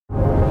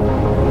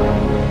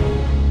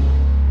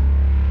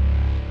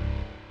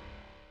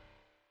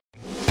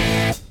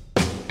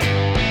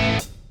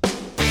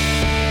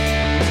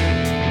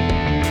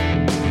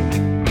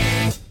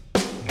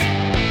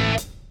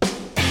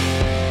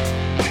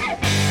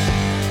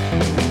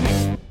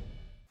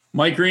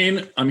Mike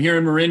Green, I'm here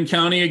in Marin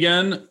County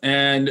again,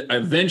 and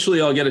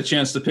eventually I'll get a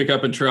chance to pick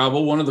up and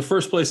travel. One of the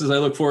first places I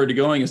look forward to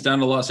going is down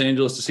to Los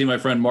Angeles to see my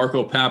friend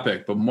Marco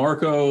Papik. But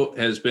Marco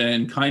has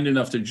been kind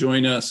enough to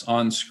join us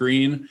on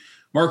screen.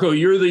 Marco,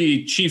 you're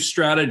the chief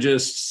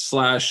strategist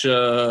slash,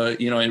 a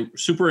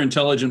super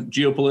intelligent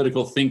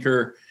geopolitical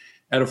thinker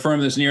at a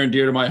firm that's near and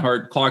dear to my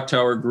heart, Clock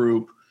Tower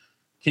Group.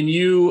 Can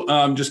you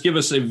just give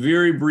us a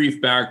very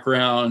brief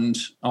background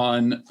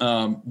on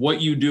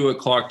what you do at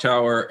Clock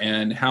Tower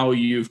and how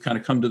you've kind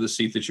of come to the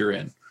seat that you're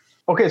in?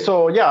 Okay,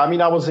 so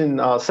I was in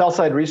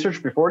sell-side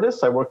research before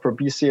this. I worked for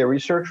BCA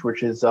Research,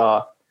 which is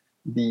the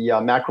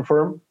macro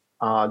firm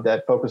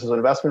that focuses on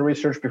investment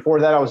research. Before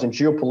that, I was in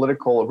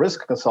geopolitical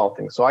risk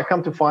consulting. So I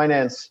come to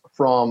finance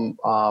from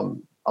a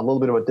little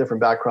bit of a different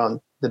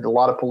background, did a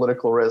lot of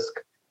political risk,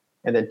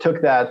 and then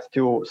took that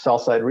to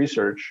sell-side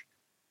research.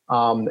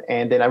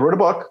 And then I wrote a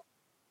book,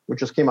 which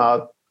just came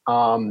out,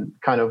 kind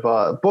of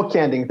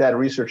bookending that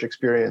research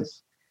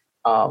experience.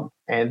 And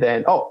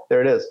then, there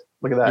it is.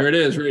 Look at that. There it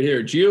is right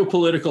here.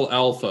 Geopolitical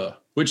Alpha,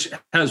 which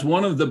has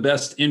one of the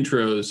best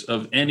intros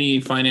of any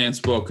finance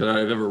book that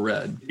I've ever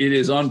read. It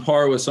is on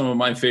par with some of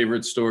my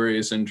favorite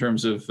stories in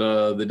terms of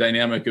the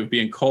dynamic of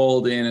being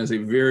called in as a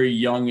very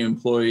young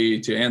employee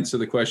to answer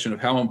the question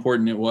of how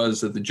important it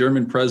was that the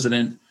German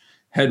president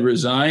had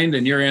resigned.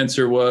 And your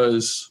answer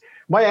was...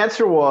 My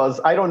answer was,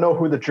 I don't know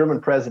who the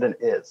German president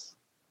is.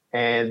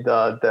 And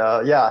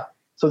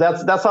so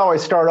that's how I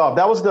start off.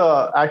 That was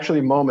the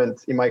actually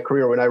moment in my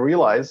career when I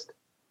realized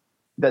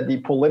that the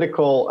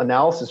political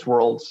analysis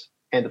worlds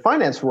and the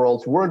finance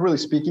worlds weren't really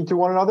speaking to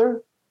one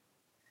another,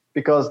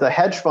 because the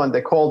hedge fund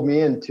that called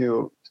me in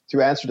to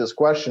answer this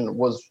question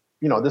was,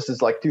 this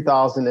is like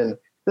 2000, and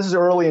this is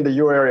early in the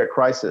euro area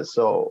crisis.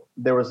 So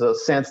there was a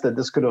sense that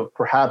this could have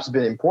perhaps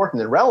been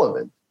important and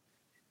relevant.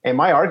 And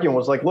my argument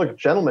was like, look,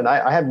 gentlemen,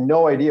 I have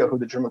no idea who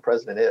the German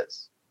president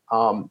is.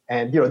 And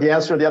the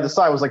answer on the other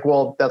side was like,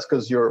 well, that's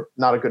because you're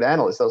not a good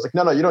analyst. I was like,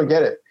 no, you don't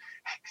get it.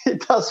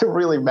 It doesn't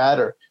really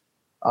matter.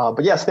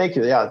 But yes, thank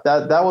you. Yeah,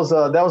 that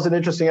was an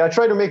interesting. I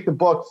tried to make the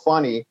book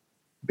funny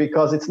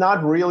because it's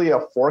not really a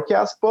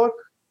forecast book.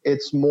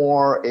 It's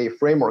more a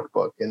framework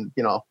book. And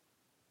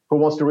who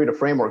wants to read a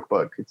framework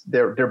book?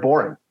 They're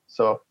boring.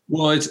 So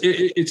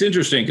it's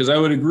interesting because I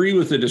would agree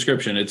with the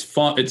description. It's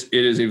fun. It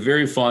is a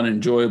very fun,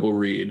 enjoyable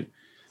read,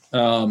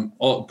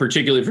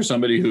 particularly for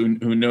somebody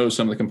who knows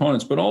some of the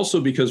components, but also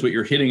because what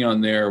you're hitting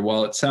on there,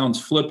 while it sounds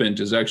flippant,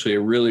 is actually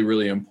a really,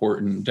 really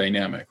important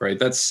dynamic, right?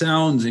 That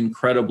sounds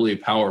incredibly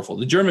powerful.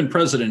 The German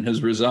president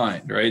has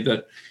resigned, right?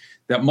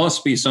 That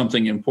must be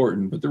something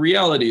important. But the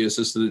reality is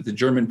that the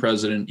German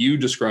president you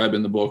describe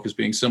in the book as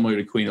being similar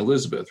to Queen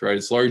Elizabeth, right?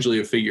 It's largely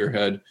a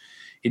figurehead.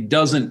 It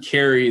doesn't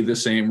carry the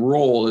same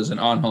role as an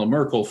Angela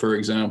Merkel, for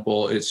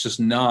example. It's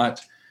just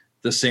not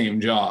the same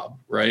job,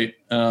 right?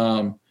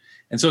 And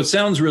so it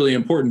sounds really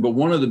important, but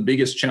one of the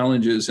biggest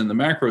challenges in the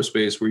macro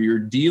space where you're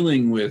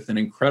dealing with an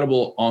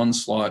incredible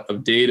onslaught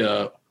of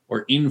data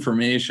or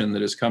information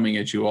that is coming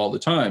at you all the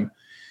time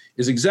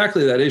is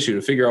exactly that issue,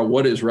 to figure out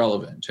what is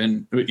relevant.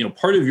 And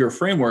part of your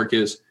framework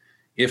is,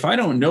 if I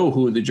don't know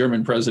who the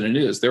German president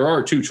is, there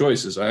are two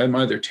choices. I am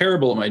either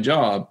terrible at my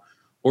job,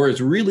 or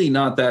it's really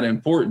not that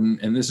important,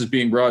 and this is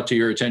being brought to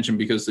your attention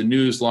because the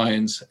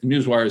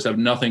newswires have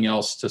nothing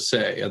else to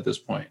say at this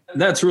point.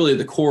 That's really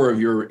the core of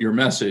your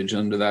message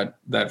under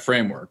that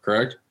framework,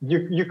 correct?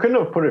 You couldn't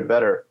have put it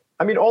better.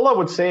 I mean, all I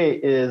would say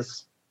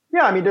is,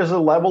 there's a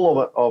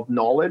level of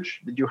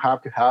knowledge that you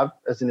have to have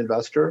as an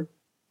investor.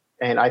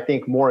 And I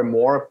think more and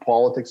more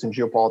politics and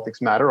geopolitics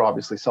matter,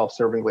 obviously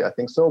self-servingly, I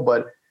think so.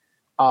 But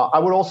I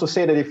would also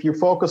say that if you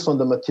focus on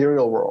the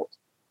material world,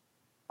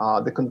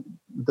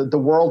 the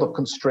world of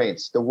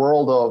constraints, the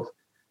world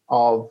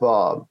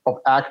of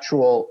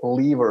actual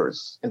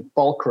levers and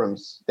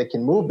fulcrums that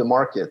can move the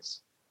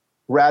markets,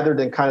 rather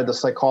than kind of the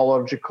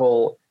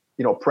psychological,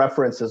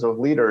 preferences of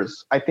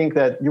leaders, I think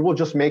that you will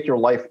just make your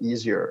life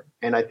easier,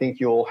 and I think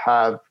you'll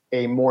have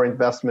a more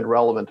investment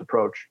relevant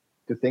approach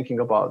to thinking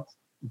about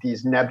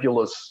these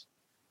nebulous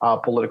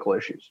political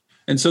issues.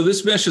 And so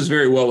this meshes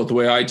very well with the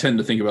way I tend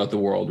to think about the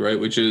world, right?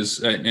 Which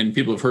is, and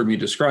people have heard me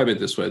describe it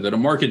this way, that a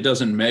market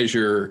doesn't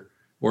measure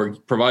or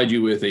provide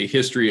you with a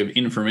history of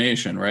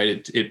information,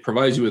 right? It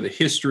provides you with a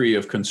history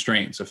of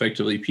constraints,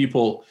 effectively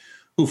people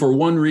who for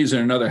one reason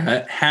or another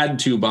had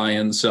to buy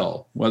and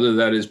sell, whether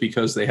that is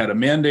because they had a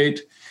mandate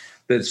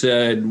that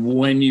said,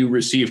 when you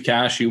receive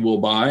cash, you will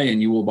buy,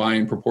 and you will buy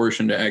in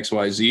proportion to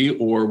XYZ,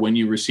 or when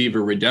you receive a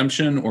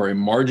redemption or a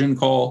margin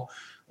call,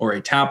 or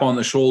a tap on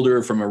the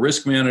shoulder from a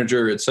risk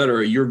manager, et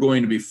cetera, you're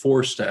going to be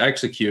forced to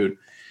execute.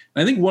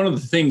 And I think one of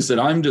the things that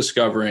I'm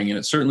discovering, and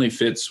it certainly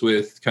fits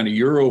with kind of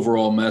your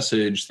overall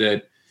message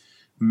that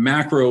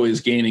macro is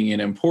gaining in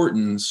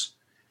importance,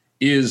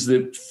 is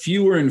that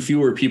fewer and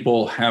fewer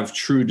people have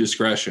true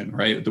discretion,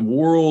 right? The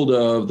world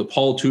of the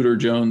Paul Tudor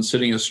Jones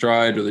sitting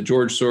astride, or the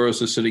George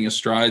Soros is sitting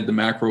astride the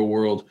macro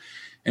world,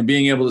 and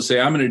being able to say,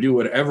 I'm going to do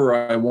whatever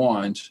I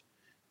want,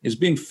 is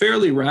being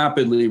fairly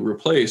rapidly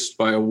replaced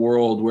by a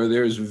world where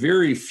there's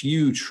very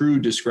few true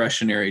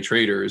discretionary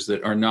traders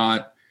that are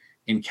not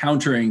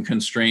encountering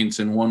constraints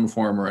in one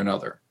form or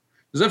another.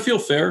 Does that feel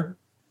fair?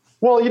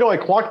 Well,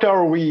 at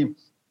Clocktower,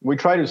 we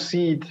try to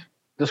seed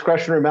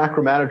discretionary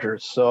macro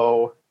managers.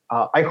 So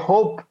I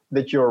hope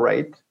that you're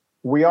right.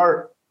 We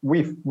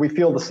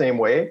feel the same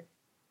way.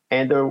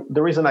 And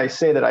the reason I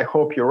say that I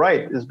hope you're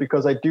right is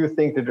because I do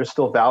think that there's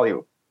still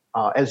value.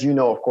 As you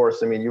know, of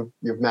course, I mean,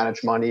 you've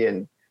managed money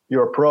and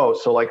you're a pro.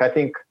 So I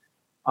think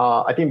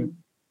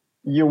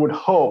you would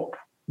hope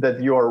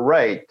that you're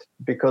right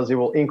because it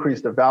will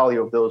increase the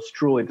value of those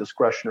truly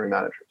discretionary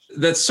managers.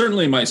 That's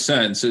certainly my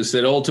sense, is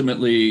that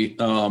ultimately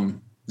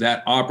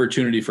that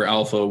opportunity for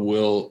alpha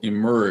will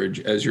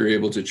emerge as you're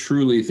able to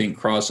truly think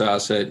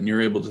cross-asset and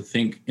you're able to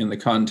think in the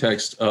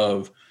context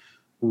of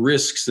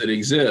risks that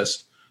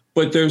exist.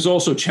 But there's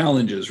also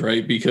challenges,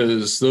 right?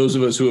 Because those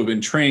of us who have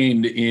been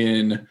trained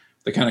in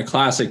the kind of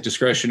classic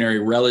discretionary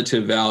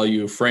relative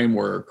value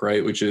framework,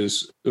 right, which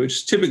is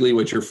typically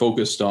what you're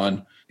focused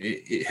on,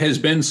 it has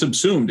been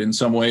subsumed in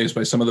some ways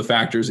by some of the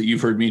factors that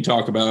you've heard me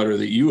talk about or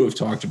that you have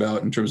talked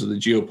about in terms of the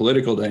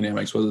geopolitical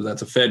dynamics, whether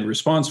that's a Fed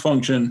response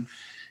function,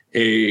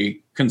 a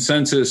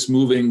consensus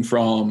moving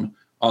from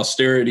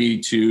austerity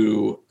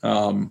to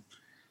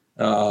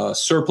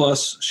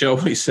surplus, shall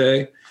we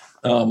say.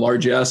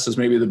 Large S is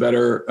maybe the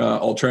better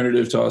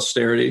alternative to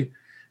austerity.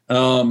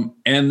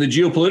 And the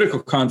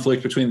geopolitical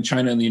conflict between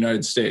China and the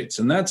United States.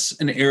 And that's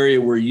an area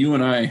where you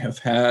and I have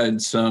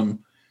had some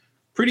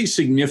pretty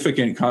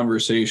significant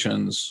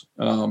conversations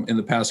in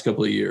the past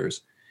couple of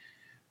years.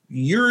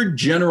 Your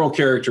general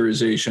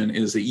characterization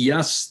is that,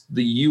 yes,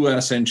 the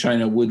US and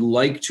China would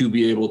like to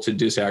be able to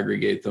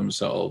disaggregate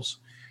themselves.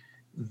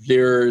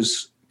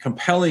 There's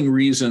compelling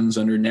reasons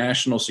under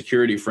national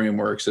security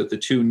frameworks that the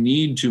two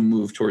need to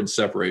move towards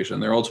separation.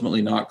 They're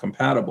ultimately not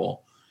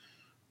compatible,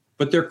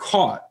 but they're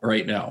caught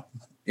right now.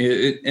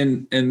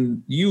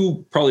 And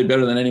you probably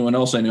better than anyone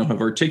else I know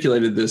have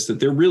articulated this, that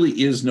there really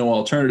is no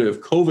alternative.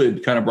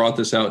 COVID kind of brought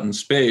this out in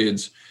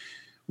spades,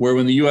 where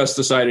when the US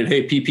decided,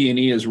 hey,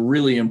 PP&E is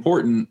really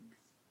important,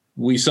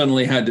 we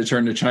suddenly had to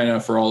turn to China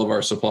for all of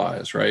our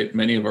supplies, right?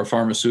 Many of our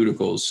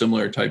pharmaceuticals,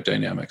 similar type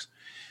dynamics.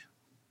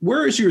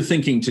 Where is your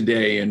thinking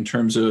today in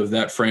terms of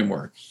that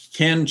framework?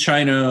 Can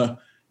China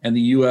and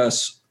the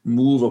US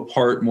move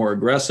apart more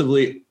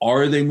aggressively?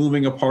 Are they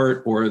moving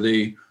apart, or are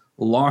they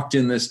locked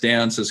in this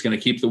dance that's going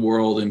to keep the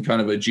world in kind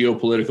of a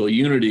geopolitical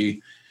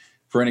unity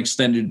for an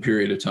extended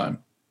period of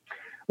time?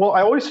 Well,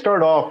 I always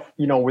start off,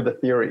 with a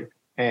theory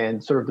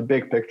and sort of the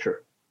big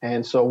picture.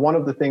 And so one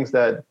of the things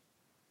that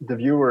the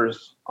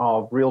viewers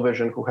of Real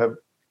Vision who have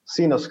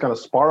seen us kind of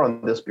spar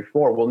on this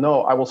before will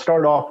know, I will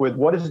start off with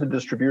what is the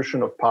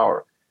distribution of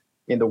power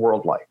in the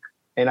world like?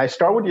 And I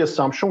start with the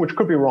assumption, which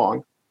could be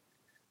wrong,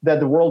 that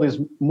the world is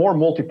more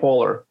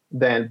multipolar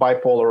than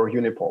bipolar or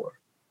unipolar.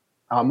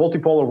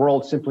 Multipolar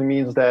world simply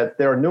means that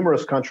there are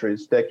numerous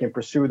countries that can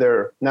pursue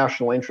their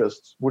national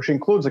interests, which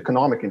includes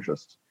economic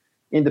interests,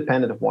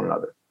 independent of one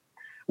another.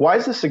 Why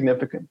is this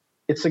significant?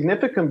 It's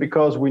significant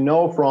because we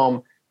know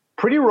from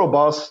pretty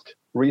robust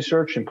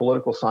research in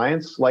political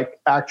science, like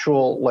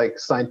actual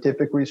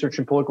scientific research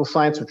in political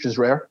science, which is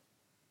rare.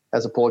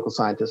 As a political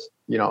scientist,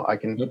 I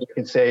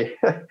can say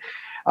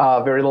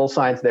very little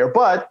science there.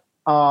 But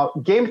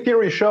game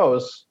theory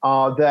shows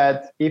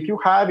that if you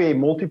have a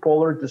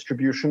multipolar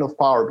distribution of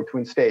power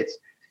between states,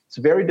 it's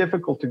very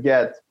difficult to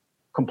get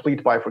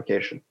complete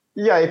bifurcation.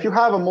 Yeah, if you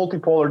have a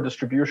multipolar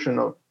distribution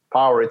of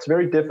power, it's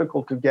very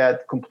difficult to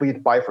get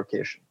complete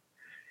bifurcation.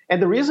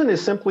 And the reason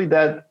is simply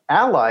that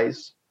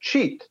allies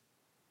cheat.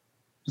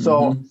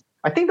 So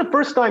I think the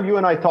first time you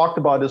and I talked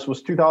about this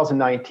was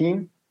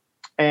 2019.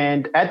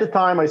 And at the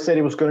time, I said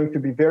it was going to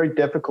be very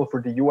difficult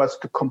for the US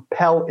to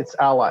compel its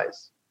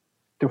allies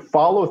to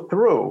follow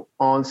through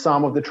on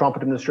some of the Trump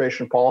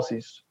administration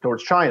policies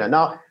towards China.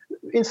 Now,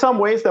 in some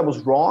ways, that was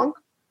wrong.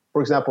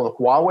 For example, in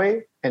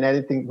Huawei and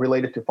anything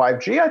related to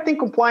 5G, I think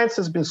compliance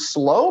has been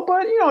slow,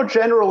 but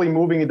generally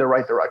moving in the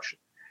right direction.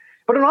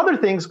 But in other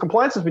things,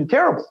 compliance has been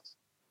terrible.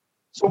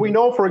 So we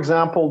know, for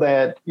example,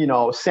 that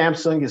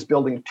Samsung is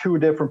building 2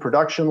 different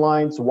production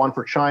lines, one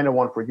for China,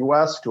 one for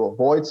US, to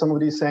avoid some of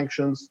these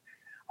sanctions.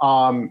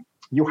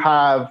 You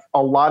have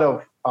a lot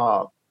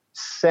of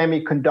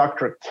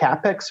semiconductor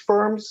capex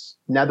firms,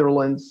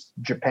 Netherlands,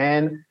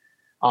 Japan,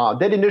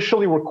 that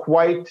initially were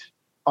quite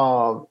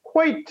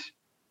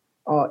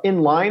in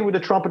line with the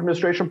Trump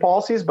administration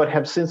policies, but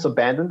have since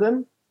abandoned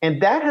them.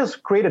 And that has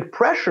created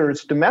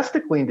pressures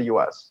domestically in the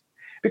US,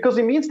 because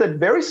it means that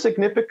very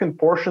significant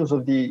portions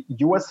of the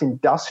US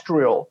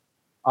industrial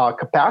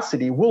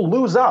capacity will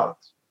lose out,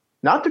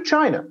 not to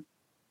China,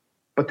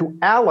 but to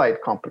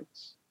allied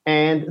companies.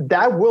 And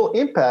that will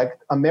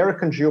impact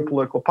American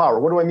geopolitical power.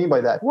 What do I mean by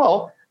that?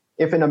 Well,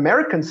 if an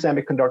American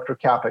semiconductor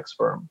capex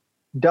firm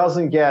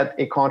doesn't get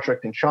a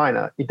contract in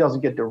China, it doesn't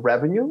get the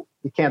revenue.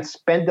 It can't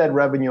spend that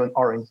revenue on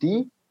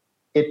R&D.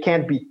 It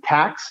can't be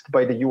taxed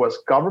by the US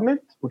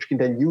government, which can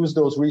then use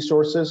those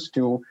resources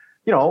to,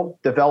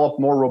 develop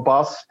more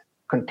robust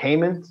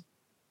containment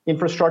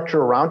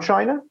infrastructure around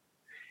China.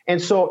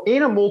 And so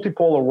in a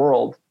multipolar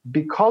world,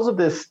 because of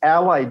this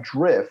ally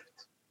drift,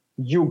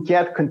 you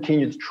get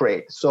continued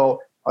trade.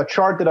 So a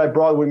chart that I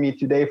brought with me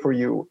today for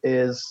you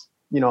is,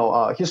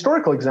 a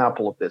historical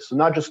example of this. So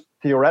not just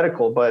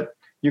theoretical, but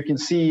you can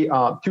see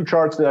two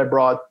charts that I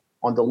brought.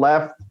 On the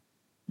left,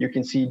 you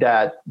can see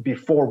that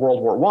before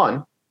World War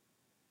I,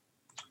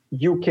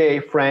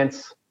 UK,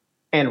 France,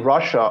 and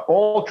Russia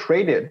all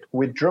traded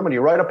with Germany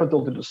right up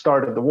until the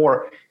start of the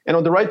war. And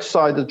on the right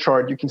side of the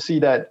chart, you can see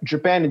that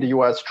Japan and the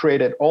US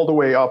traded all the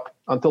way up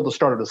until the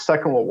start of the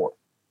Second World War.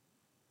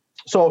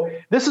 So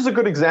this is a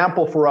good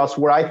example for us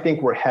where I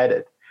think we're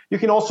headed. You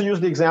can also use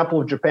the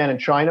example of Japan and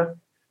China,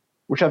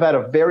 which have had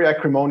a very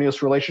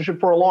acrimonious relationship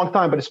for a long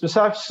time, but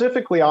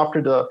specifically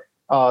after the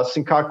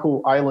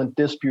Senkaku Island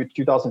dispute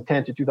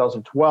 2010 to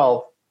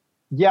 2012,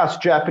 yes,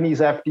 Japanese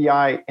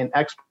FDI and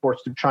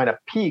exports to China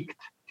peaked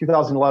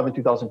 2011,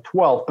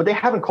 2012, but they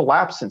haven't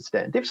collapsed since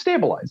then. They've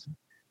stabilized.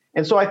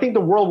 And so I think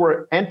the world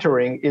we're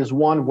entering is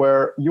one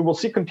where you will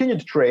see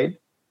continued trade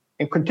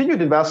and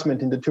continued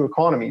investment in the two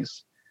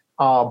economies,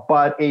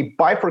 but a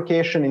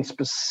bifurcation in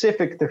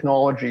specific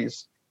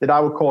technologies that I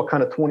would call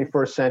kind of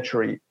 21st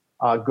century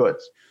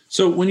goods.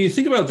 So when you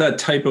think about that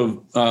type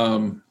of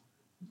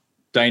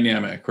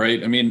dynamic,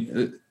 right? I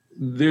mean,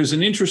 there's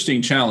an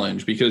interesting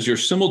challenge because you're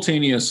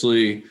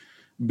simultaneously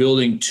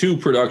building two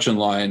production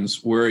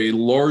lines where a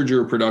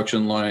larger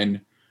production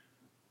line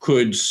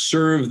could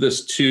serve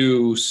this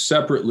two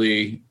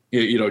separately,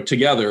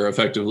 together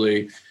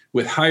effectively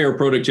with higher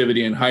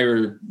productivity and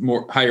higher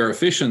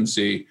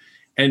efficiency.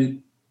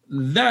 And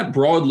that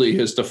broadly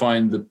has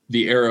defined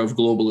the era of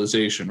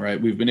globalization,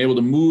 right? We've been able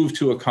to move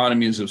to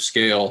economies of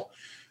scale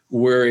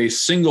where a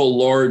single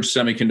large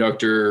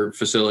semiconductor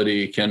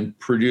facility can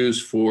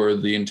produce for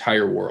the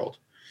entire world.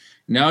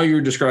 Now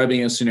you're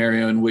describing a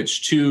scenario in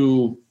which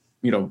two,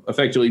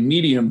 effectively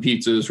medium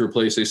pizzas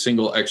replace a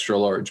single extra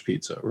large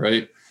pizza,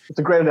 right? It's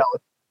a great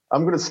analogy.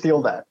 I'm going to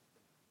steal that.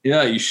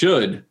 Yeah, you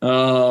should.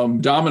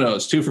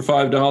 Domino's, 2 for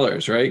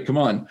 $5, right? Come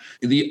on.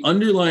 The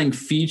underlying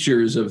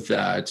features of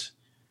that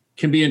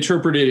can be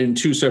interpreted in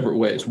two separate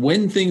ways.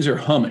 When things are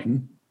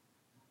humming,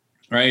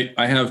 right?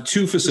 I have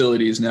two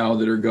facilities now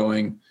that are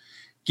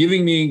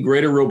giving me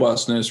greater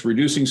robustness,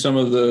 reducing some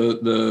of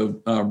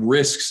the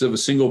risks of a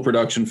single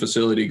production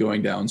facility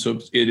going down.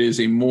 So it is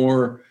a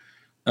more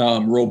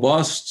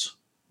robust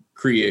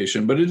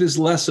creation, but it is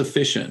less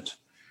efficient,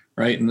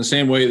 right? In the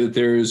same way that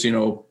there's,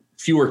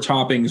 fewer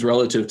toppings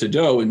relative to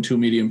dough in two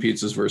medium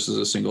pizzas versus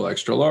a single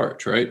extra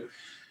large, right?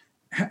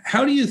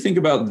 How do you think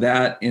about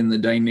that in the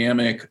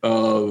dynamic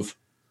of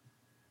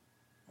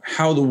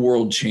how the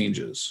world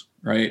changes,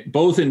 right?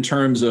 Both in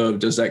terms of,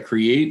 does that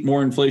create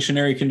more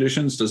inflationary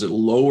conditions? Does it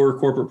lower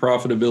corporate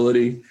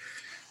profitability?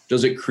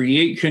 Does it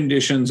create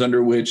conditions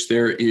under which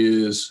there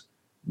is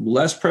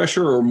less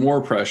pressure or more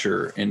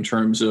pressure in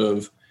terms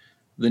of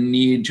the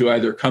need to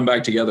either come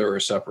back together or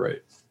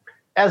separate?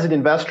 As an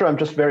investor, I'm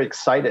just very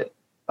excited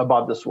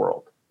about this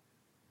world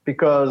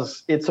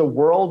because it's a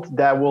world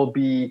that will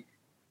be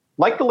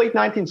like the late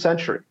 19th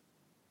century.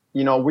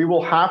 We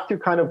will have to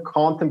kind of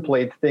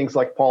contemplate things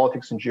like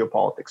politics and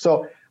geopolitics.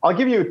 So I'll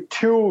give you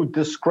two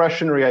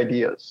discretionary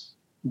ideas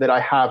that I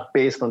have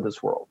based on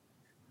this world.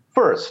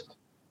 First,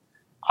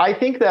 I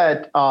think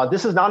that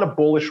this is not a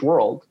bullish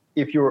world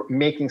if you're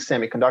making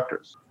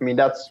semiconductors. I mean,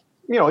 that's,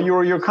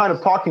 you're kind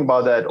of talking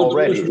about that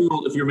already. Bullish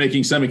world if you're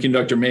making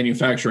semiconductor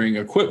manufacturing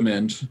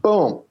equipment.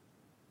 Boom.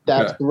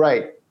 That's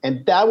right.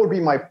 And that would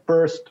be my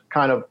first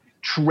kind of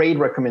trade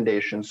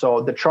recommendation.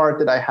 So the chart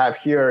that I have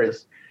here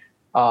is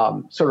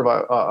sort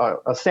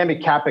of a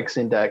semi-capex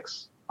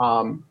index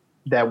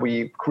that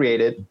we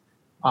created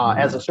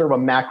as a sort of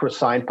a macro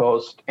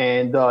signpost.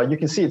 And you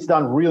can see it's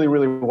done really,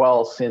 really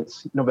well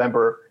since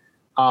November,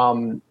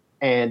 and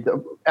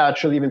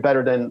actually even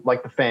better than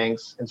like the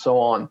FANGs and so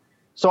on.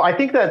 So I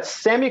think that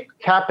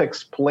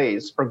semi-capex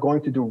plays are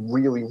going to do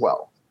really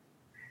well.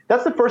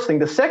 That's the first thing.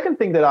 The second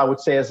thing that I would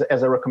say as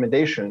a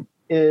recommendation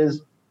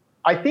is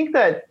I think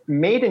that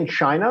made in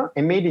China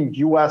and made in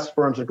US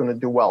firms are going to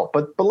do well.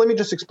 But let me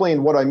just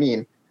explain what I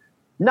mean.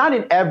 Not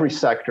in every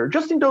sector,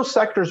 just in those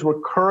sectors where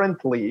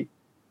currently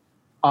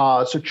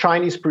so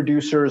Chinese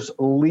producers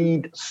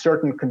lead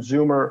certain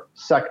consumer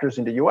sectors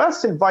in the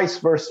US and vice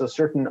versa,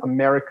 certain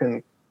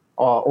American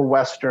or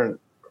Western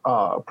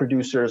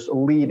producers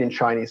lead in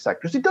Chinese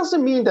sectors. It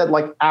doesn't mean that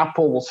like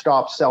Apple will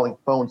stop selling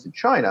phones in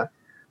China.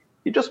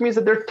 It just means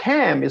that their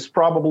TAM is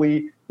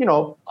probably,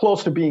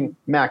 close to being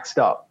maxed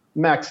out.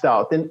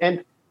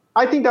 And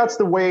I think that's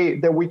the way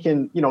that we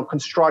can,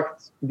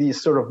 construct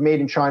these sort of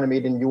made in China,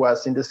 made in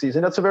US indices.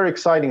 And that's a very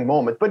exciting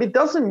moment. But it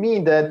doesn't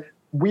mean that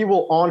we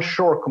will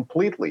onshore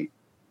completely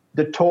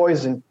the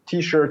toys and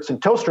T-shirts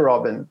and toaster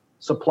oven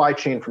supply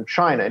chain from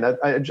China.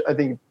 And I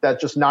think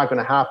that's just not going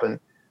to happen.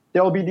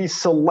 There will be these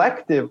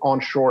selective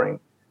onshoring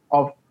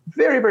of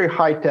very, very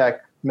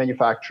high-tech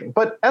manufacturing.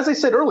 But as I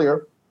said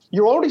earlier,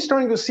 you're already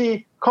starting to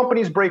see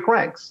companies break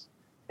ranks.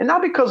 And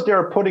not because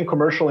they're putting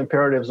commercial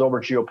imperatives over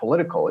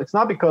geopolitical. It's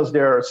not because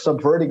they're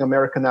subverting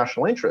American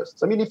national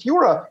interests. I mean, if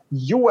you're a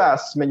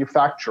US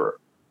manufacturer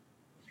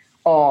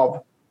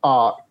of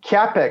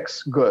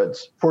CapEx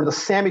goods for the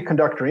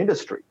semiconductor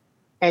industry,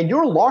 and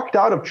you're locked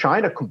out of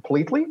China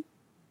completely.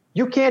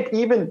 You can't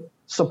even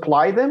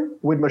supply them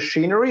with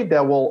machinery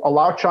that will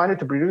allow China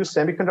to produce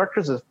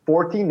semiconductors at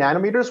 14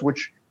 nanometers,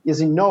 which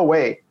is in no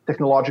way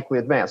technologically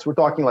advanced. We're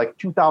talking like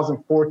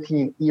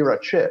 2014 era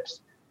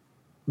chips.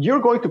 You're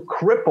going to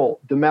cripple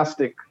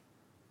domestic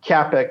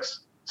capex,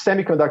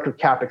 semiconductor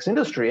capex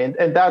industry, and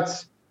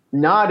that's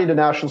not in the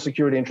national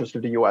security interest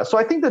of the US. So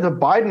I think that the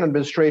Biden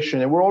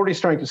administration, and we're already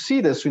starting to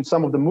see this in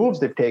some of the moves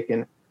they've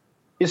taken,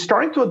 is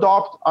starting to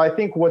adopt, I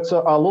think, what's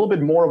a little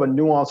bit more of a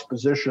nuanced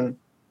position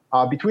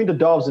between the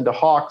doves and the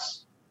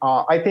hawks.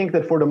 I think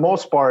that for the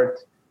most part,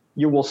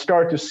 you will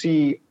start to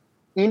see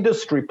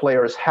industry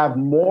players have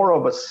more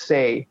of a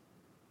say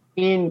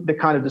in the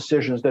kind of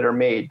decisions that are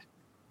made,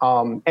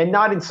 and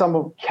not in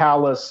some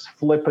callous,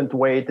 flippant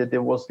way that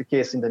it was the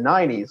case in the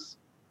 90s,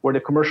 where the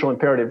commercial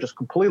imperative just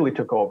completely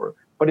took over,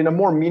 but in a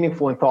more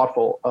meaningful and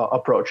thoughtful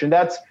approach. And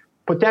that's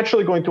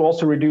potentially going to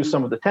also reduce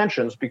some of the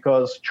tensions,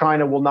 because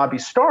China will not be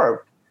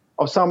starved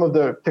of some of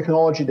the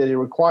technology that it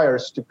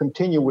requires to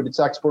continue with its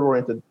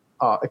export-oriented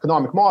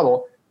economic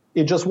model.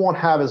 It just won't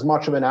have as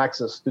much of an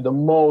access to the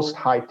most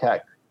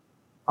high-tech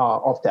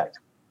of tech.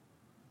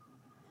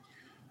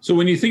 So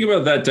when you think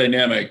about that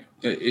dynamic,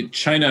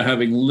 China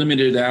having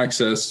limited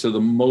access to the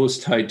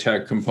most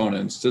high-tech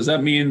components, does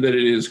that mean that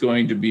it is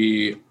going to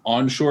be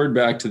onshored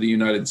back to the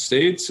United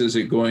States? Is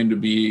it going to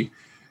be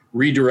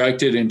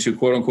redirected into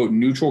quote-unquote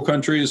neutral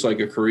countries like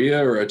a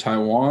Korea or a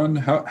Taiwan?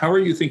 How are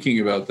you thinking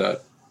about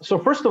that? So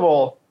first of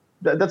all,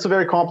 that's a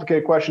very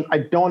complicated question. I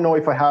don't know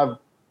if I have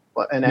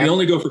an answer. We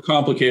only go for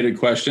complicated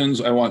questions.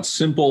 I want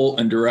simple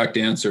and direct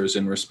answers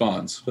in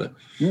response. But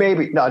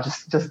maybe, no,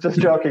 just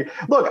joking.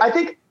 Look, I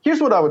think here's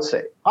what I would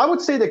say. I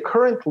would say that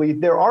currently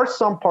there are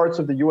some parts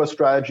of the U.S.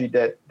 strategy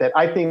that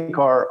I think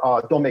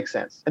don't make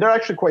sense, and they're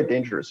actually quite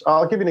dangerous.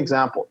 I'll give you an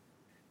example.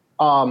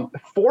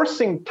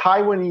 Forcing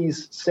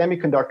Taiwanese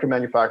semiconductor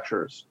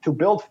manufacturers to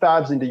build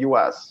fabs in the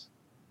U.S.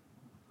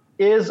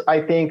 is, I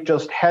think,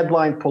 just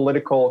headline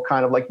political,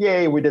 kind of like,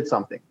 yay, we did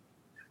something.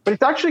 But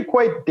it's actually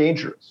quite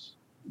dangerous,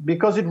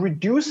 because it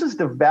reduces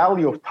the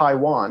value of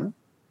Taiwan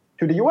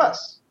to the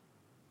US.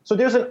 So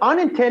there's an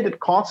unintended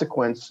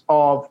consequence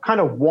of kind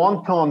of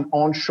wanton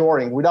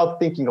onshoring without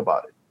thinking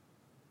about it.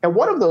 And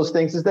one of those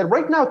things is that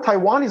right now,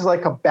 Taiwan is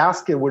like a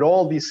basket with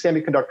all these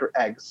semiconductor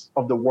eggs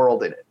of the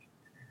world in it.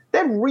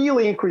 That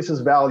really increases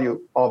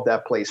value of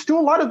that place to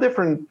a lot of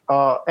different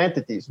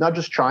entities, not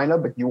just China,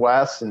 but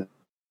US and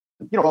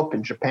Europe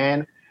and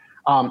Japan.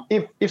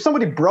 If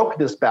somebody broke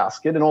this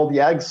basket and all the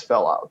eggs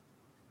fell out,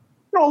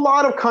 a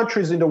lot of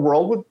countries in the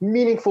world would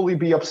meaningfully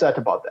be upset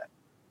about that.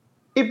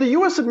 If the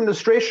US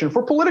administration,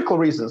 for political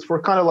reasons,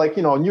 for kind of like,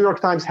 New York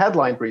Times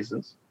headline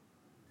reasons,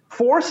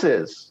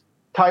 forces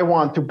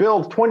Taiwan to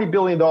build $20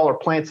 billion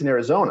plants in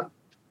Arizona,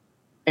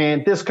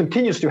 and this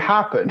continues to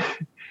happen,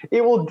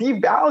 it will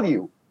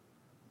devalue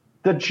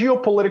the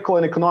geopolitical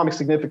and economic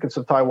significance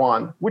of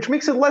Taiwan, which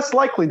makes it less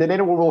likely that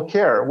anyone will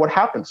care what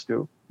happens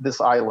to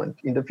this island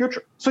in the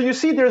future. So you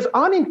see, there's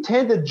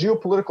unintended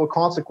geopolitical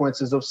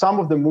consequences of some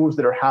of the moves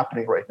that are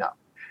happening right now.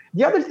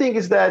 The other thing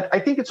is that I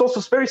think it's also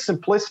very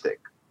simplistic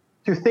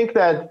to think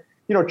that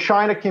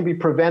China can be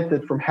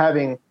prevented from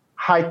having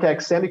high-tech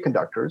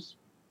semiconductors,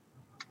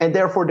 and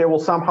therefore they will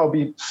somehow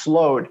be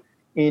slowed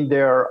in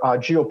their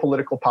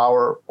geopolitical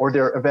power or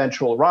their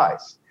eventual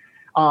rise.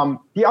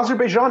 The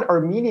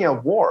Azerbaijan-Armenia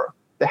war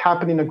that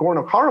happened in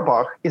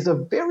Nagorno-Karabakh is a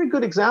very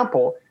good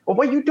example of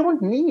why you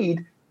don't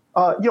need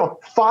 5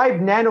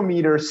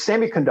 nanometer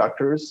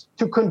semiconductors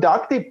to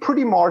conduct a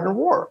pretty modern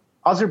war.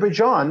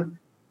 Azerbaijan,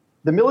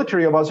 the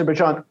military of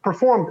Azerbaijan,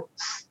 performed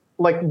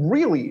like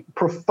really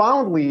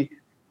profoundly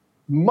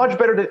much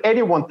better than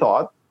anyone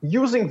thought,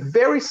 using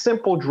very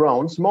simple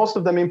drones, most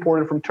of them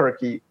imported from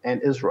Turkey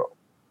and Israel.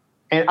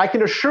 And I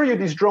can assure you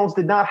these drones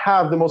did not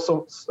have the most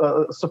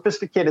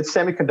sophisticated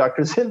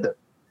semiconductors in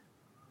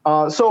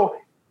them. So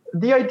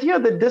the idea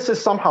that this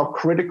is somehow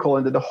critical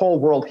and that the whole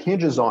world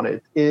hinges on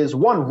it is,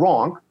 one,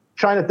 wrong.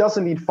 China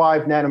doesn't need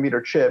 5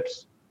 nanometer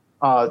chips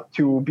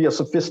to be a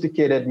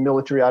sophisticated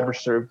military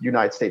adversary of the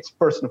United States,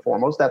 first and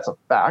foremost. That's a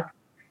fact.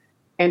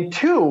 And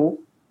two,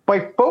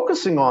 by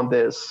focusing on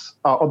this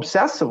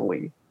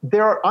obsessively,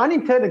 there are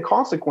unintended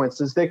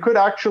consequences that could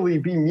actually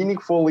be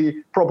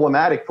meaningfully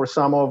problematic for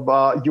some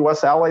of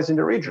U.S. allies in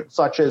the region,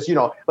 such as,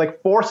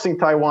 like forcing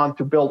Taiwan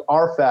to build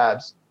our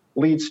fabs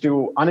leads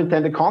to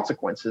unintended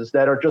consequences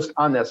that are just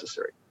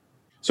unnecessary.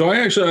 So I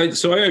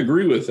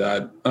agree with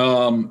that.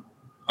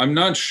 I'm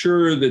not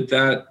sure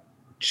that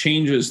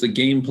changes the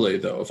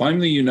gameplay, though. If I'm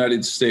the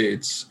United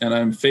States and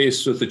I'm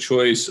faced with the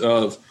choice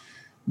of,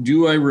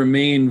 do I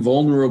remain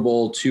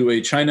vulnerable to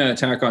a China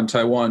attack on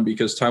Taiwan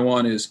because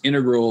Taiwan is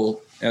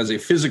integral as a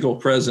physical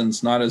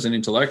presence, not as an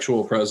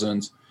intellectual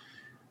presence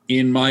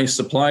in my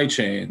supply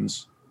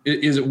chains?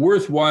 Is it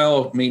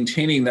worthwhile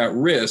maintaining that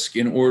risk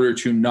in order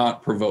to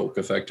not provoke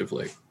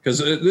effectively? Because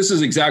this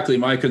is exactly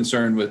my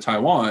concern with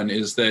Taiwan,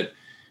 is that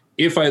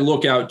if I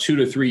look out 2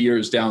 to 3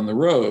 years down the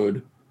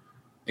road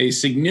a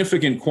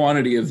significant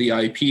quantity of the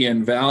IP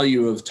and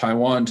value of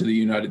Taiwan to the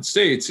United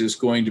States is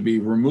going to be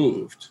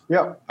removed.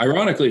 Yeah.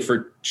 Ironically,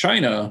 for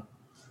China,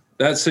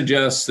 that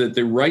suggests that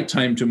the right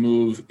time to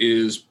move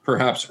is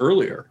perhaps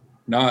earlier,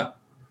 not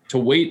to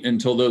wait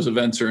until those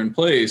events are in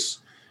place,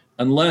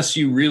 unless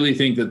you really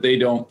think that they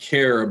don't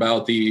care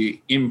about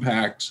the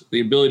impact, the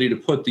ability to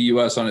put the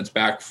U.S. on its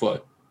back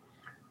foot.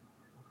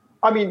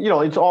 I mean,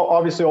 it's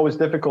obviously always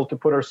difficult to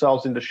put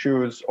ourselves in the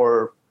shoes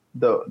or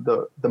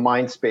the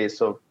mind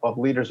space of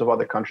leaders of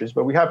other countries,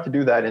 but we have to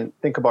do that and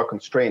think about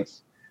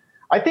constraints.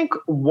 I think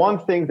one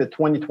thing that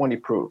 2020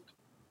 proved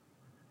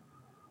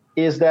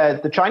is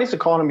that the Chinese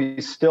economy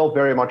is still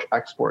very much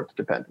export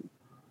dependent,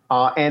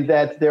 and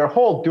that their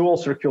whole dual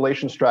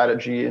circulation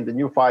strategy in the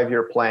new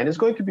 5-year plan is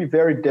going to be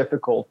very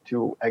difficult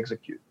to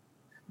execute.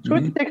 It's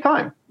going to take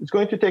time. It's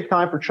going to take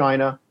time for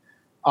China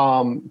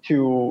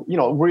to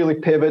really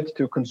pivot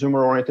to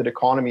consumer-oriented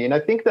economy. And I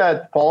think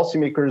that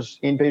policymakers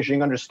in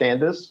Beijing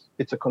understand this.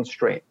 It's a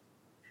constraint.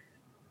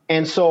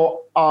 And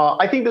so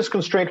I think this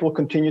constraint will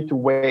continue to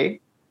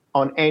weigh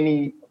on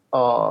any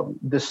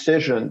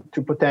decision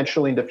to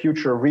potentially in the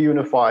future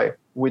reunify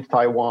with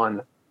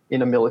Taiwan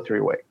in a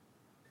military way.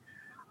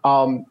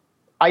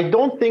 I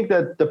don't think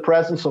that the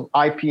presence of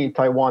IP in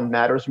Taiwan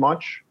matters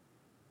much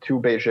to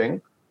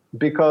Beijing,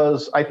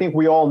 because I think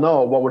we all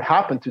know what would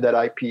happen to that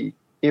IP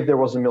if there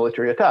was a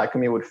military attack. I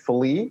mean, it would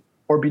flee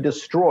or be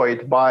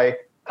destroyed by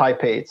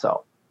Taipei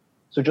itself.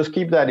 So just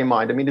keep that in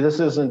mind. I mean, this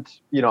isn't,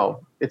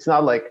 it's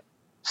not like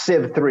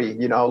Civ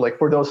 3, like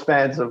for those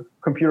fans of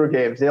computer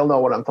games, they'll know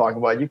what I'm talking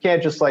about. You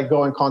can't just like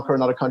go and conquer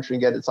another country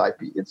and get its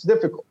IP. It's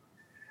difficult.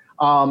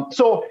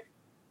 So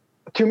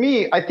to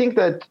me, I think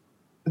that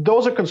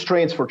those are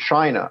constraints for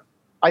China.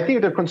 I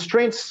think the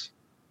constraints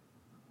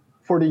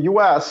for the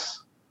US,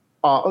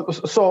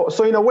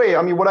 so in a way,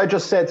 I mean, what I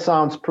just said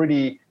sounds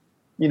pretty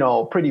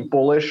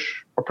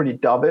bullish or pretty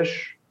dovish.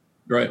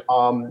 Right.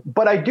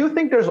 But I do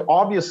think there's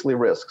obviously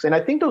risks. And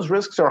I think those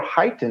risks are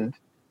heightened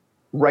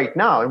right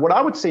now. And what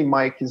I would say,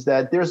 Mike, is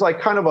that there's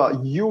like kind of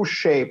a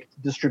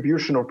U-shaped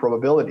distribution of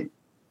probability.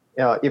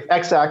 If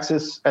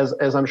x-axis,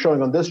 as I'm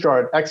showing on this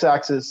chart,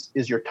 x-axis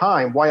is your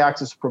time,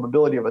 y-axis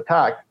probability of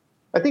attack.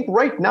 I think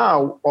right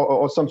now,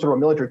 or some sort of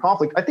military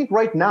conflict, I think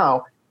right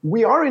now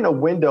we are in a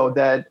window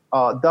that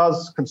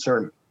does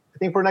concern me. I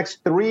think for the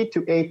next 3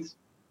 to 8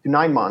 to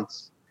 9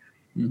 months,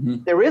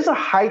 there is a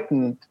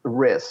heightened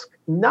risk,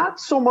 not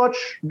so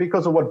much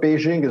because of what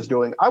Beijing is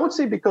doing. I would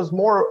say because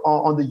more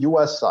on the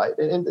U.S. side.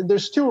 And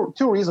there's two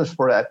reasons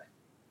for that.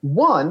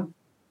 One,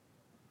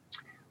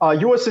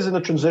 U.S. is in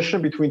a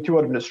transition between two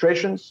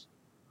administrations.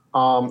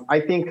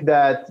 I think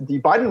that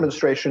the Biden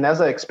administration, as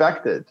I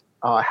expected,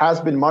 has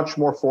been much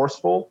more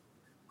forceful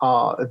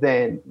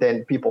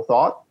than people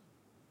thought.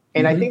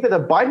 And I think that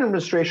the Biden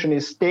administration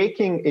is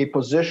taking a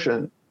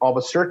position of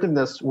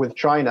assertiveness with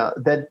China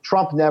that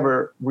Trump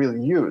never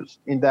really used,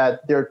 in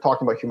that they're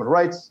talking about human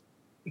rights,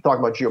 they're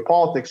talking about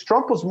geopolitics.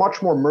 Trump was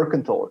much more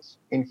mercantilist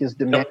in his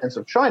demands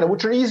of China,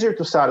 which are easier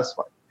to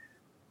satisfy.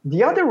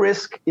 The other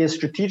risk is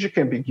strategic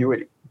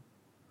ambiguity.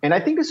 And I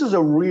think this is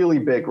a really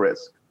big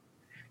risk.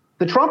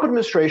 The Trump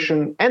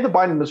administration and the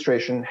Biden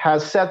administration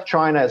has set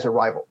China as a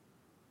rival,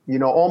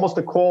 almost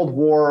a Cold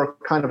War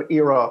kind of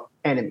era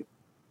enemy.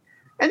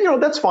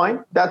 And, that's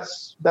fine.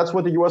 That's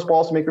what the U.S.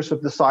 policymakers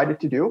have decided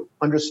to do,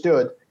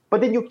 understood.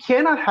 But then you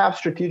cannot have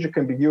strategic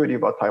ambiguity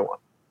about Taiwan.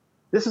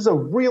 This is a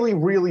really,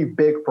 really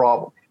big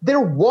problem.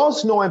 There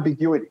was no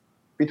ambiguity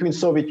between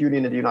Soviet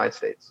Union and the United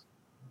States.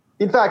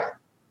 In fact,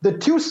 the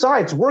two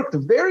sides worked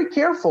very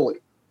carefully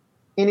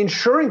in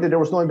ensuring that there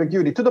was no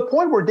ambiguity, to the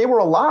point where they were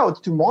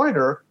allowed to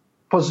monitor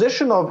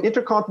position of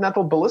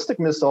intercontinental ballistic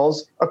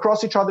missiles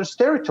across each other's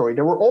territory.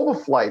 There were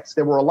overflights.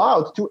 They were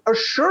allowed to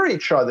assure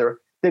each other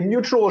that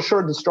mutual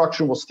assured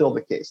destruction was still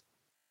the case.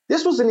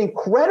 This was an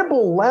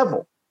incredible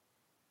level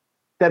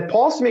that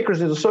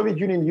policymakers in the Soviet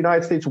Union and the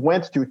United States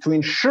went to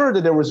ensure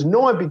that there was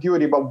no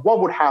ambiguity about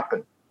what would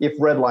happen if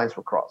red lines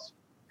were crossed.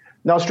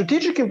 Now,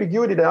 strategic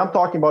ambiguity that I'm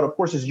talking about, of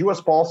course, is U.S.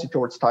 policy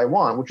towards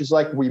Taiwan, which is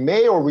like we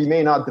may or we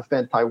may not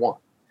defend Taiwan.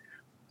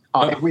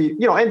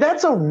 And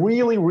that's a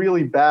really,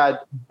 really bad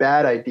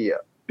idea,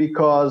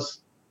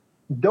 because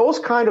those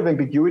kind of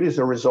ambiguities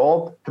are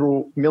resolved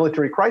through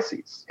military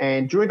crises.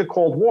 And during the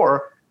Cold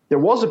War, there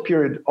was a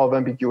period of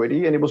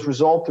ambiguity, and it was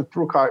resolved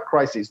through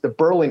crises. The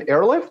Berlin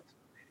airlift,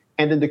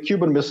 and then the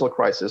Cuban Missile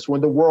Crisis,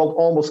 when the world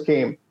almost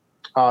came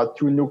to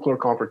nuclear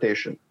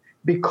confrontation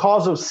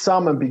because of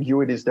some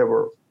ambiguities that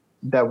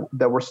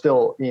were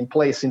still in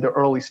place in the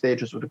early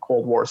stages of the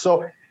Cold War.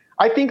 So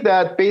I think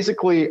that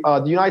basically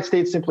the United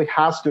States simply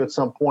has to, at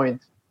some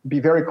point,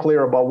 be very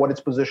clear about what its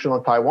position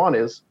on Taiwan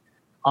is.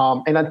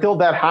 And until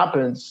that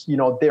happens,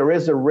 there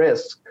is a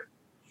risk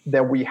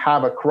that we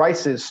have a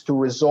crisis to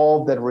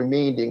resolve that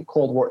remaining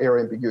Cold War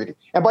era ambiguity.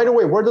 And by the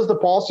way, where does the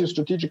policy of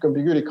strategic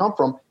ambiguity come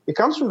from? It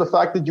comes from the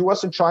fact that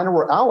U.S. and China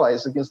were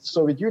allies against the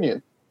Soviet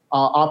Union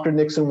after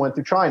Nixon went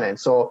to China. And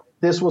so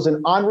this was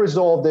an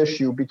unresolved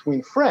issue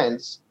between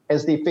friends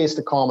as they faced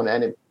a common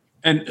enemy.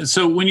 And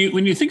so when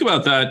you think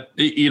about that,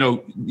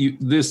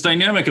 this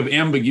dynamic of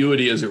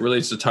ambiguity as it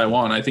relates to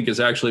Taiwan, I think is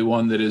actually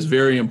one that is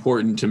very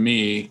important to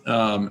me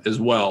as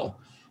well.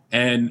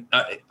 And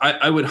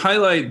I would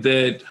highlight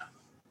that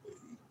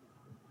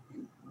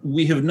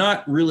we have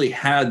not really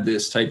had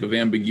this type of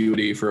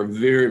ambiguity for a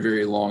very,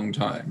 very long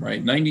time,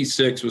 right?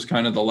 96 was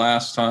kind of the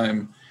last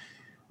time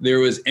there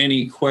was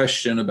any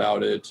question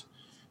about it.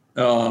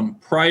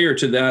 Prior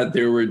to that,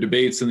 there were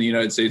debates in the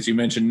United States. You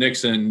mentioned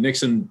Nixon.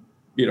 Nixon,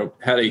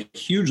 had a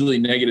hugely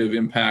negative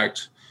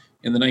impact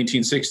in the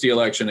 1960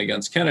 election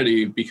against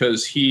Kennedy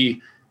because he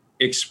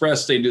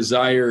expressed a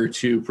desire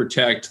to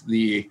protect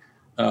the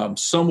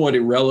somewhat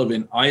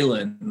irrelevant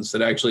islands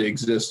that actually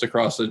exist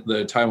across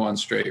the Taiwan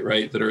Strait,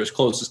 right, that are as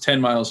close as 10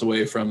 miles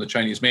away from the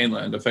Chinese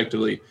mainland.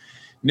 Effectively,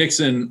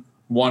 Nixon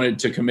wanted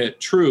to commit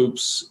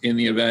troops in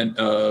the event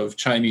of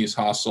Chinese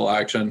hostile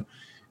action.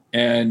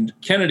 And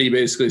Kennedy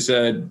basically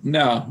said,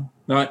 no,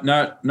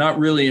 not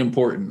really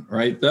important,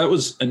 right? That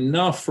was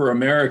enough for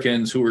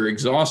Americans who were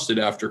exhausted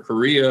after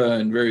Korea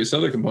and various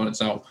other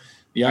components. Now,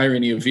 the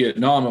irony of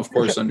Vietnam, of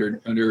course,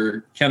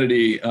 under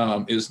Kennedy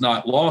is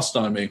not lost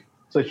on me.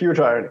 It's a huge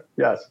irony,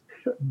 yes.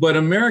 But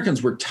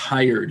Americans were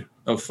tired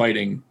of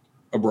fighting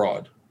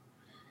abroad.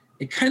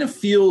 It kind of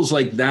feels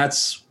like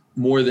that's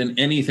more than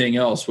anything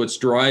else what's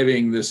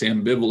driving this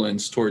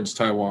ambivalence towards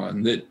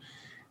Taiwan, that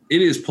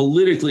it is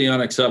politically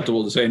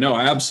unacceptable to say, no,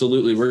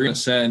 absolutely, we're going to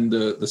send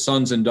the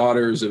sons and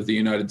daughters of the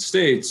United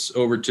States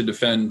over to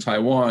defend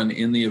Taiwan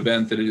in the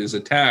event that it is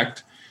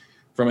attacked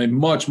from a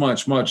much,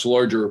 much, much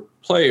larger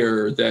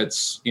player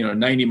that's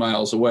 90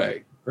 miles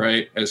away,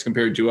 right, as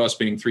compared to us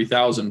being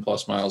 3,000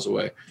 plus miles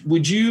away.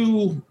 Would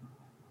you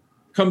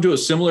come to a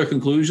similar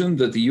conclusion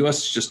that the U.S.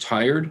 is just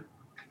tired?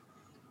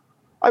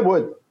 I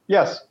would.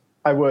 Yes,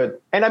 I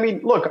would. And I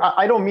mean, look,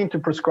 I don't mean to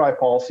prescribe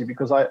policy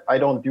because I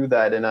don't do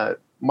that. And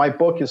my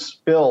book is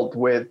filled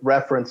with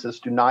references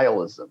to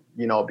nihilism,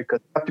 because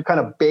you have to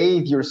kind of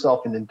bathe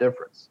yourself in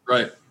indifference.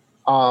 Right.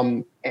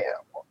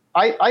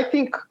 I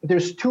think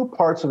there's two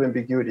parts of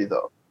ambiguity,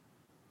 though.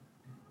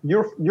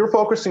 You're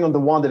focusing on the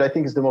one that I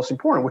think is the most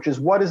important, which is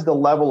what is the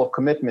level of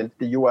commitment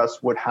the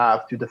U.S. would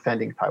have to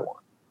defending Taiwan.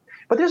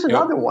 But there's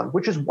another one,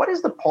 which is what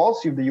is the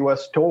policy of the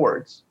U.S.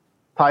 towards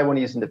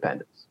Taiwanese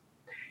independence?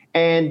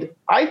 And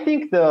I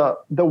think the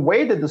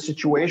way that the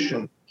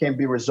situation can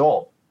be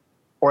resolved,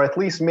 or at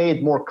least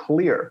made more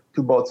clear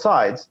to both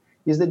sides,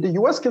 is that the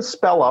U.S. can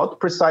spell out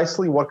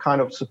precisely what kind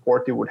of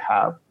support it would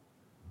have,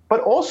 but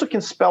also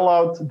can spell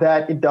out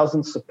that it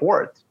doesn't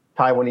support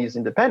Taiwanese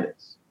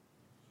independence.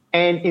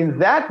 And in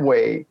that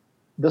way,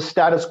 the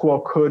status quo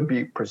could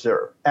be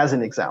preserved, as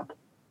an example,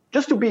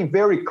 just to be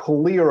very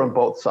clear on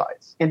both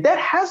sides. And that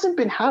hasn't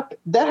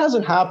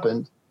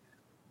happened.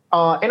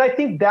 And I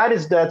think that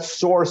is that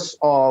source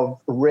of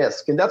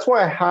risk. And that's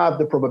why I have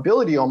the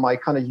probability on my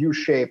kind of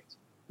U-shaped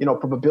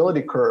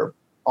probability curve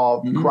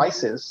of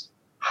crisis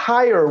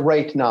higher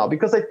right now,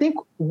 because I think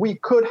we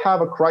could have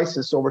a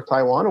crisis over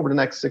Taiwan over the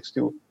next 6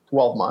 to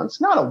 12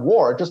 months, not a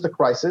war, just a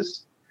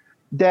crisis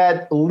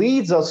that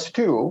leads us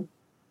to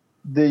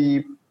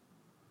the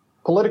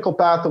political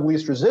path of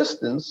least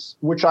resistance,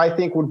 which I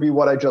think would be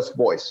what I just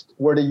voiced,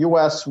 where the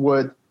U.S.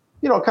 would,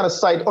 kind of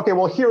cite, okay,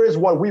 well, here is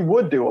what we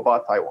would do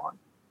about Taiwan.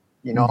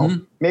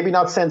 Maybe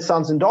not send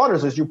sons and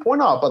daughters, as you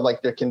point out, but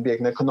like there can be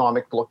an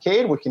economic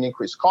blockade, we can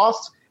increase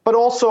costs. But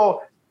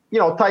also,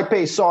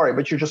 Taipei, sorry,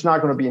 but you're just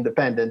not going to be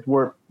independent.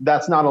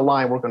 That's not a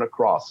line we're going to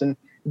cross. And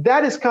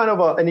that is kind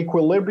of an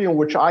equilibrium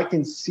which I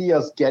can see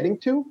us getting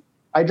to.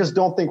 I just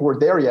don't think we're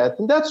there yet.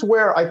 And that's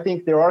where I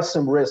think there are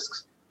some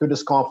risks to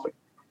this conflict.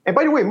 And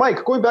by the way,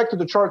 Mike, going back to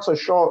the charts I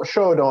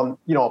showed on,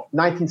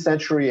 19th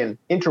century and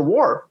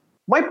interwar,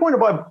 my point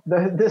about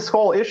this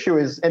whole issue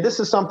is, and this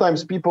is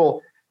sometimes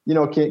people,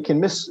 can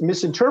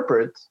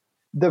misinterpret,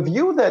 the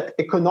view that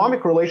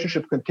economic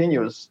relationship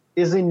continues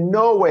is in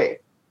no way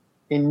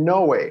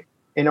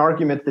an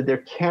argument that there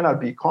cannot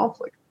be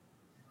conflict.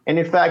 And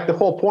in fact, the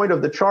whole point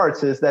of the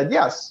charts is that,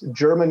 yes,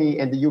 Germany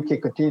and the UK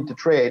continued to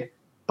trade,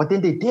 but then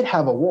they did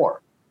have a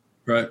war.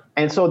 Right.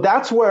 And so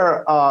that's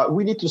where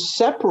we need to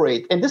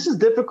separate. And this is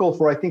difficult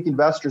for, I think,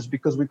 investors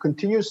because we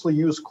continuously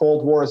use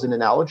Cold War as an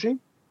analogy,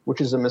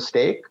 which is a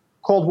mistake.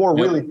 Cold War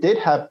really did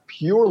have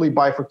purely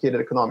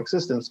bifurcated economic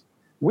systems.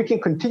 We can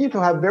continue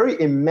to have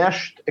very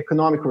enmeshed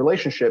economic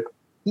relationship,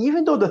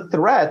 even though the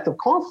threat of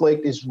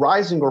conflict is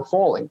rising or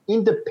falling,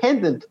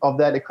 independent of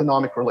that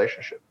economic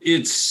relationship.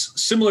 It's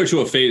similar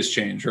to a phase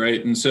change,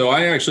 right? And so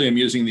I actually am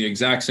using the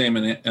exact same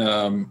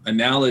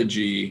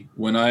analogy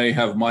when I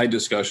have my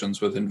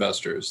discussions with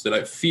investors, that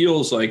it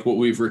feels like what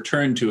we've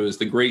returned to is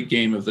the great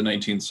game of the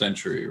 19th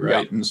century,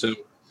 right? Yeah. And so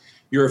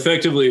you're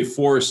effectively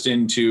forced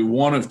into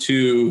one of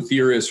two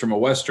theorists from a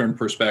Western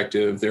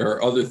perspective. There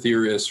are other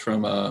theorists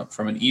from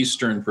an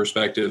Eastern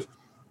perspective,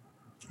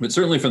 but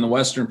certainly from the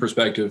Western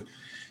perspective,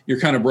 you're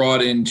kind of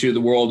brought into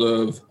the world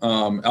of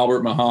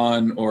Albert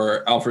Mahan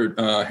or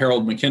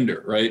Harold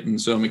Mackinder, right?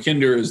 And so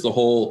Mackinder is the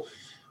whole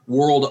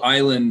world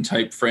island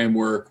type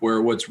framework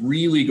where what's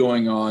really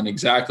going on,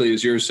 exactly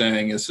as you're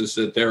saying, is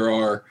that there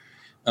are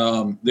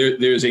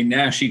there's a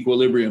Nash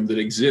equilibrium that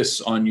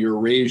exists on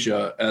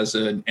Eurasia as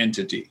an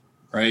entity,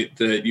 right?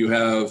 That you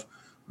have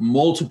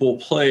multiple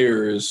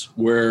players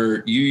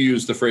where you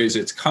use the phrase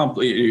it's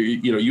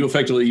you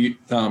effectively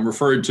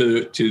referred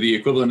to the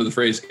equivalent of the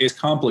phrase it's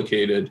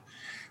complicated,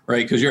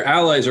 right? Because your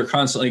allies are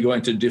constantly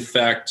going to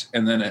defect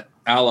and then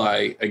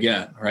ally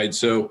again, right?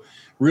 So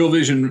Real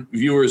Vision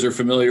viewers are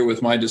familiar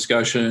with my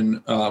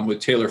discussion with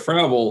Taylor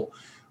Fravel,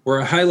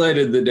 where I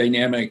highlighted the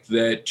dynamic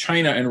that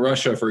China and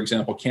Russia, for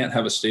example, can't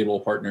have a stable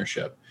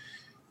partnership.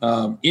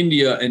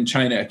 India and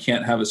China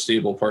can't have a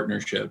stable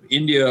partnership.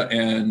 India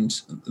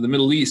and the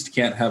Middle East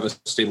can't have a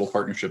stable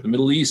partnership. The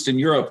Middle East and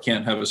Europe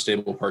can't have a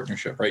stable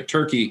partnership, right?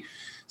 Turkey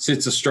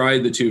sits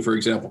astride the two, for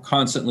example,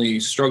 constantly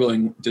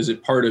struggling. Is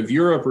it part of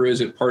Europe or is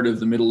it part of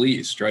the Middle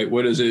East, right?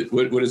 What is it?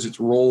 What is its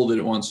role that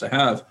it wants to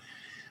have?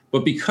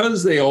 But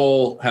because they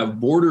all have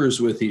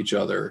borders with each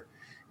other,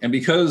 and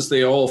because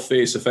they all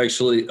face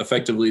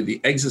effectively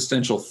the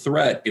existential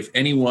threat if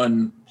any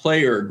one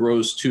player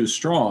grows too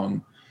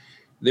strong,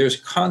 there's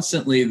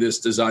constantly this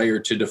desire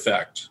to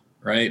defect,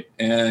 right?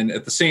 And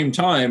at the same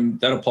time,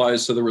 that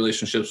applies to the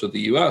relationships with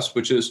the US,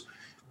 which is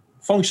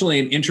functionally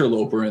an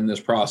interloper in this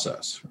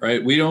process,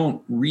 right? We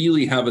don't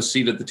really have a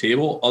seat at the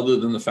table other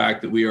than the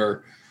fact that we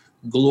are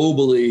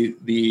globally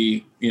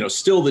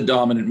still the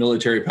dominant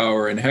military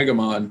power and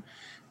hegemon.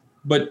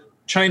 But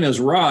China's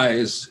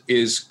rise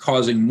is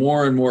causing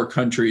more and more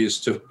countries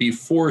to be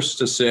forced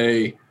to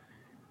say,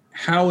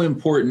 how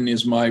important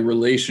is my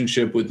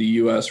relationship with the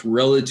US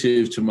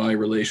relative to my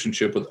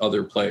relationship with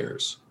other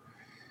players?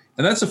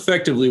 And that's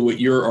effectively what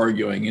you're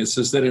arguing, is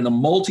that in a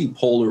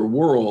multipolar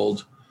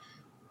world,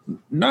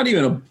 not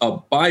even a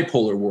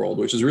bipolar world,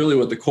 which is really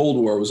what the Cold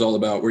War was all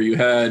about, where you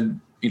had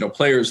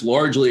players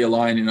largely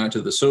aligning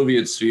onto the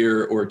Soviet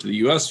sphere or to the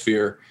US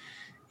sphere.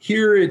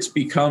 Here it's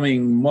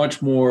becoming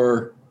much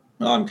more,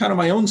 I'm kind of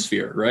my own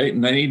sphere, right?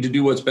 And I need to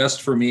do what's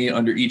best for me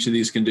under each of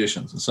these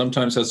conditions. And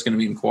sometimes that's going to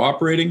mean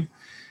cooperating,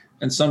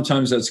 and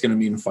sometimes that's going to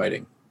mean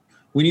fighting.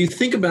 When you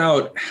think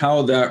about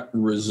how that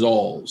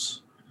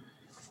resolves,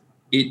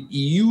 it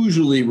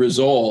usually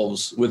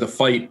resolves with a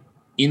fight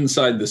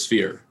inside the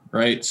sphere,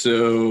 right?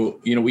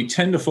 So, we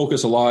tend to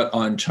focus a lot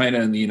on China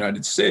and the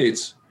United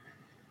States,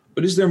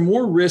 but is there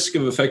more risk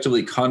of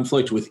effectively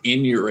conflict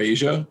within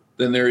Eurasia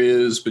than there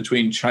is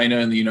between China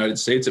and the United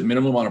States, at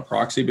minimum on a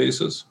proxy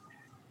basis?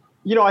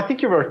 I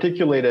think you've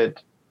articulated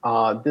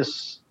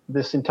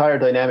this entire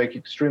dynamic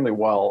extremely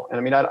well. And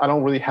I mean, I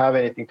don't really have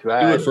anything to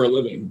add. Do it for a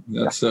living.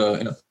 That's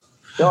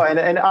No,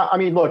 and I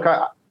mean, look,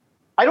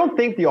 I don't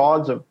think the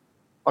odds of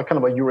a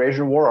kind of a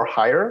Eurasian war are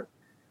higher,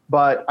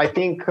 but I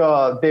think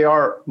they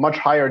are much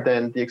higher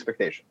than the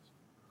expectations.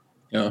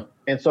 Yeah.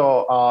 And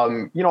so,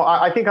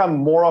 I think I'm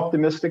more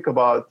optimistic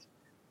about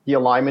the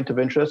alignment of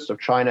interests of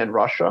China and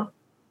Russia,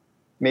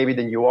 maybe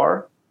than you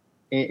are.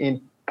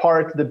 In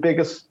part, the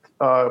biggest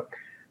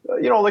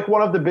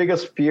one of the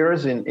biggest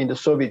fears in the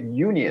Soviet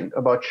Union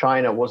about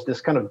China was this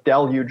kind of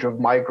deluge of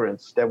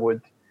migrants that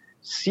would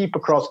seep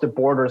across the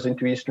borders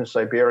into Eastern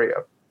Siberia.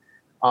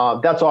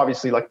 That's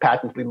obviously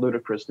patently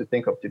ludicrous to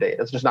think of today.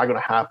 That's just not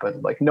going to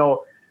happen.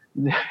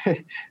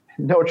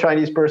 No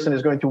Chinese person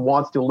is going to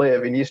want to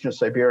live in Eastern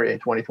Siberia in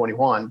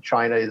 2021.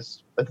 China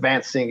is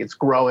advancing, it's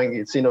growing,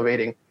 it's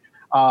innovating.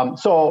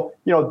 So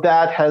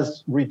that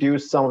has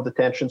reduced some of the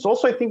tensions.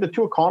 Also, I think the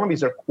two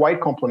economies are quite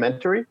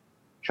complementary.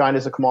 China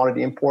is a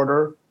commodity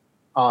importer.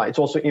 It's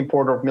also an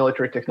importer of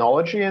military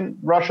technology, and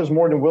Russia is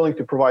more than willing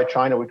to provide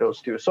China with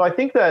those two. So I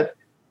think that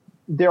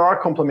there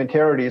are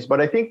complementarities, but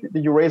I think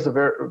that you raise a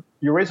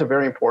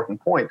very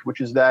important point,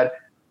 which is that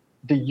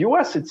the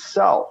U.S.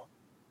 itself,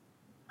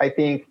 I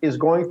think, is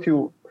going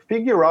to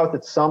figure out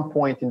at some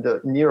point in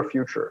the near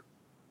future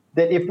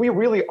that if we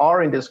really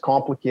are in this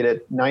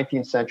complicated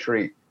 19th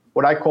century,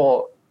 what I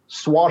call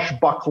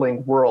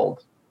swashbuckling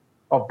world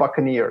of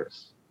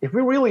buccaneers, if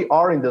we really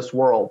are in this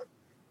world,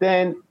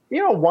 then,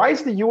 why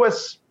is the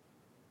U.S.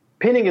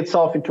 pinning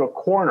itself into a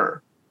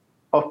corner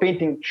of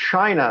painting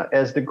China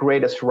as the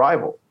greatest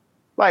rival?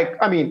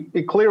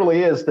 It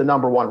clearly is the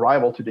number one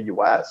rival to the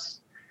U.S.,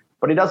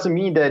 but it doesn't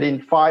mean that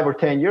in 5 or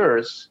 10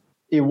 years,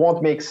 it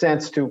won't make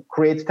sense to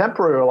create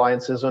temporary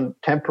alliances on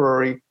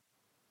temporary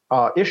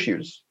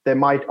issues that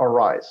might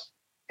arise.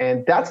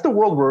 And that's the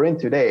world we're in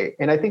today.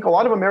 And I think a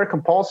lot of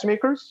American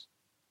policymakers,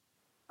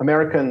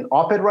 American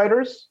op-ed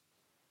writers,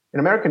 and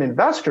American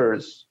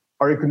investors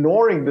are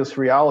ignoring this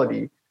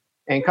reality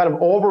and kind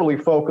of overly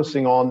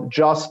focusing on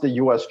just the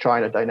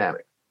US-China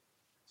dynamic.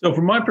 So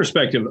from my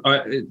perspective,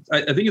 I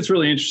think it's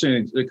really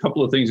interesting, a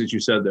couple of things that you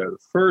said there. The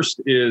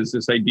first is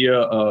this idea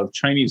of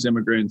Chinese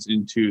immigrants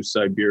into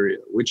Siberia,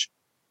 which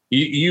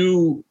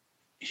you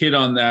hit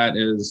on that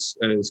as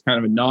kind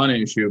of a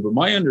non-issue, but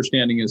my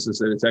understanding is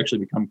that it's actually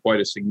become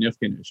quite a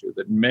significant issue,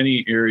 that in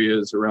many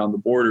areas around the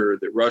border,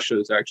 that Russia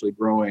is actually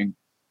growing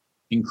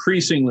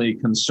increasingly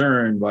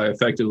concerned by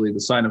effectively the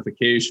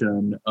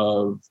sinification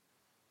of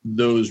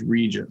those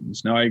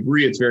regions. Now, I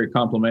agree it's very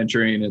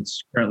complementary and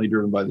it's currently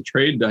driven by the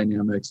trade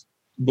dynamics,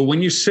 But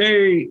when you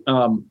say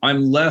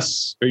I'm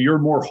less, or you're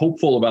more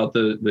hopeful about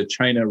the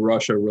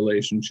China-Russia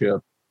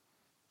relationship,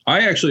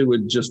 I actually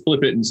would just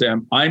flip it and say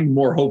I'm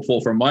more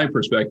hopeful from my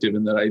perspective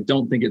in that I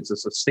don't think it's a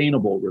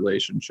sustainable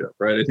relationship,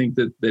 right? I think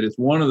that it's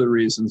one of the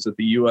reasons that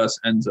the U.S.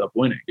 ends up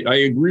winning. I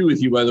agree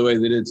with you, by the way,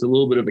 that it's a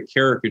little bit of a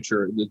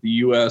caricature that the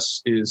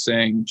U.S. is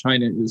saying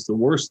China is the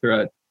worst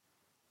threat.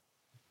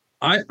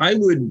 I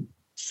would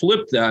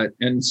flip that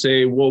and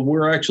say, well,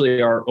 we're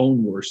actually our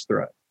own worst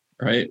threat,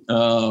 right?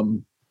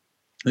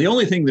 The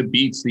only thing that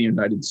beats the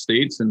United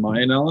States, in my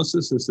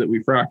analysis, is that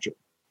we fracture.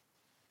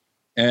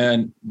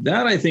 And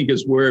that, I think,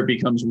 is where it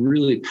becomes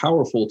really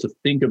powerful to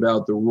think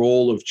about the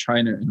role of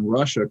China and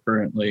Russia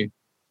currently,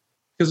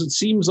 because it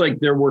seems like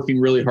they're working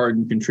really hard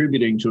and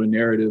contributing to a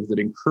narrative that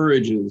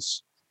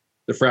encourages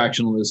the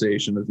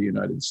fractionalization of the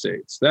United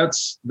States.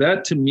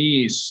 That to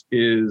me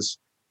is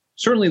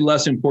certainly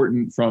less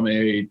important from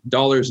a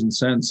dollars and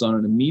cents on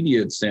an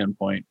immediate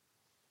standpoint,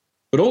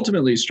 but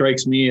ultimately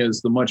strikes me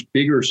as the much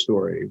bigger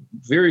story,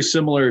 very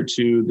similar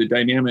to the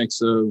dynamics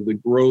of the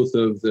growth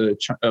of the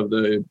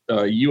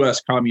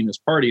U.S.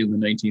 Communist Party in the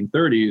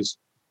 1930s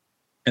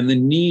and the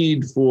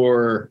need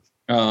for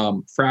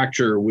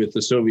fracture with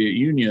the Soviet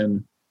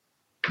Union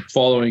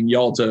following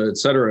Yalta, et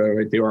cetera.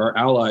 Right? They were our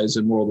allies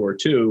in World War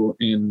II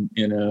in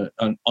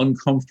an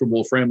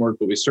uncomfortable framework,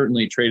 but we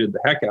certainly traded the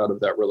heck out of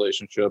that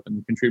relationship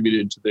and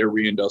contributed to their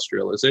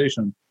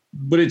reindustrialization.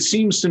 But it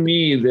seems to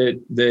me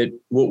that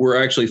what we're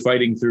actually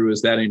fighting through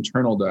is that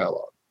internal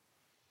dialogue,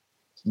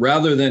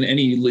 rather than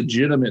any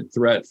legitimate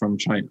threat from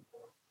China.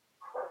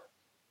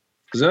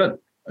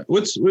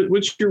 What's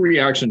your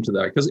reaction to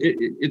that? Because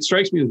it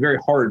strikes me as very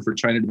hard for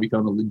China to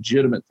become a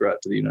legitimate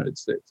threat to the United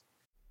States.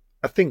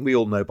 I think we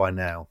all know by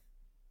now,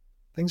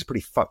 things are pretty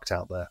fucked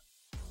out there,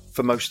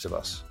 for most of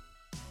us.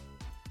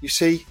 You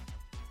see,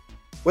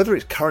 whether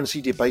it's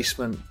currency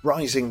debasement,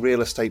 rising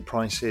real estate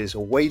prices,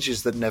 or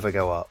wages that never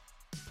go up,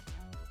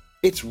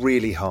 it's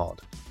really hard.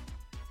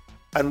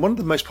 And one of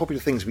the most popular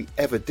things we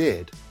ever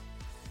did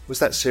was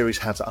that series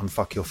How to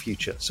Unfuck Your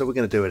Future. So we're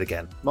going to do it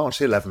again. March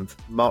 11th,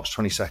 March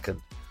 22nd.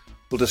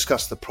 We'll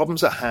discuss the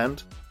problems at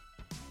hand,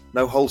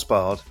 no holds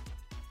barred,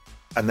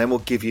 and then we'll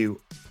give you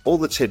all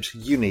the tips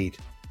you need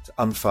to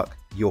unfuck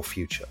your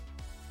future.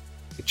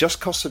 It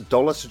just costs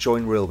 $1 to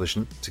join Real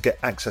Vision. To get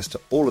access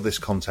to all of this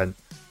content,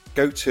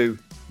 go to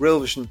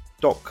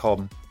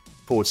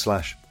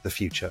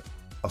realvision.com/thefuture.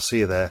 I'll see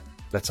you there.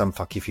 Let's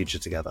unfuck your future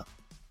together.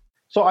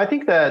 So I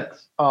think that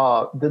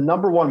the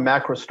number one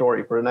macro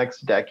story for the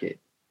next decade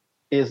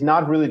is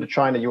not really the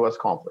China-U.S.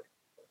 conflict.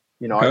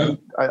 Okay.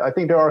 I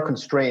think there are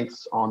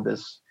constraints on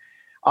this.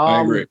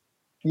 I agree.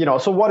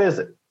 So what is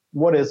it?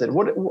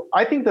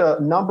 I think the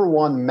number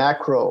one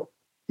macro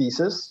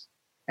thesis,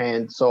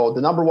 and so the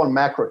number one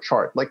macro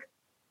chart, like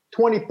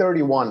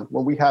 2031,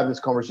 when we have this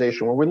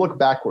conversation, when we look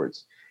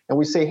backwards and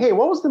we say, hey,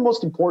 what was the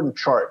most important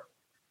chart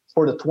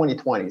for the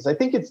 2020s? I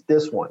think it's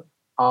this one.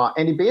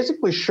 And it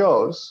basically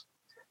shows,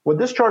 what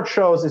this chart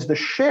shows is the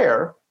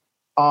share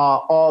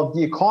of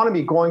the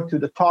economy going to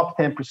the top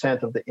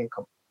 10% of the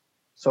income.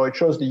 So it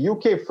shows the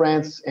UK,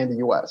 France, and the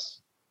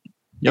US.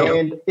 Yep.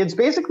 And it's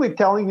basically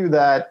telling you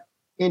that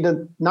in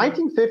the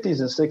 1950s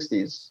and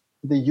 60s,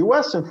 the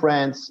US and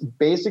France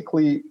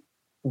basically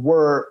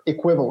were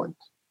equivalent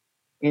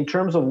in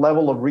terms of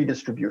level of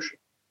redistribution.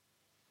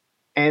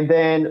 And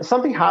then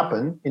something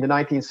happened in the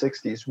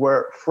 1960s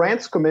where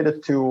France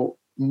committed to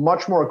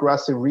much more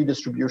aggressive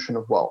redistribution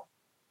of wealth.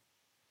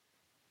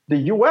 The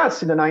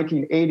US in the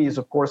 1980s,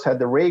 of course, had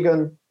the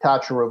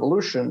Reagan-Thatcher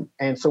revolution.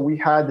 And so we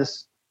had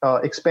this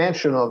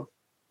expansion of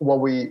what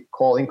we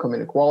call income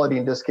inequality,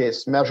 in this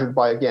case, measured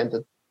by, again,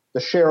 the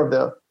share of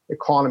the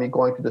economy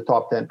going to the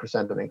top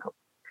 10% of income.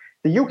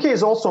 The UK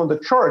is also on the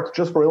chart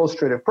just for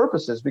illustrative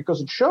purposes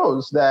because it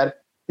shows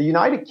that the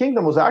United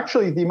Kingdom was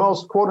actually the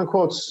most, quote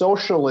unquote,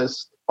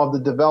 socialist of the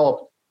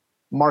developed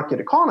market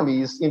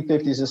economies in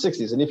 50s and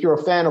 60s. And if you're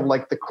a fan of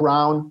like The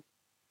Crown,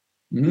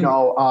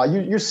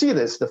 you see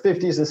this, the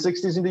 50s and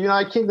 60s in the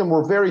United Kingdom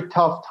were very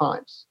tough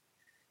times.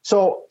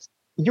 So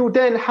you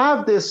then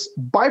have this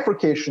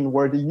bifurcation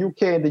where the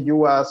UK and the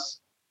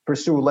US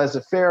pursue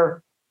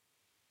laissez-faire,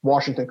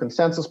 Washington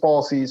consensus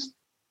policies.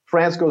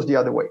 France goes the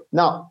other way.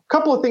 Now, a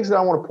couple of things that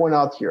I want to point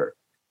out here.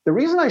 The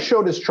reason I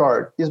show this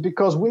chart is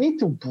because we need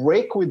to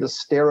break with the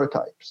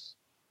stereotypes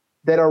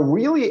that are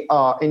really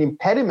an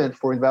impediment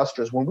for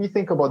investors when we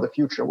think about the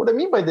future. What I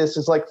mean by this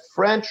is like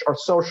French are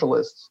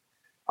socialists,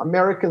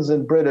 Americans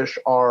and British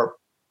are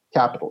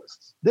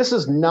capitalists. This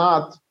is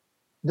not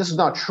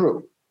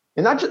true.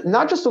 And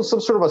not just on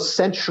some sort of a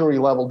century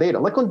level data,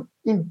 like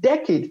in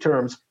decade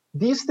terms,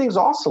 these things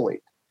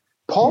oscillate.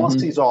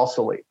 Policies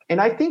oscillate.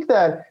 And I think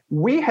that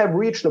we have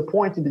reached a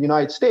point in the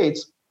United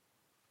States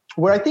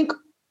where I think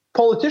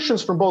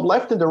politicians from both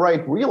left and the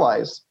right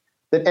realize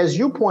that, as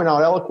you point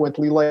out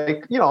eloquently,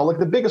 like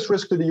the biggest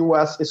risk to the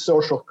US is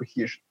social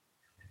cohesion.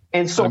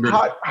 And so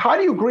how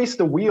do you grease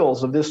the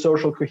wheels of this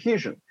social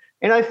cohesion?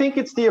 And I think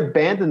it's the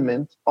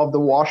abandonment of the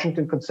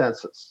Washington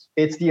consensus.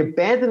 It's the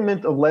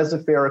abandonment of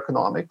laissez-faire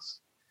economics.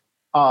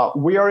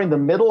 we are in the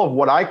middle of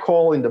what I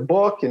call in the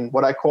book and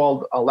what I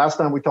called last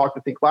time we talked,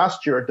 I think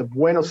last year, the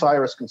Buenos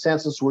Aires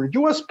consensus, where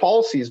U.S.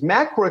 policies,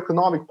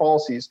 macroeconomic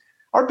policies,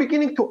 are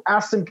beginning to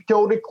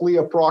asymptotically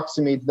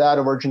approximate that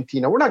of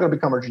Argentina. We're not going to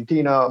become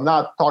Argentina. I'm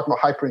not talking about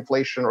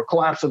hyperinflation or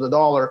collapse of the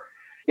dollar,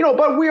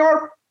 but we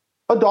are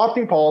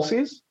adopting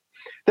policies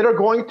that are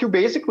going to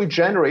basically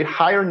generate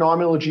higher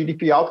nominal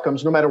GDP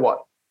outcomes no matter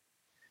what.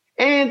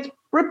 And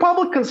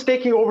Republicans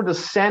taking over the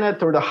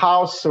Senate or the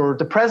House or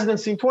the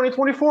presidency in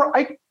 2024,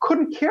 I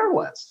couldn't care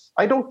less.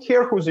 I don't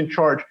care who's in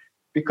charge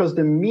because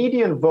the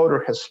median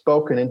voter has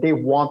spoken and they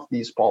want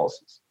these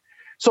policies.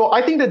 So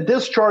I think that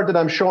this chart that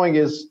I'm showing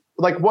is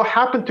like what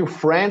happened to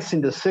France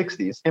in the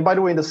 60s. And by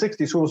the way, in the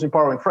 60s, who was in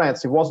power in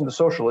France? It wasn't the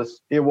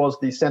socialists. It was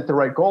the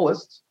center-right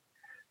Gaullists.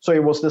 So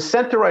it was the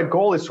center-right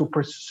Gaullists who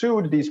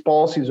pursued these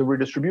policies of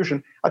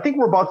redistribution. I think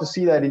we're about to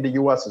see that in the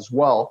US as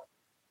well.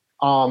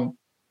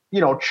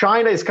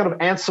 China is kind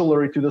of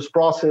ancillary to this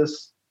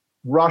process.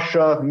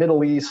 Russia,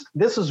 Middle East.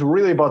 This is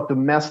really about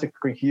domestic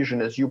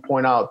cohesion, as you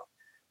point out.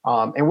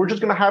 And we're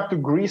just going to have to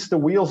grease the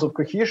wheels of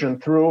cohesion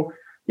through,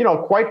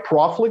 quite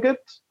profligate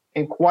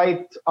and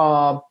quite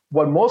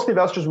what most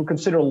investors would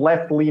consider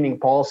left-leaning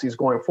policies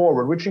going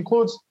forward, which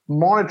includes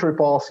monetary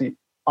policy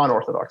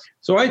unorthodox.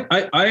 So I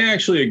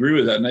actually agree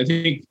with that. And I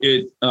think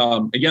it,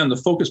 again, the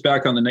focus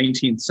back on the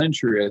 19th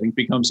century, I think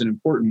becomes an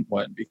important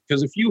one,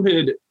 because if you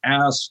had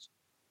asked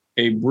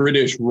a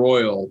British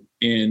royal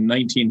in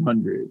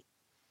 1900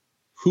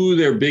 who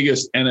their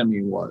biggest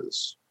enemy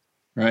was,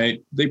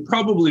 right? They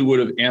probably would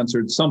have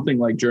answered something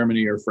like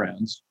Germany or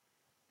France.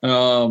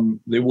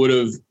 They would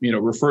have,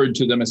 referred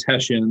to them as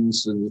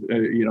Hessians, and,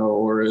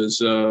 or as,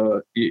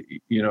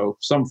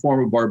 some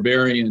form of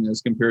barbarian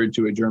as compared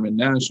to a German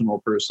national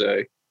per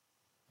se.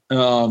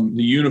 The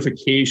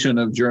unification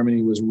of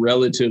Germany was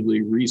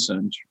relatively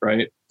recent,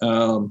 right?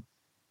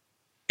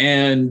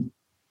 And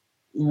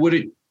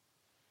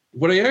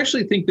what I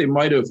actually think they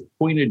might have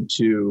pointed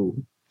to,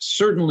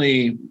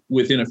 certainly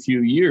within a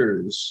few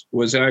years,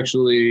 was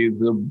actually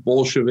the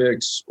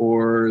Bolsheviks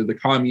or the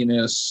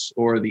communists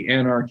or the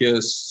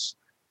anarchists.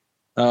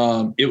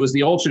 It was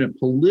the alternate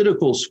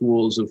political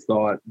schools of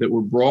thought that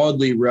were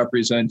broadly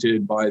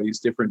represented by these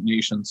different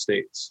nation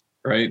states,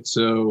 right?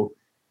 So,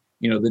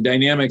 the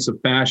dynamics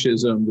of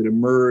fascism that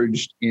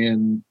emerged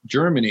in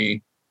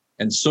Germany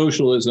and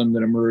socialism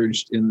that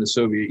emerged in the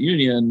Soviet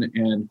Union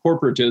and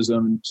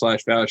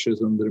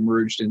corporatism/fascism that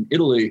emerged in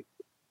Italy.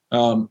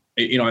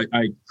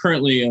 I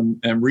currently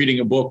am reading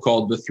a book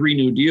called The Three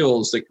New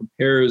Deals that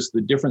compares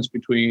the difference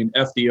between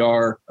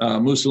FDR,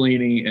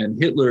 Mussolini, and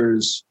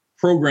Hitler's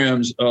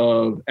programs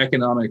of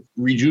economic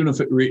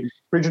rejuvenation.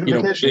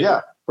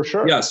 Yeah, for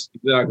sure. Yes,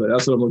 exactly.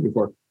 That's what I'm looking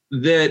for.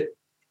 That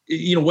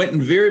went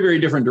in very, very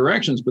different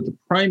directions, but the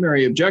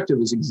primary objective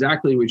is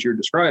exactly what you're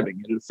describing.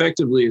 It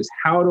effectively is,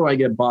 how do I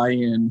get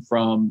buy-in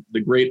from the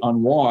great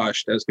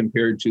unwashed as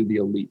compared to the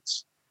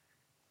elites,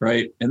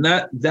 right? And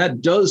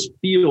that does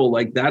feel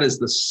like that is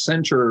the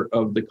center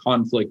of the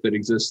conflict that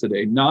exists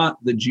today, not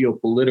the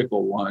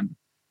geopolitical one.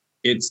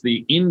 It's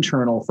the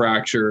internal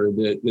fracture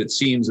that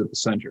seems at the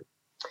center.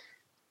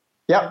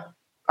 Yeah.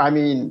 I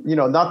mean,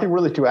 nothing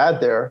really to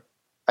add there.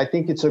 I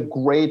think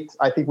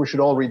we should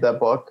all read that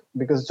book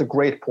because it's a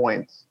great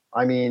point.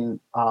 I mean,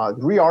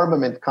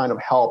 rearmament kind of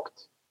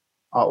helped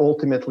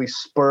ultimately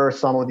spur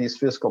some of these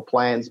fiscal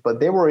plans, but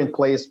they were in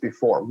place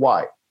before.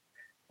 Why?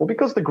 Well,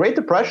 because the Great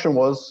Depression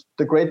was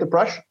the Great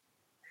Depression.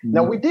 Mm-hmm.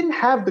 Now, we didn't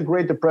have the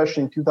Great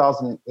Depression in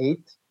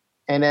 2008.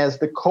 And as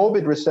the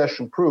COVID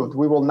recession proved,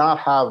 we will not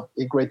have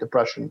a Great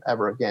Depression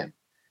ever again.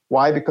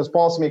 Why? Because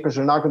policymakers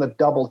are not going to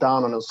double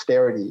down on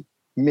austerity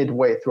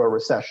midway through a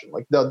recession.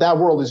 Like that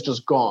world is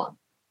just gone.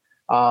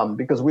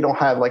 Because we don't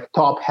have like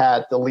top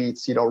hat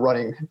elites,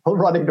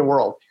 running the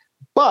world.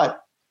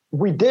 But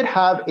we did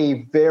have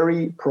a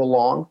very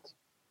prolonged,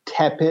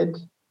 tepid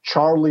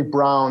Charlie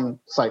Brown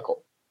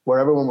cycle where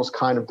everyone was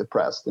kind of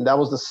depressed. And that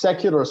was the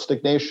secular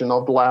stagnation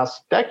of the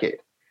last decade.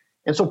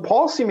 And so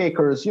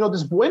policymakers,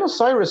 this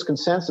Buenos Aires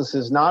consensus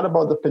is not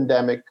about the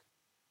pandemic.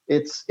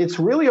 It's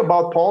really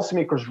about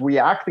policymakers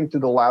reacting to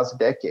the last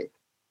decade.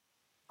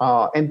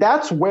 And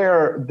that's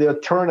where the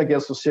turn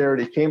against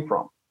austerity came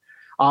from.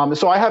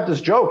 So I have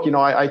this joke,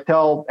 I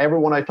tell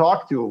everyone I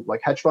talk to, like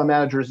hedge fund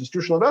managers,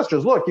 institutional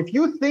investors, look, if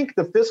you think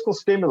the fiscal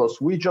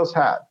stimulus we just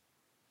had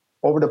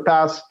over the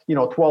past,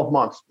 12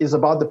 months is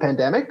about the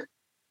pandemic,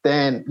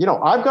 then,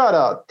 I've got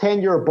a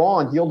 10-year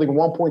bond yielding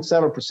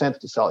 1.7%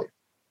 to sell you.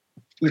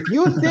 If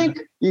you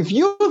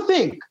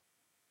think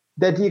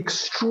that the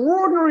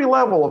extraordinary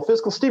level of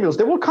fiscal stimulus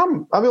that will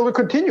come, will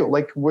continue,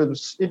 like with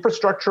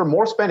infrastructure,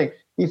 more spending.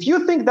 If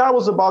you think that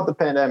was about the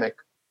pandemic,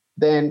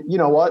 then you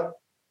know what?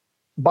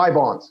 Buy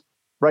bonds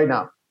right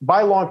now.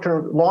 Buy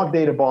long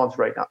dated bonds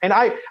right now. And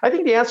I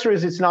think the answer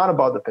is it's not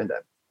about the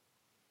pandemic.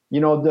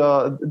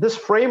 This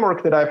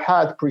framework that I've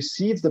had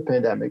precedes the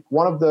pandemic.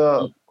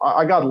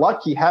 I got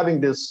lucky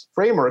having this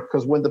framework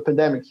because when the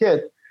pandemic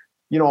hit,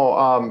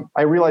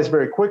 I realized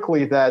very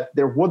quickly that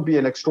there would be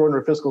an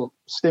extraordinary fiscal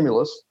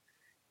stimulus.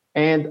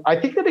 And I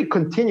think that it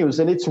continues,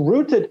 and it's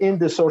rooted in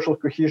the social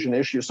cohesion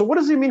issue. So what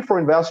does it mean for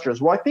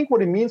investors? Well, I think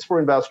what it means for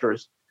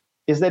investors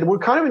is that we're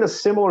kind of in a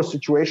similar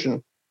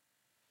situation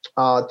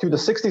to the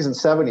 60s and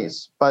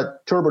 70s,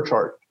 but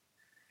turbocharged.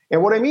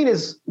 And what I mean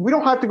is we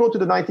don't have to go to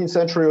the 19th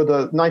century or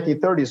the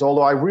 1930s,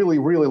 although I really,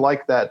 really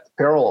like that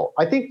parallel.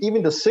 I think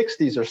even the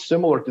 60s are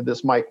similar to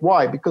this, Mike.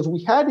 Why? Because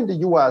we had in the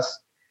US,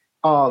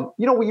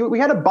 we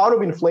had a bout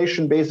of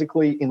inflation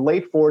basically in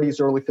late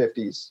 40s, early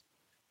 50s.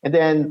 And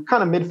then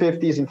kind of mid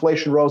 50s,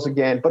 inflation rose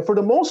again. But for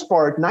the most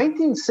part,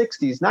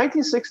 1960 to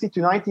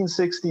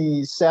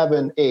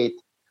 1967, 8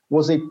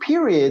 was a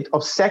period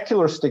of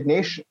secular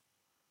stagnation.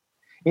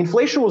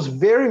 Inflation was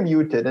very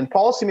muted, and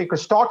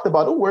policymakers talked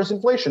about, oh, where's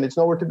inflation? It's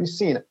nowhere to be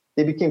seen.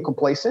 They became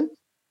complacent,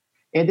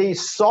 and they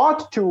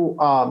sought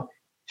to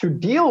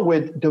deal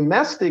with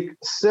domestic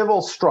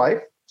civil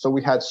strife. So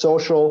we had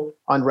social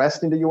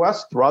unrest in the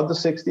US throughout the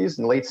 60s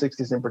and late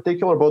 60s in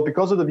particular, both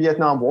because of the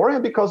Vietnam War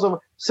and because of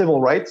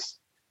civil rights.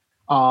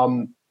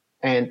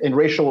 And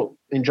racial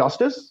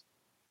injustice,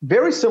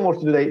 very similar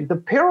to today. The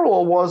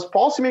parallel was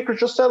policymakers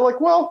just said,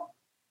 like, well,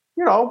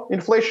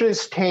 inflation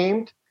is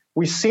tamed.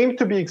 We seem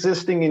to be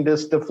existing in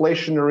this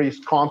deflationary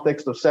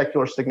context of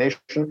secular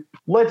stagnation.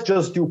 Let's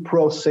just do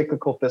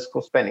pro-cyclical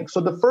fiscal spending.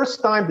 So the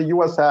first time the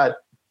U.S. had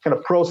kind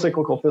of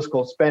pro-cyclical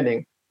fiscal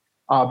spending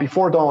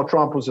before Donald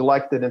Trump was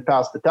elected and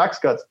passed the tax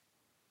cuts,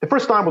 the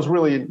first time was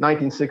really in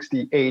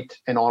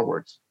 1968 and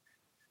onwards.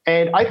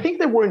 And I think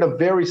that we're in a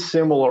very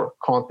similar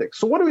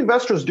context. So what do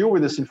investors do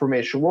with this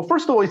information? Well,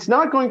 first of all, it's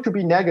not going to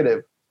be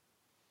negative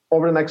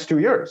over the next 2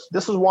 years.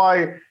 This is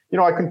why,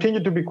 I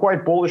continue to be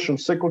quite bullish on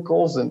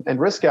cyclicals and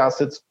risk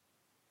assets.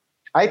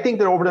 I think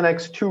that over the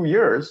next 2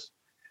 years,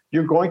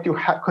 you're going to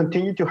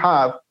continue to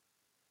have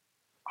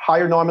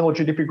higher nominal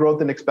GDP growth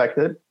than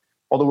expected,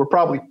 although we're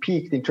probably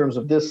peaked in terms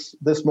of this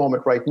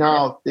moment right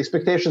now. The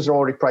expectations are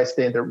already priced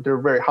in. They're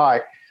very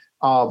high.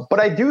 But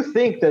I do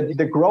think that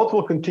the growth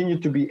will continue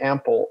to be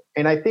ample.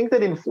 And I think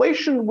that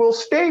inflation will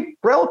stay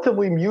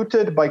relatively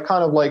muted by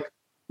kind of like,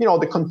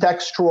 the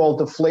contextual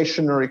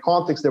deflationary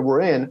context that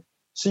we're in.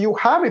 So you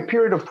have a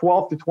period of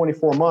 12 to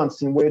 24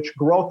 months in which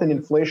growth and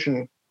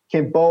inflation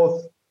can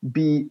both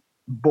be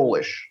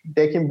bullish.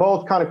 They can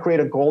both kind of create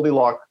a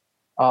Goldilocks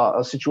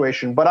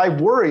situation. But I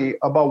worry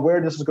about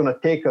where this is going to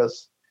take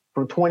us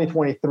from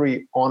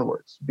 2023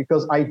 onwards,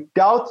 because I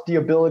doubt the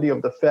ability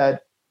of the Fed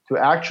to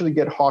actually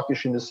get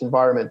hawkish in this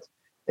environment,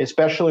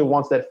 especially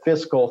once that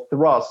fiscal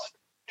thrust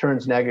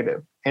turns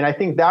negative. And I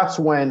think that's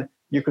when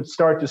you could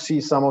start to see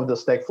some of the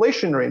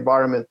stagflationary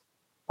environment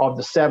of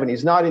the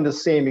 70s, not in the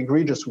same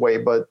egregious way,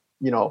 but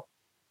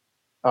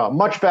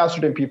much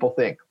faster than people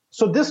think.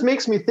 So this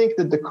makes me think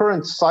that the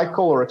current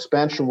cycle or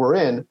expansion we're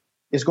in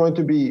is going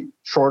to be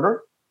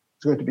shorter,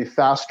 it's going to be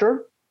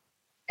faster,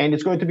 and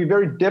it's going to be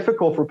very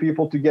difficult for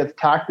people to get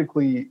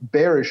tactically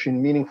bearish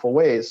in meaningful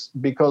ways,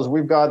 because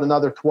we've got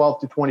another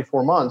 12 to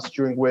 24 months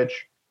during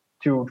which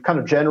to kind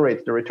of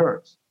generate the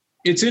returns.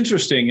 It's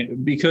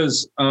interesting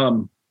because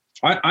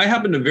I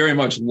happen to very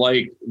much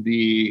like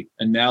the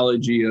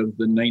analogy of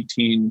the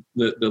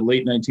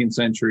late 19th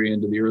century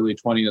into the early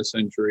 20th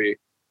century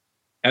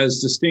as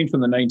distinct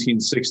from the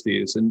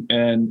 1960s.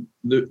 And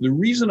the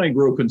reason I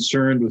grow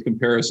concerned with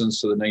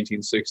comparisons to the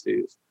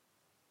 1960s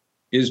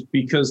is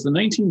because the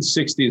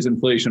 1960s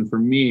inflation for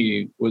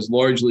me was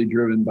largely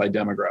driven by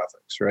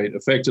demographics, right?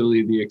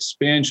 Effectively, the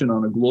expansion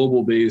on a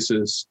global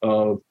basis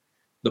of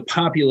the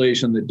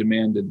population that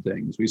demanded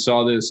things. We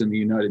saw this in the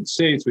United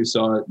States. We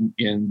saw it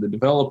in the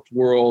developed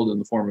world in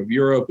the form of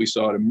Europe. We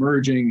saw it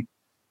emerging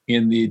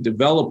in the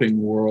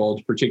developing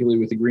world, particularly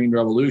with the Green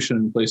Revolution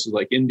in places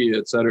like India,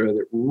 et cetera,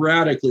 that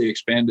radically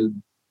expanded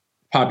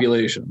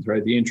populations,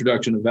 right? The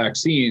introduction of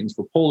vaccines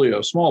for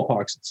polio,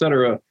 smallpox, et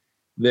cetera,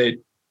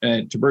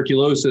 and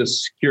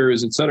tuberculosis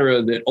cures, et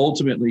cetera, that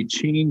ultimately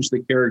changed the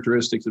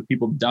characteristics of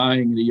people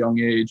dying at a young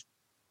age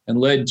and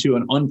led to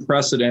an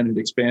unprecedented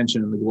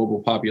expansion in the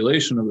global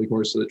population over the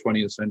course of the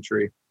 20th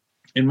century.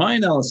 In my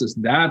analysis,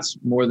 that's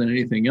more than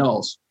anything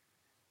else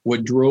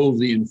what drove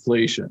the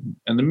inflation.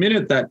 And the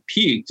minute that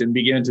peaked and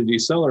began to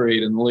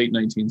decelerate in the late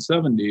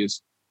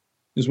 1970s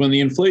is when the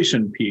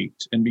inflation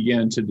peaked and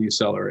began to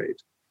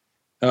decelerate.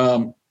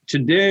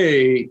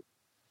 Today,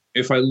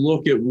 if I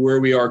look at where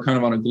we are kind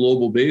of on a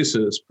global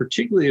basis,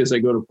 particularly as I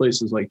go to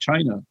places like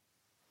China,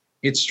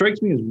 it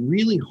strikes me as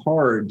really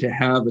hard to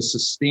have a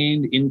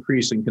sustained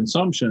increase in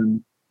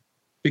consumption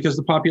because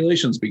the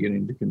population's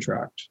beginning to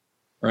contract,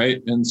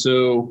 right? And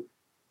so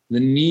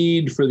the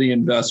need for the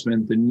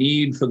investment, the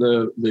need for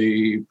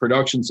the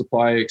production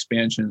supply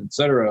expansion, et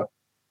cetera,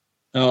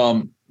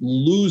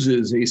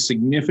 loses a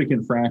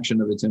significant fraction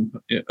of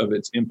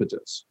its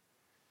impetus.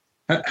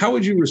 How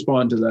would you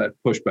respond to that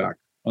pushback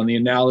on the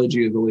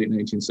analogy of the late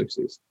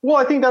 1960s? Well,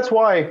 I think that's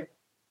why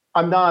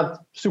I'm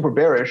not super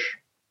bearish.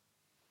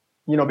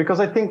 Because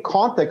I think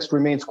context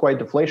remains quite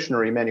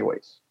deflationary in many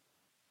ways.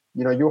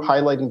 You're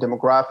highlighting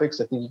demographics.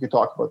 I think you could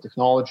talk about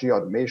technology,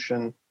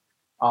 automation.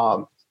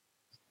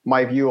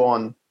 My view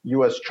on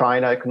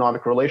US-China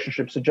economic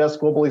relationship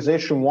suggests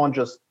globalization won't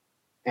just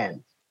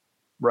end.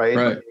 right?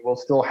 Right. We'll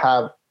still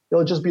have,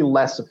 it'll just be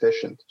less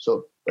efficient.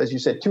 So as you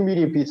said, 2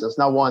 medium pizzas,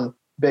 not one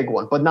big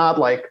one, but not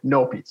like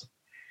no pizza.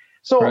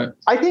 So Right.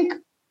 I think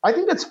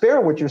that's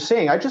fair what you're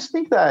saying. I just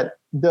think that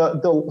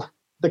the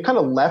kind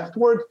of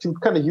leftward, to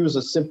kind of use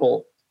a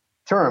simple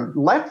term,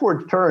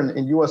 leftward turn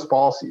in US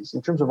policies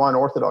in terms of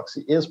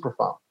unorthodoxy is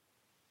profound.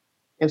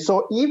 And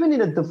so even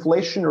in a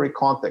deflationary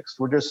context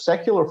where there's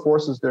secular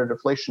forces that are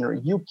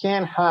deflationary, you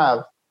can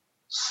have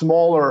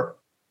smaller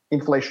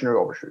inflationary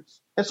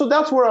overshoots. And so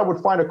that's where I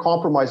would find a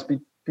compromise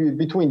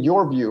between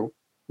your view,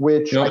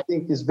 which I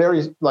think is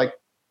very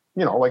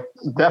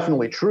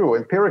definitely true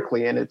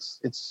empirically, and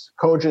it's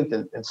cogent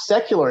and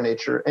secular in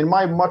nature, and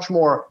my much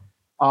more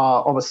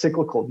of a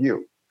cyclical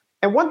view.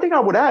 And one thing I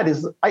would add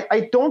is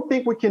I don't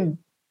think we can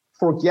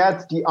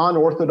forget the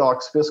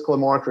unorthodox fiscal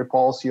and monetary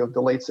policy of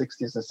the late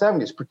 60s and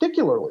 70s.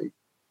 Particularly,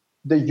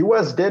 the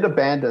US did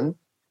abandon,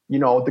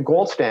 the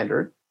gold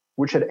standard,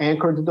 which had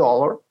anchored the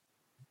dollar.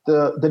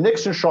 The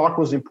Nixon shock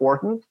was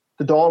important.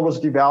 The dollar was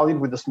devalued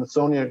with the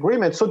Smithsonian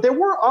Agreement. So there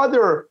were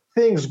other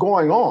things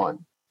going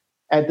on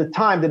at the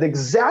time that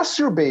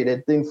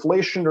exacerbated the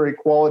inflationary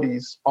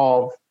qualities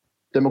of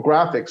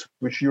demographics,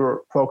 which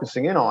you're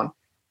focusing in on.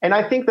 And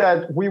I think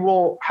that we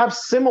will have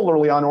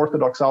similarly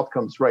unorthodox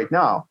outcomes right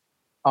now,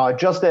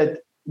 just that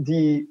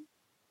the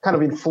kind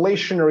of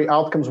inflationary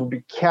outcomes will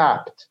be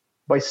capped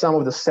by some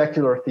of the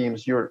secular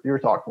themes you're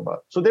talking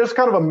about. So there's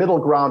kind of a middle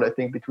ground, I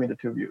think, between the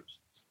two views.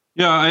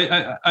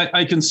 Yeah,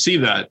 I can see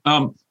that.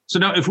 So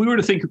now if we were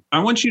to think, I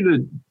want you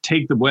to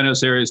take the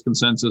Buenos Aires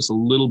consensus a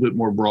little bit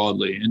more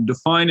broadly and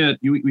define it.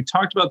 We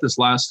talked about this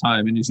last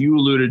time, and as you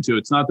alluded to,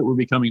 it's not that we're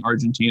becoming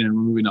Argentina and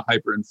we're moving to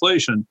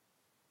hyperinflation,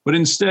 but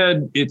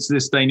instead it's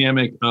this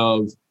dynamic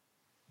of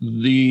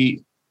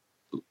the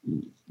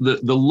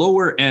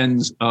lower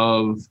ends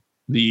of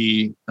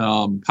the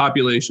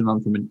population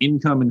from an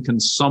income and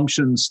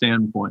consumption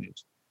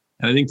standpoint.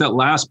 And I think that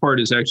last part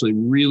is actually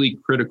really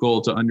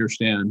critical to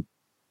understand.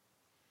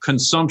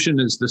 Consumption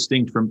is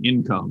distinct from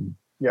income.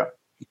 Yeah.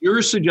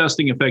 You're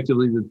suggesting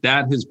effectively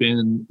that has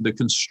been the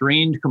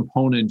constrained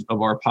component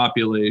of our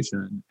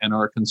population and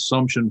our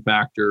consumption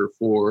factor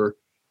for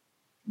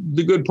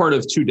the good part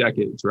of 2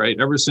 decades, right?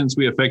 Ever since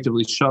we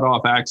effectively shut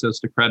off access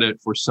to credit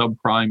for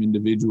subprime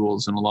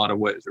individuals in a lot of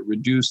ways, or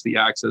reduced the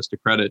access to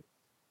credit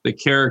that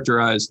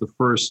characterized the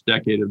first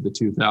decade of the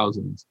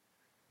 2000s.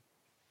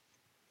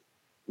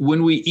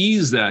 When we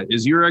ease that,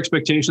 is your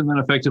expectation then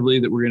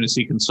effectively that we're going to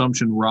see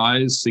consumption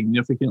rise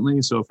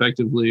significantly? So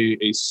effectively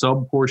a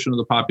sub portion of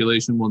the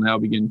population will now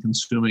begin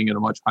consuming at a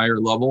much higher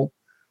level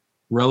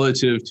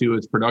relative to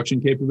its production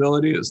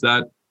capability? Is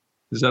that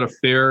a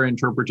fair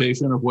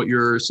interpretation of what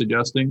you're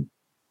suggesting?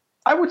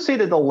 I would say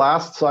that the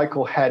last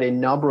cycle had a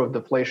number of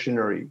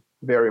deflationary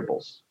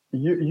variables.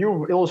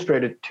 You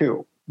illustrated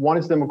 2. One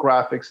is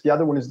demographics. The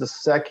other one is the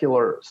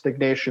secular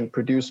stagnation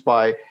produced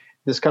by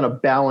this kind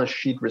of balance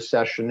sheet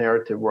recession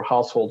narrative where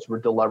households were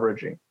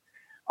deleveraging.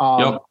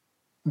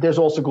 There's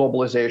also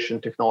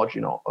globalization, technology,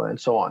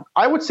 and so on.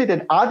 I would say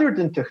that other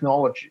than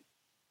technology,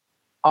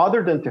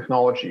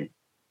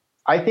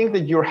 I think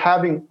that you're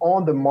having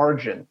on the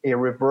margin a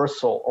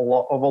reversal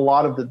of a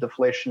lot of the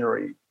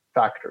deflationary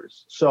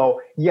factors.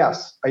 So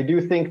yes, I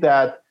do think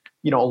that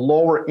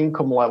lower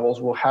income levels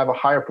will have a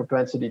higher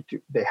propensity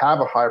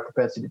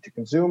to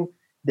consume.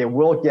 They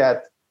will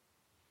get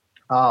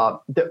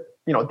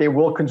they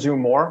will consume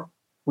more.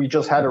 We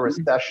just had a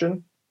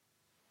recession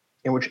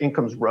in which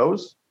incomes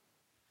rose.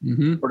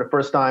 For the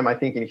first time, I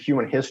think, in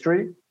human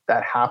history,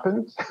 that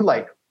happened,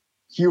 like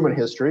human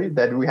history,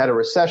 that we had a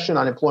recession,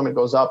 unemployment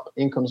goes up,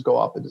 incomes go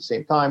up at the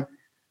same time.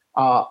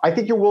 I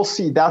think you will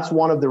see that's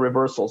one of the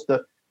reversals.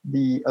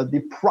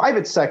 The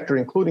private sector,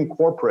 including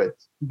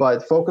corporate,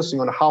 but focusing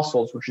on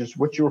households, which is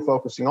what you were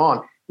focusing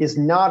on, is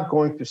not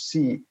going to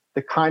see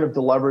the kind of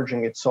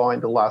deleveraging it saw in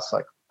the last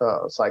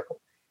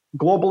cycle.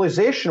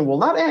 Globalization will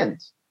not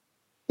end.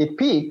 It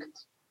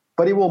peaked,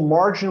 but it will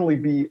marginally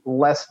be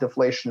less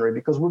deflationary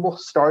because we will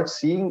start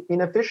seeing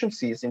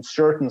inefficiencies in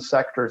certain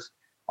sectors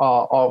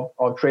of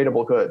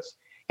tradable goods.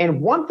 And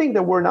one thing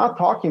that we're not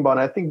talking about, and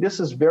I think this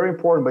is very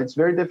important, but it's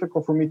very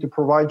difficult for me to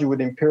provide you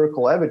with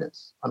empirical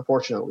evidence,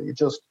 unfortunately, it's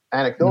just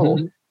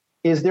anecdotal,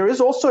 is there is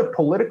also a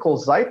political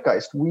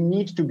zeitgeist we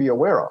need to be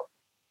aware of,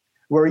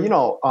 where,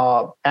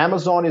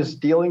 Amazon is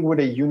dealing with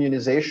a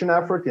unionization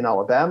effort in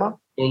Alabama.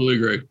 Totally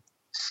agree.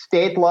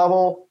 State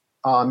level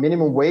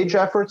minimum wage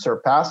efforts are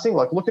passing.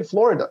 Like, look at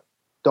Florida.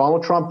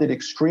 Donald Trump did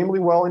extremely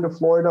well in the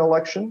Florida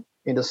election.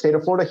 In the state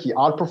of Florida, he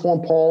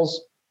outperformed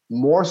polls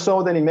more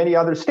so than in many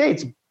other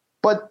states.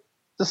 But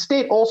the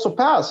state also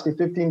passed a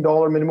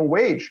 $15 minimum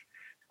wage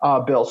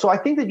bill. So I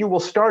think that you will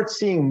start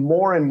seeing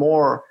more and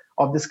more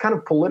of this kind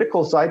of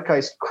political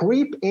zeitgeist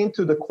creep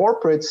into the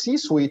corporate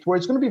C-suite, where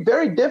it's going to be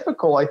very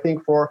difficult, I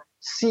think, for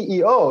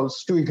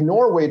CEOs to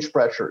ignore wage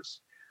pressures.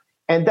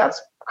 And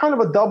that's kind of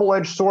a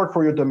double-edged sword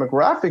for your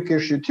demographic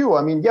issue too.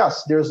 I mean,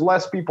 yes, there's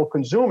less people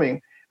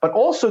consuming, but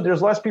also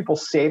there's less people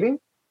saving.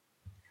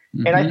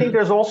 Mm-hmm. And I think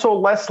there's also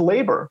less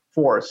labor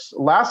force.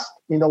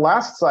 In the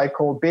last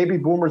cycle, baby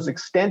boomers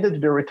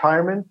extended their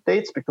retirement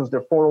dates because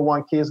their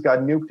 401ks got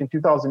nuked in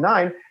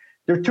 2009.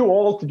 They're too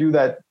old to do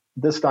that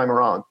this time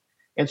around.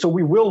 And so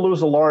we will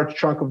lose a large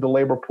chunk of the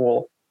labor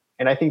pool.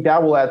 And I think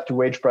that will add to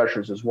wage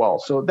pressures as well.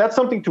 So that's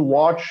something to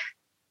watch.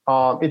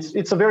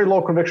 It's a very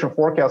low conviction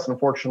forecast,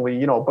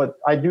 unfortunately, but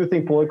I do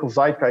think political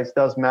zeitgeist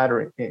does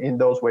matter in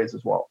those ways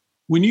as well.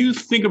 When you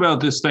think about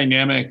this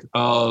dynamic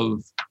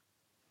of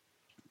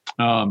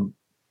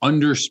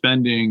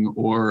underspending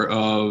or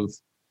of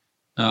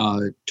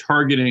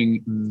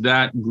targeting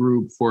that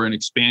group for an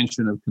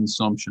expansion of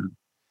consumption,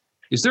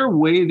 is there a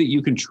way that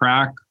you can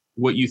track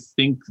what you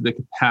think the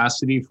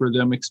capacity for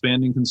them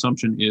expanding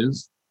consumption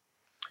is?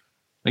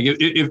 Like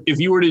if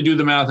you were to do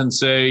the math and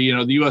say,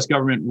 the U.S.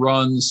 government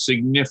runs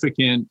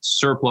significant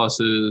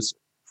surpluses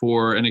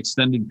for an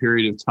extended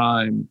period of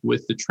time,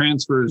 with the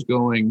transfers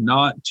going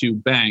not to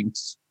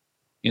banks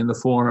in the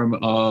form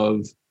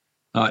of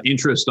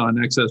interest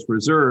on excess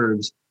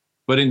reserves,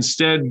 but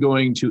instead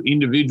going to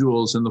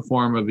individuals in the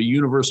form of a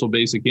universal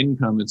basic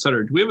income, et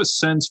cetera. Do we have a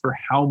sense for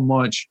how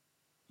much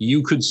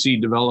you could see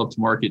developed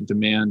market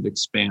demand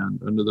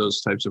expand under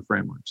those types of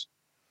frameworks?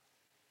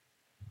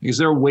 Is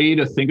there a way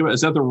to think about it?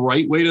 Is that the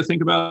right way to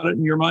think about it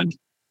in your mind?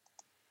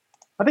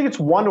 I think it's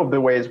one of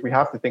the ways we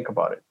have to think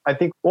about it. I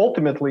think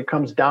ultimately it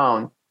comes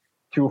down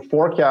to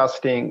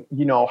forecasting,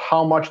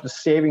 how much the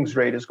savings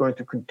rate is going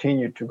to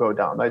continue to go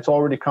down. Now, it's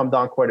already come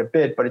down quite a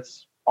bit, but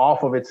it's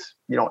off of its,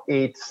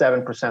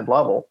 8-7%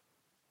 level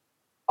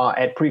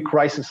at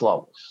pre-crisis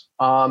levels.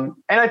 And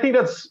I think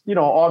that's,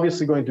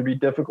 obviously going to be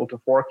difficult to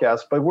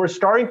forecast, but we're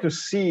starting to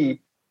see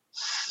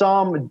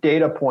some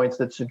data points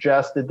that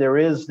suggest that there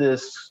is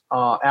this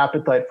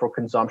appetite for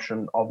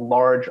consumption of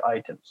large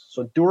items.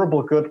 So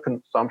durable good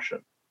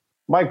consumption.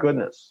 My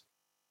goodness.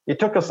 It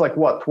took us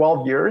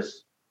 12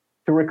 years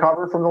to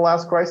recover from the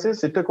last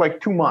crisis? It took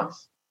 2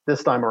 months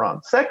this time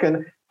around.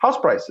 Second, house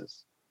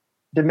prices.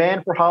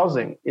 Demand for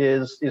housing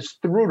is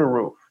through the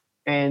roof.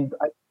 And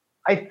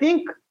I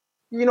think,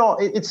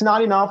 it's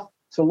not enough.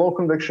 It's a low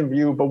conviction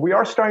view, but we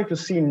are starting to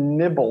see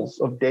nibbles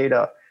of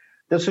data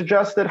that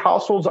suggests that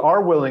households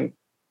are willing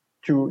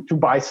to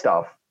buy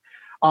stuff.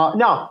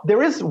 Now,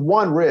 there is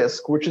one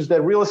risk, which is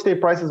that real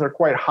estate prices are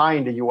quite high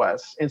in the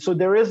US. And so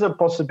there is a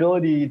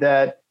possibility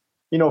that,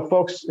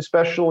 folks,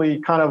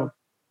 especially kind of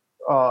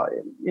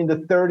in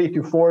the 30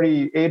 to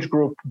 40 age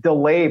group,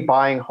 delay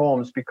buying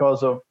homes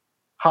because of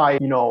high,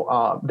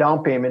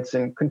 down payments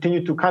and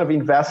continue to kind of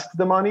invest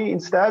the money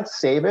instead,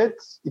 save it,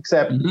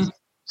 except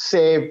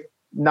save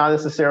not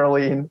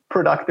necessarily in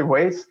productive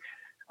ways.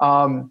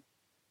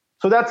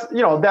 So that's,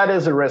 that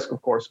is a risk,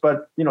 of course.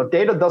 But,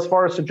 data thus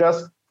far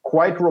suggests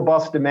quite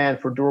robust demand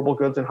for durable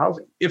goods and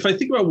housing. If I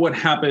think about what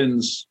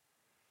happens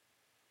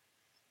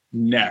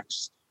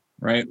next,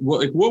 right?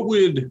 What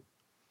would,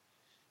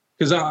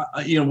 because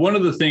one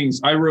of the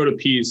things I wrote a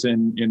piece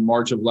in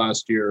March of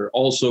last year,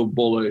 also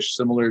bullish,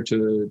 similar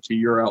to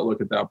your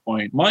outlook at that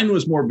point. Mine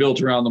was more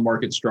built around the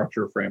market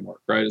structure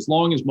framework, right? As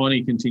long as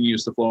money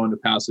continues to flow into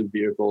passive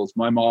vehicles,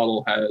 my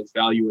model has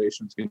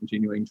valuations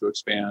continuing to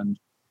expand.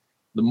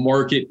 The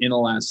market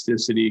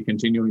inelasticity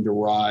continuing to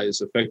rise,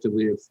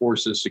 effectively it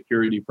forces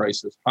security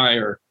prices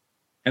higher.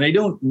 And I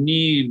don't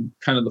need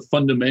kind of the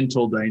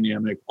fundamental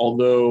dynamic,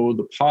 although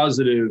the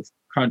positive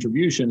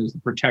contribution is the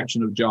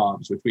protection of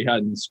jobs, which we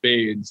had in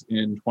spades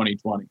in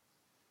 2020,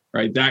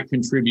 right? That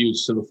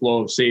contributes to the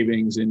flow of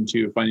savings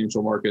into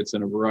financial markets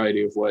in a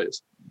variety of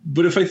ways.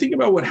 But if I think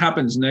about what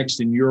happens next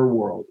in your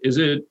world, is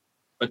it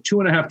a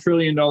 $2.5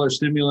 trillion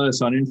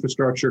stimulus on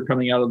infrastructure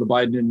coming out of the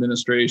Biden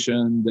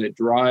administration that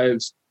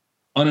drives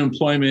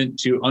unemployment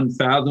to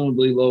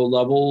unfathomably low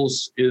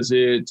levels? Is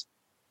it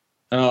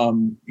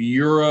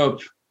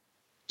Europe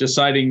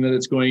deciding that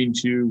it's going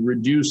to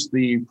reduce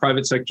the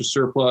private sector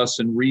surplus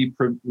and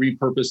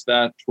repurpose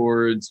that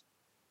towards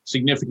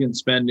significant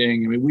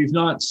spending? I mean, we've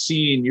not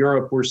seen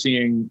Europe. We're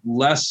seeing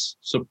less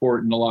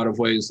support in a lot of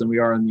ways than we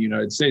are in the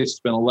United States. It's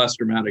been a less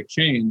dramatic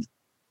change.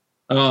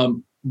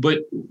 But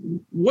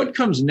what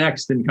comes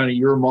next in kind of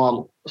your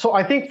model? So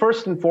I think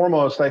first and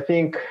foremost, I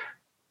think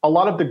a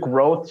lot of the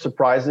growth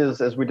surprises,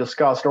 as we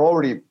discussed, are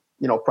already,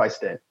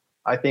 priced in.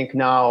 I think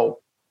now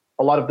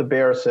a lot of the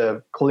bears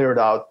have cleared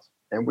out,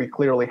 and we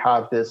clearly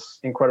have this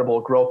incredible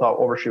growth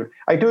overshoot.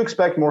 I do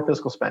expect more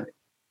fiscal spending.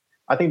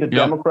 I think the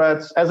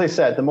Democrats, as I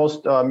said, the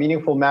most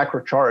meaningful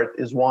macro chart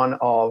is one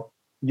of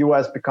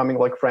U.S. becoming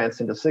like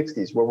France in the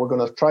 60s, where we're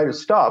going to try to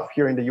stuff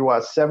here in the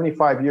U.S.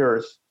 75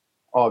 years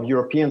of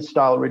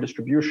European-style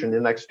redistribution in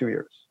the next 2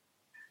 years.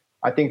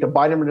 I think the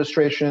Biden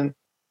administration,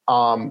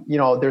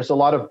 there's a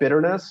lot of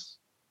bitterness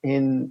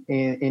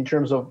in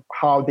terms of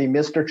how they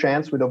missed their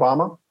chance with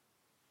Obama.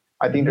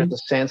 I think there's a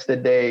sense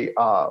that they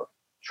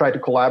tried to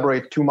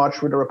collaborate too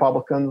much with the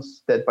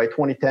Republicans, that by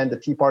 2010, the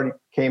Tea Party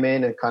came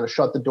in and kind of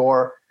shut the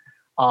door.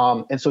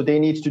 And so they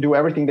need to do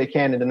everything they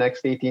can in the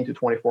next 18 to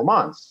 24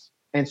 months.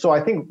 And so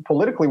I think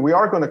politically, we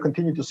are going to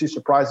continue to see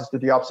surprises to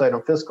the upside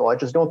on fiscal. I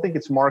just don't think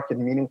it's market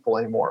meaningful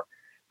anymore,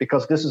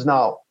 because this is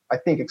now, I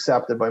think,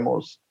 accepted by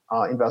most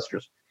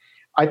investors.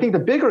 I think the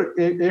bigger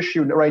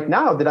issue right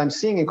now that I'm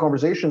seeing in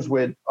conversations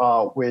with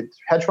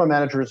hedge fund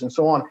managers and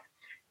so on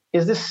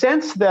is the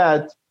sense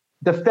that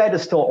the Fed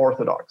is still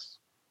orthodox.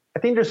 I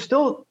think there's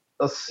still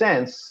a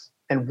sense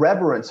and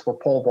reverence for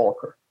Paul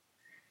Volcker.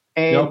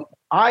 And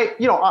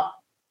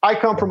I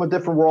come from a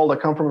different world. I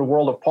come from the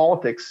world of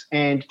politics.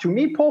 And to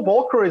me, Paul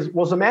Volcker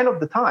was a man of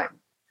the time.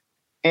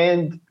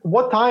 And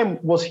what time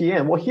was he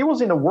in? Well, he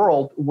was in a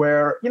world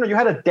where, you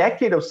had a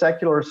decade of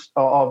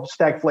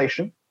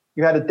stagflation.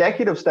 You had a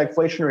decade of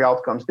stagflationary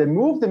outcomes that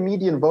moved the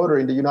median voter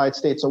in the United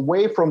States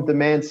away from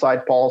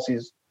demand-side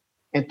policies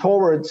and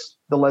towards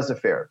the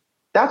laissez-faire.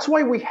 That's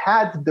why we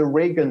had the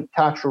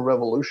Reagan-Thatcher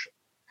revolution.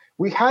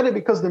 We had it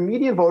because the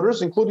median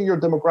voters, including your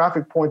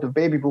demographic point of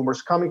baby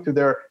boomers coming to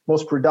their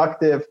most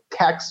productive,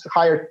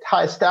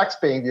 highest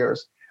tax-paying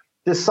years,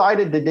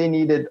 decided that they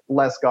needed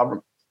less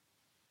government.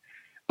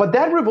 But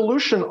that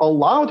revolution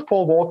allowed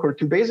Paul Volcker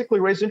to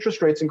basically raise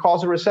interest rates and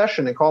cause a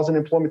recession and cause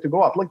unemployment to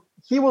go up. Like,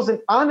 he was an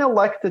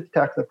unelected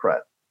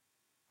technocrat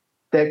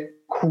that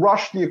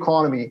crushed the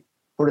economy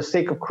for the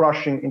sake of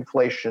crushing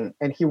inflation,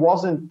 and he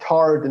wasn't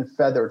tarred and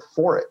feathered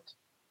for it.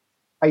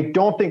 I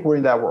don't think we're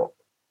in that world.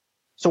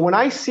 So when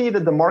I see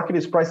that the market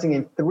is pricing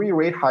in 3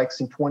 rate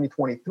hikes in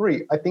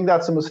 2023, I think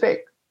that's a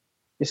mistake,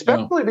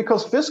 especially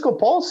because fiscal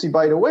policy,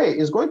 by the way,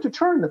 is going to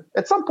turn,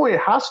 at some point it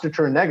has to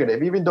turn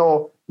negative, even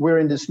though we're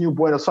in this new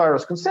Buenos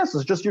Aires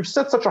consensus. Just you've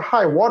set such a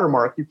high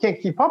watermark, you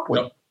can't keep up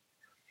with it.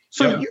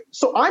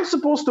 So I'm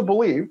supposed to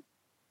believe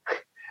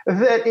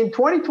that in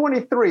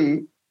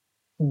 2023,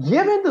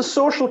 given the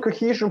social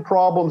cohesion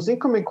problems,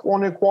 income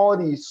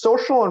inequality,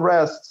 social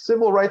unrest,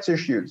 civil rights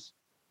issues,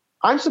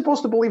 I'm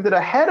supposed to believe that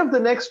ahead of the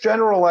next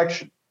general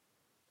election,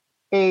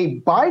 a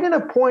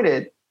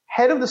Biden-appointed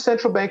head of the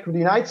Central Bank of the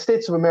United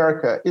States of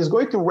America is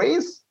going to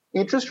raise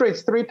interest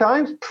rates 3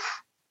 times?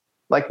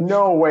 Like,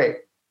 no way.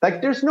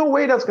 Like, there's no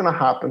way that's going to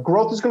happen.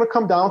 Growth is going to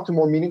come down to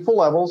more meaningful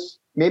levels,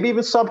 maybe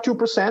even sub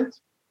 2%.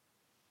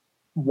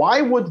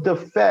 Why would the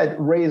Fed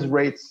raise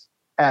rates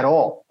at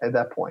all at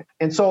that point?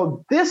 And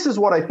so this is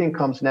what I think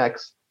comes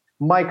next.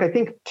 Mike, I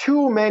think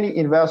too many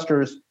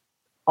investors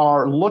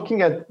are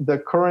looking at the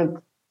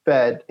current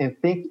Fed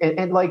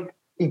and like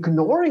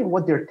ignoring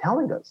what they're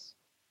telling us.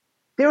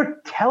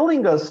 They're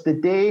telling us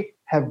that they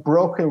have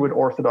broken with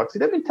orthodoxy.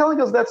 They've been telling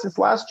us that since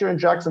last year in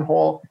Jackson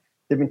Hole.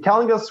 They've been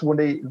telling us when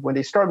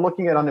they start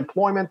looking at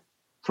unemployment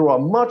through a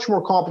much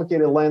more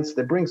complicated lens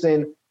that brings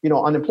in,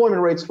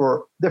 unemployment rates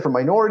for different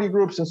minority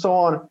groups and so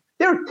on.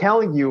 They're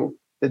telling you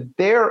that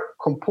they're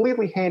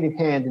completely hand in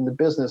hand in the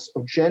business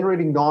of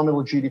generating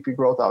nominal GDP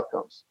growth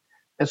outcomes.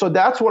 And so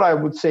that's what I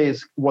would say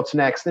is what's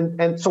next.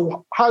 And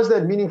so how is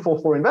that meaningful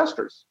for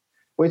investors?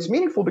 Well, it's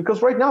meaningful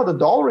because right now the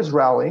dollar is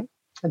rallying,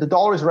 and the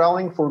dollar is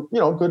rallying for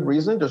good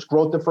reason. There's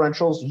growth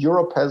differentials.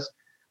 Europe has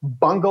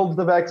bungled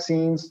the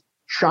vaccines.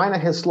 China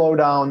has slowed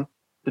down.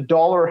 The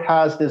dollar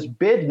has this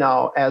bid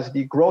now as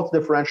the growth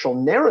differential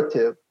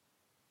narrative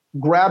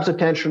grabs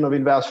attention of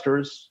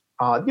investors.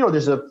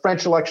 There's a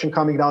French election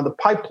coming down the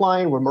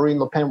pipeline where Marine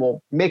Le Pen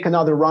will make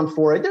another run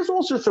for it. There's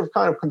all sorts of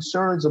kind of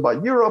concerns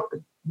about Europe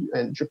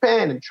and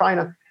Japan and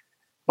China.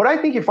 But I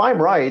think if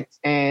I'm right,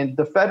 and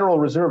the Federal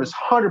Reserve is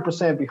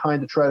 100%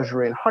 behind the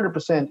Treasury and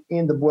 100%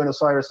 in the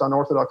Buenos Aires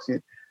unorthodoxy,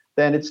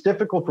 then it's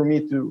difficult for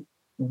me to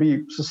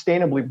be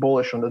sustainably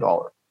bullish on the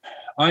dollar.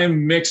 I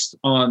am mixed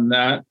on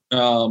that.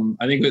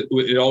 I think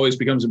it always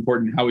becomes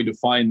important how we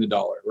define the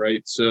dollar,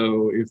 right?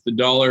 So if the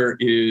dollar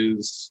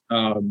is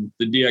the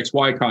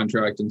DXY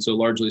contract, and so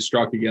largely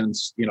struck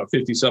against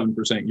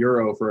 57%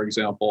 euro, for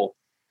example,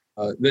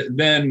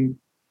 then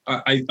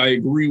I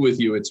agree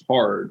with you. It's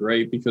hard,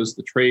 right? Because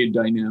the trade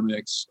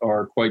dynamics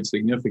are quite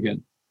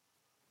significant.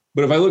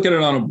 But if I look at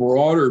it on a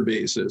broader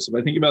basis, if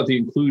I think about the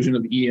inclusion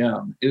of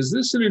EM, is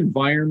this an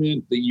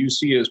environment that you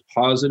see as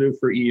positive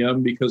for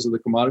EM because of the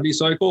commodity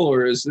cycle,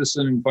 or is this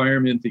an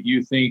environment that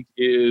you think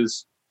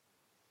is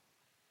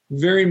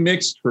very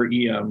mixed for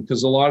EM?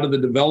 Because a lot of the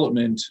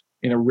development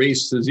in a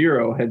race to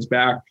zero heads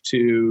back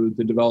to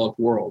the developed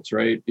worlds,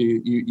 right?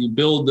 You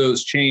build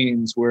those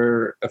chains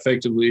where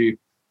effectively,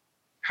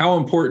 how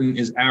important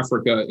is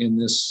Africa in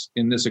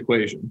this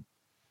equation?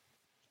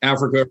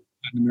 Africa,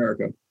 Latin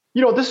America.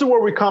 This is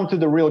where we come to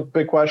the real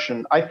big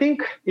question. I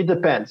think it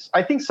depends.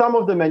 I think some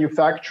of the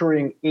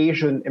manufacturing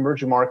Asian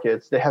emerging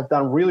markets that have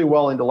done really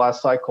well in the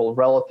last cycle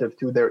relative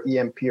to their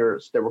EM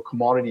peers that were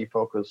commodity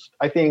focused,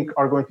 I think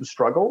are going to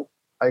struggle.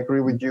 I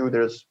agree with you.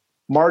 There's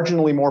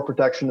marginally more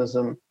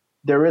protectionism.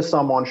 There is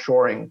some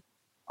onshoring.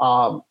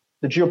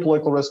 The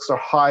geopolitical risks are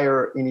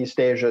higher in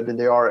East Asia than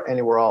they are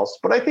anywhere else.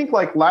 But I think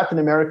like Latin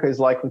America is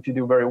likely to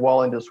do very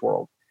well in this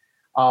world.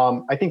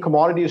 I think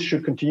commodities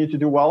should continue to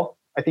do well.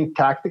 I think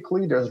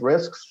tactically there's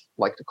risks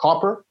like the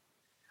copper,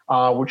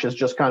 which has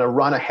just kind of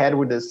run ahead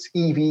with this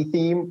EV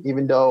theme,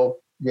 even though,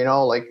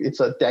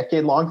 it's a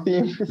decade-long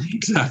theme.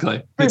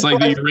 Exactly. It's like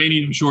the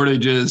uranium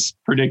shortages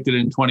predicted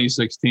in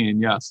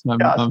 2016. Yes,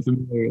 I'm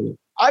familiar with it.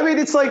 I mean,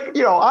 it's like,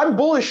 I'm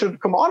bullish on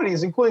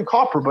commodities, including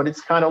copper, but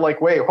it's kind of like,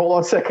 wait, hold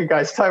on a second,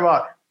 guys, time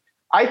out.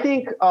 I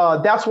think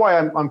that's why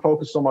I'm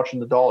focused so much on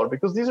the dollar,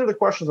 because these are the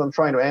questions I'm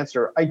trying to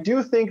answer. I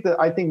think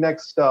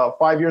next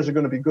 5 years are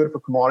going to be good for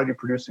commodity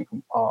producing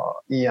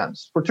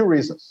EMs for two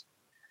reasons.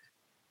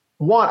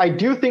 One, I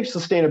do think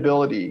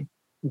sustainability,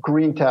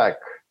 green tech,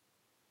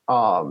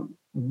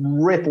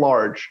 writ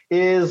large,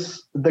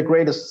 is the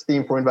greatest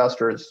theme for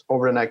investors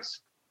over the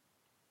next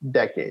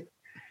decade.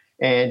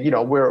 And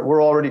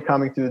we're already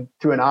coming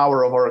to an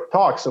hour of our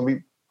talk, so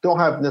we don't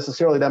have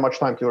necessarily that much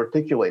time to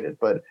articulate it.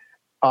 But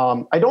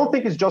I don't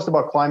think it's just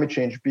about climate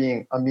change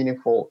being a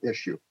meaningful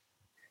issue.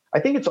 I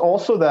think it's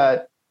also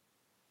that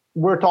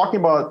we're talking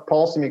about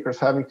policymakers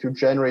having to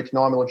generate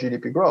nominal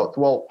GDP growth.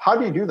 Well, how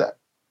do you do that?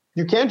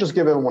 You can't just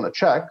give everyone a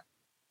check,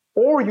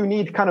 or you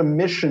need kind of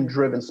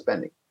mission-driven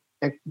spending.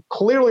 And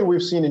clearly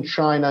we've seen in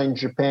China, in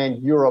Japan,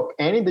 Europe,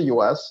 and in the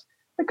US,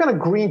 that kind of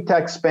green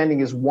tech spending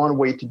is one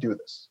way to do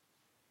this.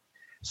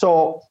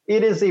 So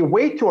it is a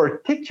way to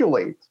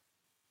articulate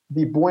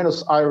the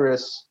Buenos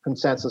Aires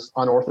consensus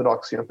on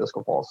orthodoxy and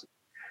fiscal policy.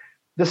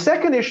 The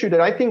second issue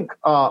that I think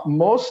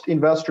most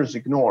investors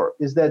ignore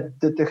is that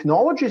the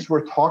technologies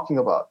we're talking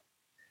about,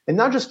 and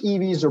not just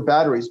EVs or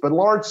batteries, but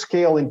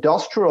large-scale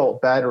industrial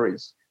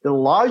batteries that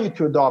allow you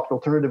to adopt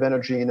alternative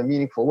energy in a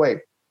meaningful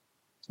way,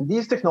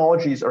 these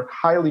technologies are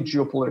highly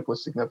geopolitically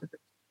significant.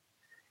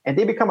 And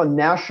they become a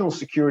national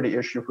security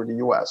issue for the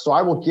US. So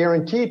I will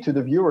guarantee to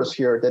the viewers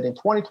here that in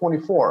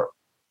 2024,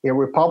 a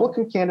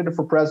Republican candidate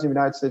for president of the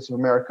United States of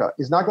America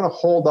is not going to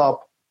hold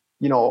up,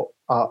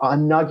 a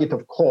nugget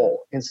of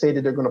coal and say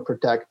that they're going to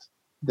protect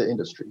the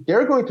industry.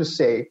 They're going to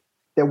say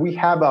that we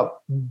have a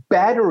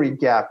battery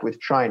gap with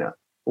China,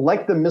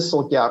 like the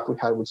missile gap we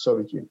had with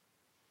Soviet Union.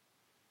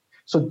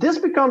 So this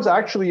becomes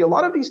actually, a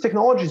lot of these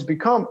technologies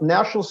become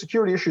national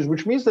security issues,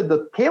 which means that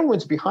the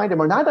tailwinds behind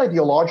them are not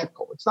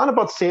ideological. It's not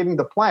about saving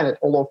the planet,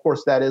 although of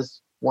course that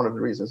is one of the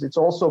reasons. It's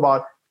also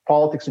about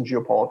politics and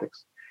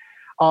geopolitics.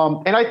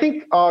 And I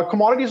think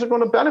commodities are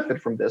going to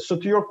benefit from this. So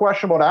to your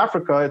question about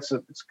Africa,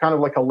 it's kind of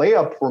like a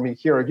layup for me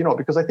here,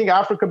 because I think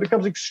Africa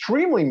becomes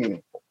extremely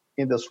meaningful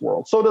in this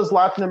world. So does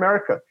Latin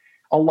America.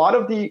 A lot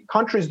of the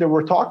countries that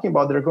we're talking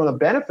about that are going to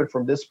benefit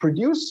from this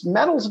produce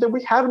metals that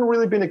we haven't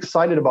really been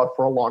excited about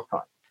for a long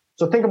time.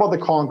 So think about the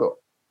Congo.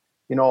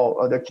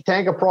 The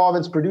Katanga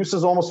province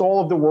produces almost all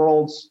of the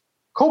world's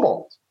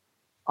cobalt.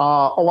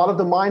 A lot of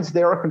the mines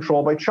there are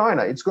controlled by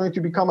China. It's going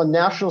to become a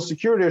national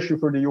security issue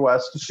for the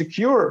US to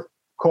secure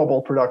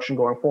cobalt production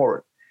going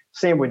forward.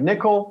 Same with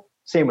nickel,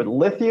 same with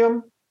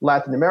lithium.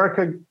 Latin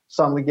America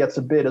suddenly gets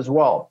a bid as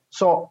well.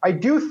 So I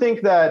do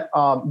think that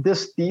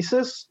this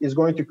thesis is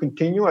going to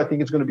continue. I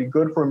think it's going to be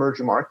good for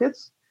emerging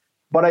markets.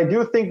 But I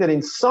do think that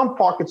in some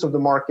pockets of the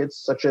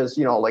markets, such as,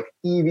 like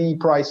EV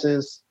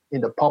prices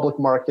in the public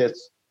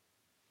markets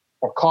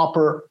or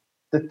copper,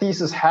 the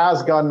thesis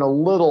has gotten a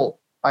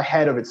little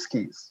ahead of its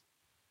skis.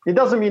 It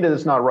doesn't mean that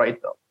it's not right,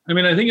 though. I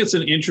mean, I think it's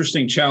an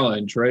interesting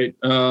challenge, right?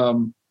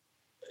 I'm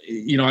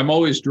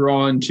always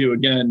drawn to,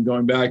 again,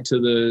 going back to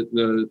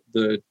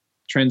the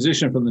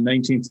transition from the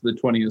 19th to the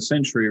 20th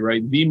century,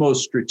 right? The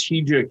most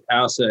strategic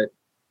asset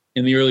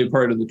in the early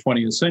part of the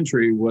 20th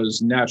century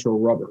was natural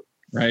rubber,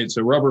 right?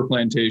 So rubber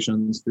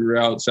plantations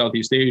throughout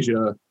Southeast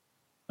Asia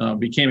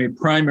became a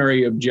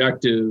primary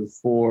objective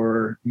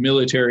for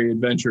military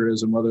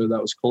adventurism, whether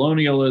that was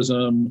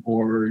colonialism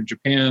or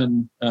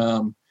Japan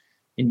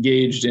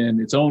engaged in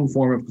its own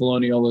form of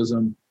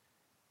colonialism.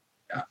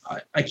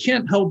 I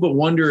can't help but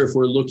wonder if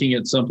we're looking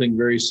at something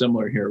very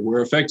similar here,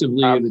 where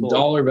effectively the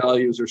dollar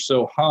values are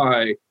so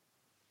high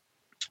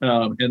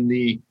and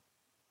the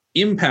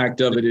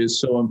impact of it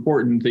is so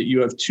important that you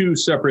have two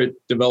separate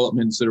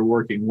developments that are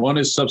working. One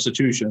is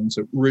substitution,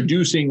 so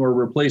reducing or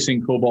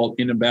replacing cobalt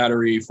in a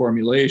battery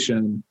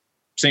formulation.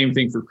 Same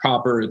thing for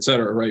copper, et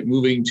cetera, right?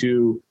 Moving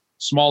to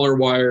smaller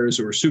wires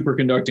or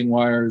superconducting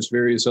wires,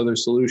 various other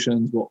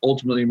solutions will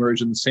ultimately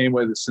emerge in the same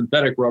way that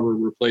synthetic rubber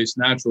replaced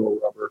natural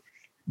rubber.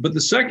 But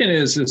the second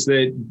is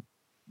that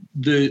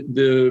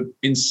the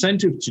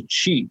incentive to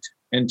cheat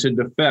and to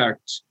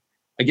defect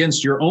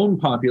against your own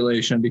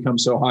population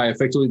becomes so high.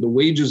 Effectively, the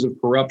wages of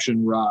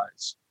corruption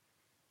rise,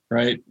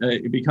 right?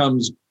 It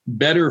becomes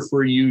better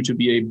for you to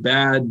be a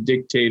bad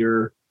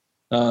dictator,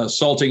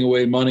 salting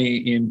away money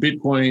in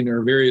Bitcoin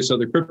or various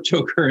other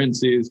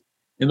cryptocurrencies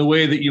in the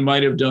way that you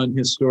might have done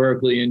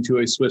historically into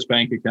a Swiss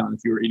bank account if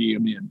you were Idi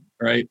Amin,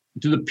 right?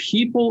 Do the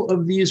people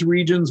of these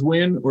regions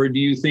win, or do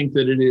you think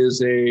that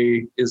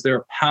is there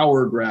a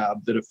power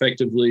grab that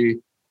effectively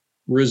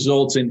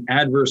results in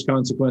adverse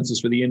consequences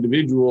for the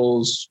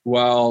individuals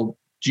while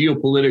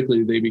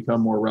geopolitically they become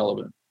more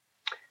relevant?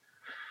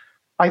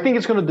 I think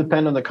it's going to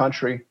depend on the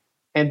country.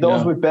 And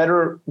those with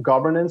better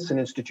governance and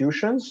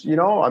institutions,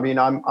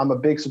 I'm a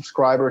big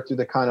subscriber to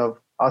the kind of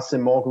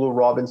Acemoglu,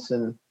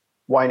 Robinson,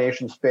 why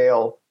nations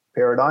fail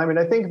paradigm. And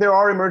I think there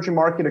are emerging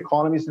market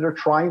economies that are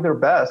trying their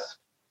best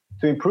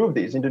to improve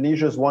these.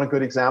 Indonesia is one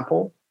good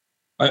example.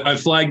 I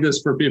flagged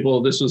this for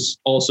people. This was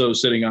also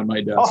sitting on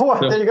my desk. Oh,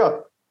 so. There you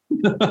go.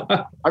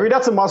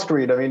 That's a must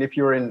read. if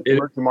you're in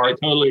emerging markets.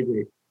 I totally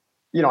agree.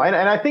 And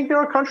I think there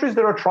are countries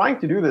that are trying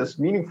to do this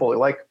meaningfully,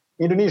 like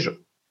Indonesia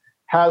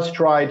has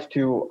tried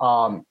to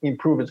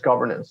improve its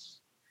governance.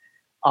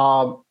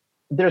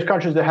 There's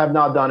countries that have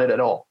not done it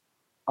at all.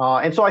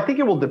 And so I think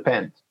it will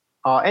depend.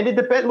 And it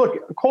depends. Look,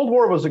 Cold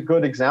War was a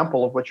good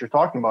example of what you're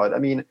talking about. I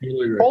mean,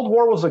 really Cold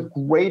War was a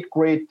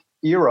great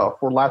era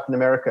for Latin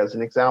America as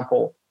an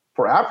example,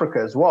 for Africa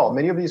as well.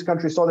 Many of these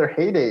countries saw their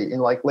heyday in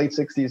like late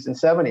 60s and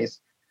 70s.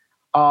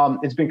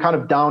 It's been kind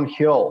of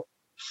downhill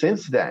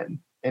since then.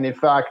 And in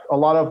fact, a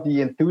lot of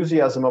the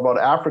enthusiasm about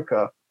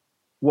Africa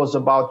was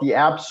about the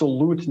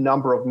absolute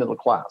number of middle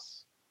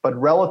class. But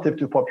relative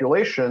to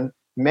population,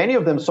 many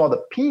of them saw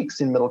the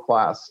peaks in middle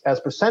class as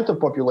percent of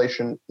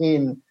population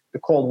in the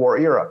Cold War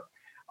era.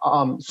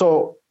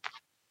 So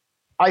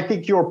I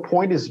think your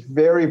point is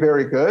very,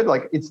 very good.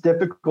 Like, it's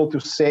difficult to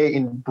say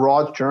in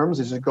broad terms,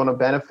 is it going to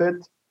benefit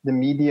the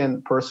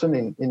median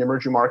person in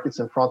emerging markets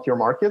and frontier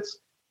markets?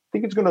 I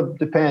think it's going to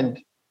depend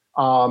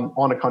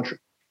on a country.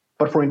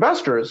 But for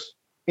investors,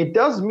 it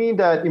does mean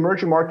that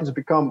emerging markets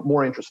become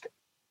more interesting.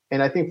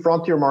 And I think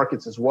frontier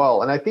markets as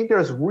well. And I think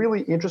there's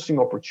really interesting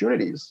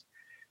opportunities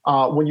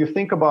when you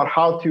think about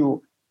how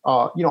to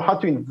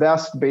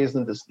invest based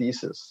on this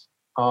thesis,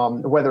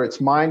 whether it's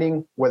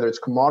mining, whether it's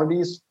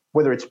commodities,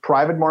 whether it's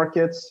private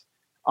markets,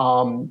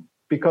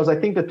 because I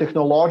think the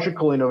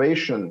technological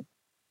innovation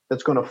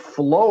that's going to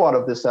flow out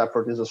of this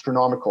effort is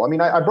astronomical. I mean,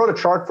 I brought a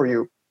chart for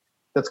you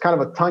that's kind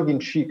of a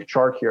tongue-in-cheek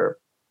chart here,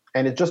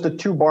 and it's just a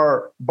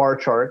 2-bar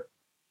chart,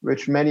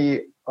 which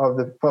many of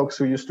the folks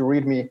who used to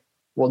read me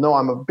will know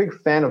I'm a big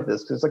fan of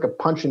this because it's like a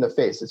punch in the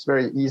face. It's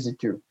very easy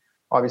to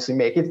obviously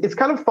make. It's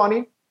kind of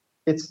funny.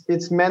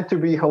 It's meant to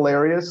be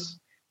hilarious.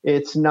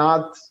 It's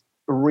not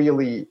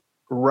really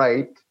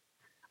right.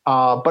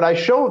 But I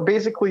show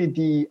basically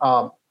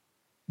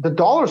the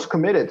dollars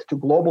committed to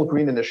global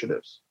green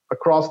initiatives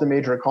across the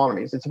major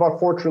economies. It's about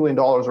 $4 trillion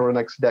over the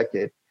next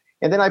decade.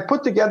 And then I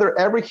put together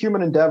every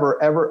human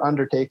endeavor ever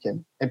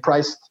undertaken and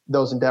priced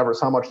those endeavors,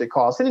 how much they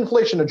cost, and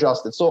inflation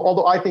adjusted. So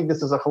although I think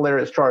this is a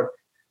hilarious chart,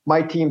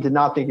 my team did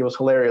not think it was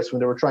hilarious when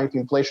they were trying to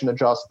inflation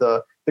adjust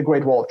the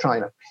Great Wall of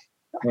China.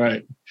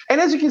 Right.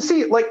 And as you can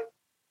see, like,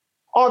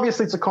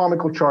 obviously it's a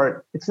comical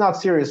chart. It's not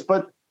serious.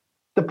 But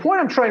the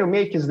point I'm trying to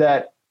make is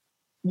that,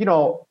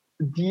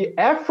 the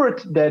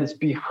effort that is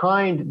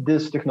behind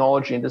this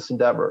technology and this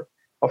endeavor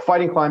of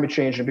fighting climate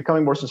change and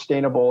becoming more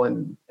sustainable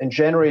and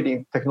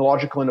generating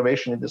technological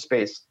innovation in this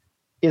space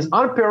is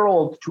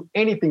unparalleled to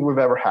anything we've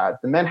ever had.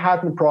 The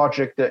Manhattan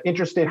Project, the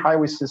interstate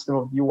highway system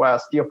of the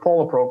US, the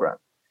Apollo program.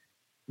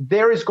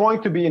 There is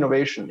going to be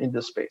innovation in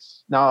this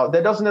space. Now,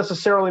 that doesn't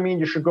necessarily mean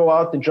you should go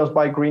out and just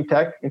buy green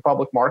tech in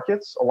public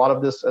markets. A lot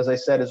of this, as I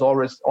said, is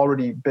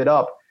already bid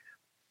up.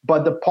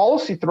 But the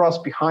policy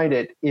thrust behind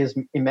it is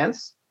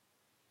immense.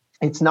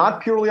 It's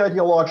not purely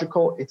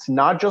ideological. It's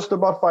not just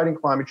about fighting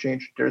climate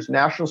change. There's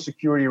national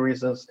security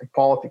reasons and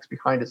politics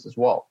behind this as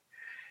well.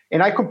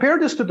 And I compare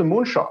this to the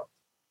moonshot.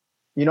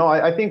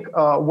 I think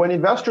when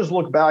investors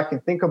look back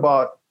and think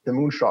about the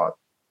moonshot,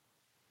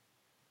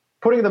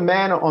 putting the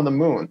man on the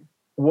moon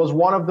was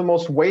one of the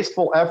most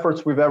wasteful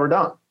efforts we've ever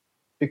done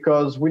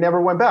because we never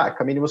went back.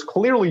 I mean, it was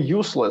clearly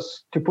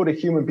useless to put a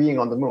human being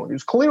on the moon. It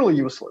was clearly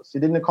useless. It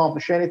didn't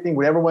accomplish anything.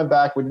 We never went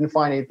back. We didn't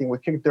find anything. We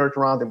kicked dirt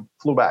around and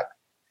flew back.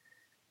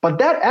 But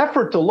that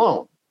effort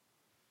alone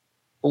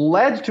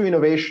led to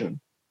innovation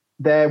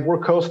that we're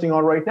coasting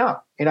on right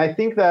now. And I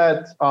think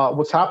that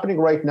what's happening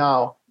right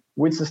now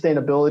with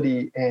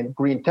sustainability and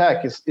green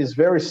tech is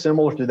very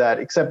similar to that,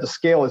 except the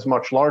scale is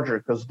much larger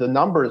because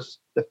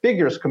the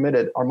figures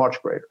committed are much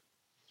greater.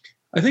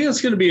 I think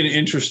that's going to be an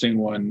interesting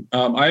one.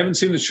 I haven't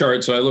seen the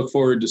chart, so I look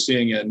forward to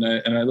seeing it,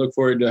 and I look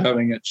forward to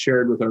having it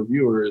shared with our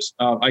viewers.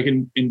 I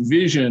can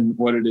envision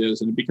what it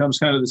is, and it becomes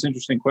kind of this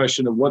interesting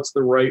question of what's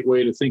the right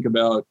way to think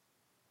about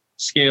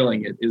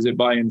scaling it. Is it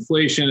by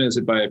inflation? Is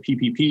it by a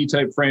PPP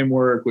type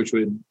framework, which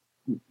would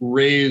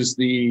raise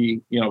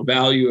the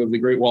value of the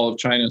Great Wall of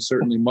China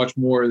certainly much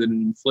more than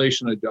an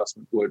inflation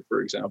adjustment would,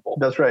 for example?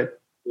 That's right.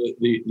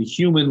 The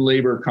human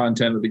labor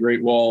content of the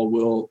Great Wall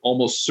will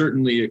almost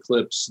certainly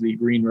eclipse the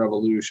Green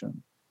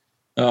Revolution,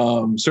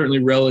 certainly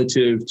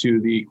relative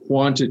to the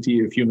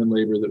quantity of human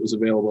labor that was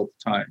available at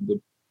the time. The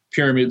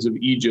pyramids of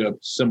Egypt,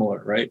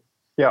 similar, right?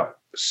 Yeah.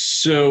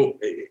 So,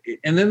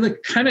 and then the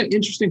kind of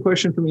interesting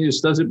question for me is,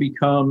 does it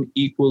become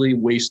equally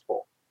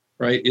wasteful,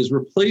 right? Is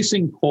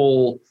replacing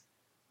coal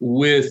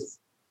with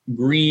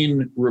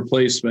green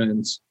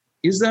replacements,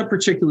 is that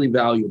particularly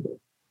valuable,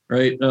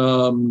 right?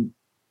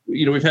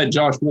 We've had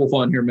Josh Wolf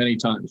on here many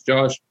times.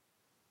 Josh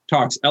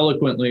talks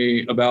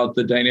eloquently about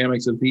the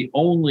dynamics of the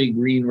only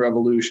green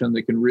revolution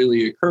that can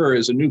really occur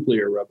is a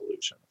nuclear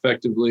revolution.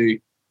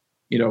 Effectively,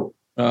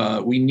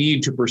 we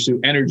need to pursue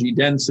energy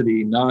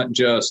density, not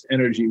just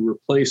energy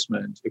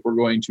replacement, if we're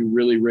going to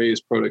really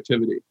raise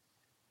productivity.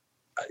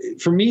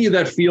 For me,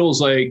 that feels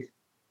like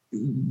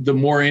the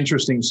more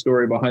interesting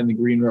story behind the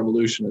Green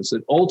Revolution is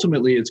that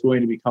ultimately it's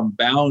going to become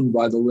bound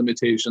by the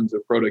limitations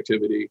of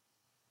productivity.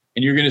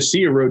 And you're going to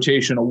see a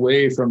rotation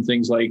away from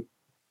things like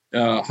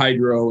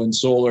hydro and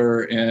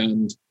solar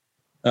and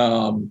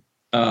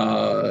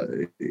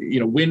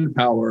wind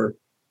power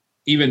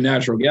even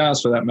natural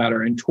gas for that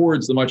matter, and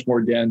towards the much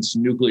more dense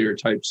nuclear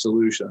type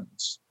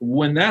solutions.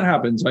 When that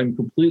happens, I'm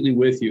completely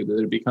with you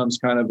that it becomes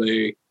kind of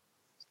a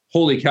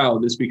holy cow,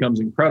 this becomes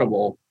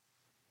incredible.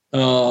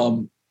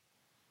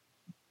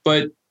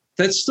 But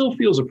that still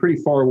feels a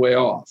pretty far way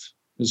off.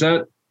 Is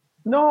that?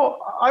 No,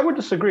 I would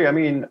disagree. I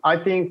mean, I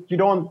think you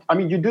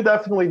do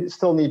definitely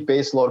still need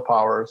base load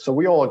power. So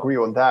we all agree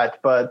on that.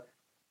 But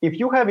if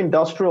you have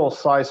industrial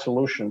size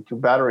solution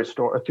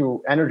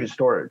to energy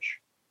storage,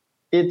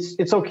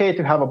 it's okay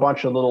to have a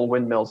bunch of little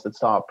windmills that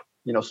stop,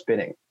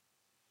 spinning.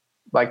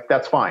 Like,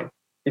 that's fine.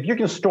 If you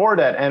can store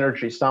that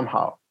energy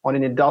somehow on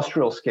an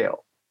industrial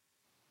scale,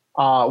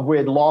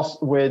 with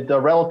a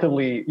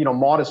relatively,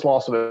 modest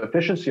loss of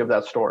efficiency of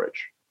that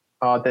storage,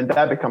 then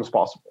that becomes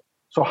possible.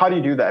 So how do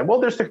you do that? Well,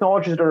 there's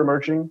technologies that are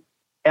emerging.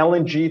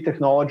 LNG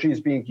technology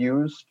is being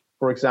used,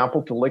 for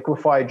example, to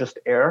liquefy just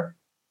air,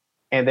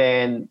 and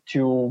then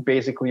to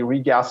basically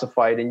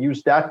regasify it and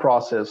use that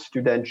process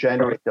to then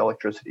generate the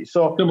electricity.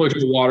 So similar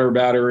to a water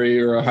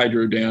battery or a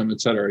hydro dam, et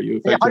cetera.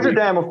 Hydro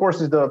dam, of course,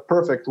 is the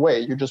perfect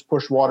way. You just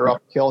push water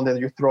up the hill and then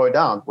you throw it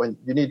down when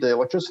you need the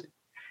electricity.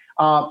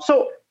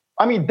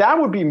 That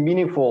would be a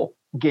meaningful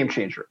game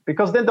changer,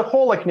 because then the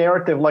whole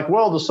narrative,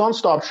 well, the sun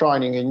stopped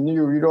shining and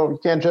you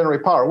can't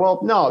generate power.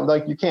 Well, no,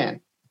 you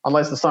can,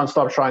 unless the sun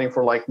stopped shining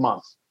for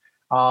months.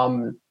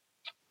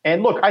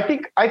 And look, I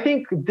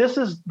think this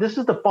is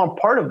the fun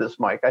part of this,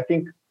 Mike. I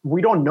think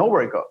we don't know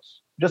where it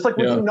goes, just like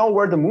we didn't know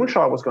where the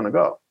moonshot was going to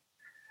go.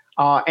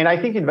 And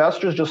I think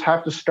investors just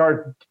have to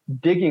start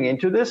digging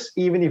into this,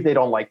 even if they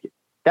don't like it.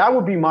 That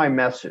would be my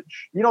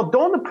message.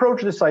 Don't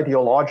approach this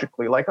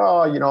ideologically,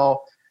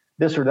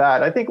 this or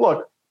that. I think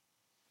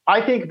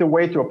the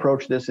way to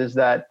approach this is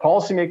that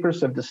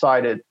policymakers have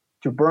decided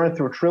to burn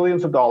through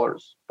trillions of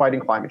dollars fighting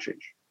climate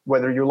change,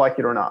 whether you like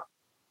it or not,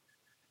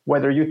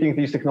 whether you think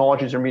these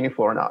technologies are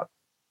meaningful or not.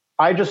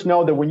 I just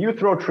know that when you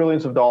throw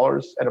trillions of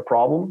dollars at a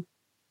problem,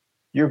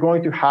 you're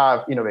going to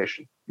have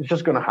innovation. It's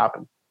just going to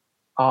happen.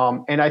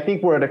 And I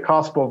think we're at the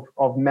cusp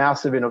of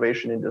massive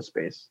innovation in this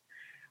space.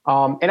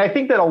 And I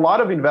think that a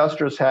lot of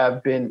investors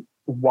have been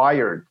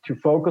wired to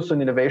focus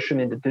on innovation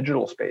in the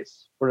digital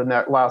space for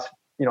the last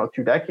 2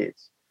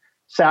 decades.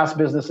 SaaS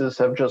businesses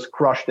have just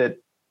crushed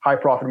it, high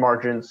profit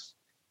margins,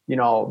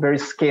 very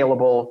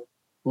scalable,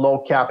 low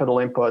capital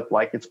input,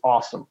 it's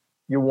awesome.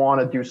 You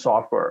want to do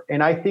software.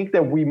 And I think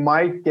that we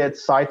might get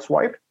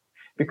sideswiped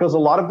because a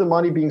lot of the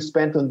money being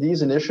spent on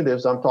these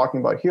initiatives I'm talking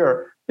about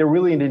here, they're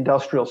really in the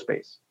industrial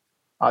space.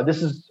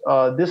 This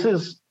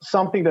is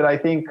something that I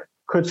think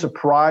could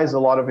surprise a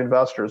lot of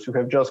investors who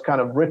have just kind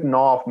of written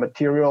off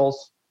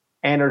materials,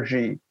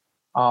 energy,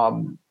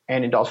 and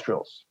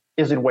industrials.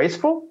 Is it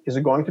wasteful? Is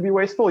it going to be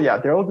wasteful? Yeah,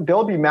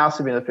 there'll be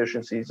massive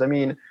inefficiencies.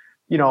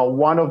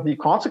 One of the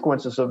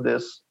consequences of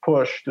this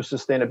push to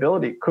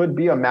sustainability could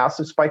be a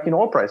massive spike in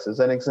oil prices.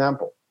 An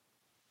example,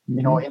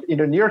 in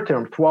the near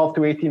term, 12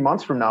 to 18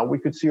 months from now, we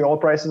could see oil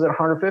prices at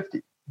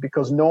 150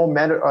 because no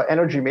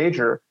energy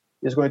major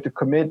is going to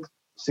commit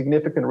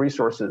significant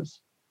resources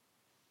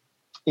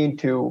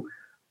into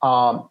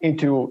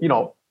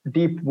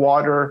deep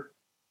water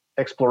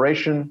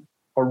exploration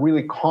or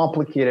really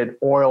complicated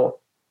oil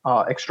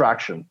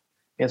extraction.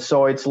 And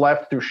so it's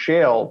left to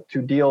shale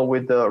to deal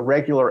with the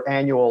regular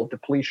annual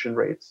depletion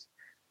rates.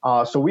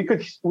 So we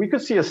could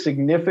see a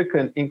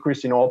significant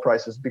increase in oil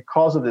prices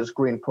because of this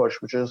green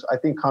push, which is, I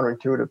think,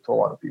 counterintuitive to a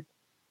lot of people.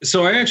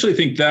 So I actually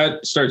think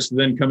that starts to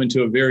then come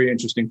into a very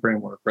interesting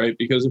framework, right?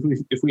 Because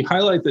if we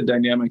highlight the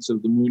dynamics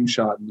of the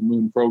moonshot and the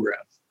moon program,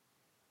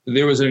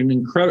 there was an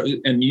incredible,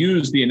 and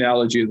use the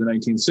analogy of the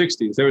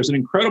 1960s, there was an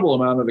incredible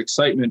amount of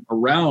excitement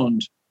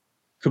around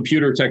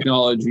computer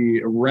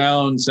technology,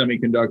 around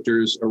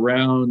semiconductors,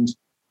 around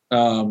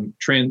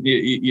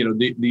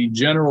the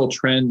general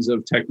trends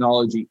of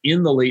technology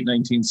in the late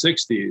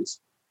 1960s.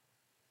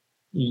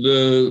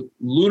 The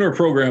lunar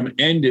program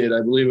ended, I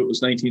believe it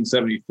was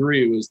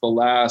 1973, was the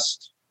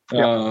last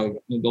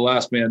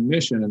manned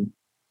mission,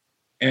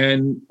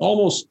 and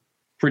almost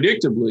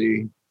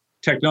predictably,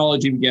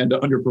 technology began to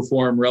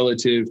underperform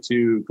relative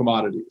to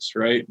commodities,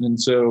 right? And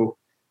so,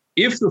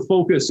 if the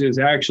focus is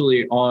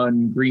actually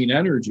on green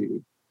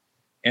energy,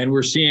 and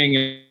we're seeing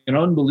an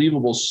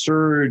unbelievable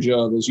surge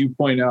of, as you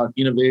point out,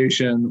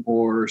 innovation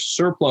or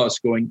surplus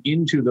going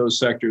into those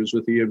sectors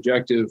with the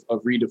objective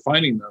of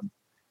redefining them,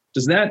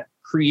 does that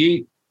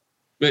create,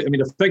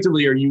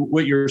 effectively,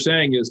 what you're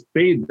saying is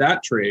fade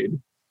that trade,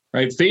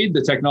 right? Fade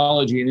the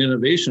technology and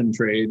innovation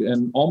trade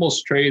and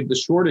almost trade the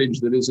shortage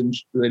that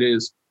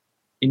is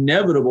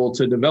inevitable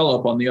to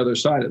develop on the other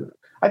side of it.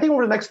 I think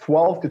over the next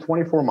 12 to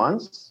 24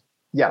 months,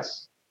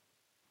 yes.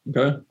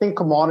 Okay. I think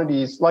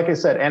commodities, like I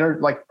said,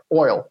 like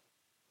oil,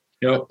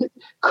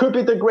 could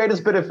be the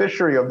greatest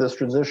beneficiary of this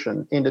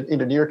transition in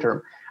the near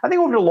term. I think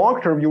over the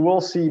long term, you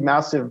will see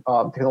massive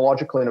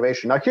technological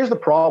innovation. Now, here's the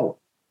problem.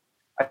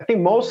 I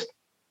think most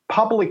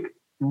public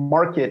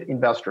market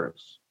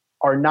investors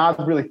are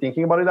not really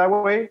thinking about it that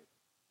way.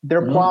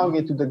 They're plowing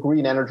into the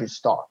green energy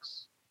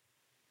stocks.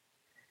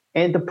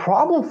 And the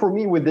problem for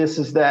me with this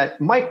is that,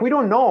 Mike, we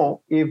don't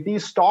know if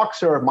these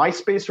stocks are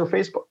MySpace or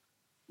Facebook.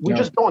 We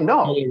just don't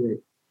know,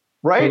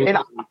 right? Totally. And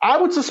I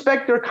would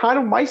suspect they're kind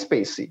of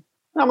MySpace-y.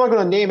 I'm not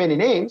going to name any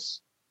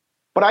names,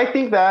 but I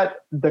think that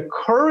the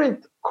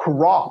current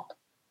crop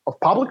of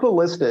publicly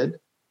listed,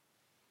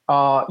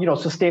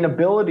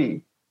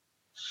 sustainability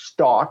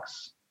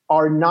stocks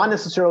are not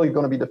necessarily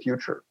going to be the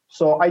future.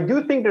 So I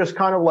do think there's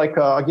kind of like,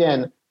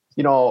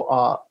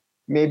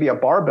 maybe a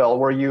barbell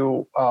where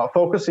you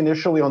focus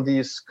initially on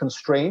these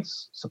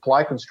constraints,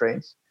 supply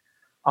constraints.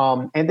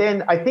 And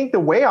then I think the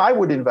way I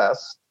would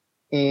invest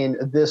in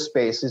this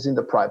space is in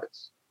the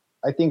privates.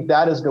 I think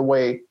that is the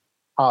way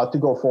to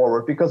go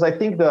forward, because I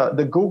think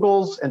the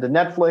Googles and the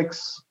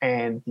Netflix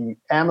and the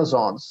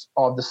Amazons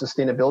of the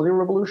sustainability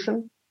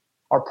revolution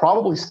are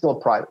probably still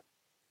private.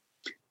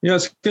 Yeah,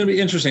 it's going to be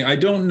interesting. I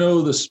don't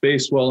know the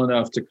space well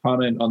enough to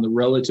comment on the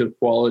relative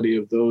quality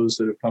of those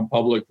that have come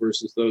public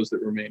versus those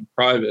that remain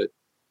private.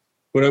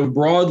 But I would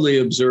broadly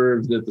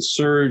observe that the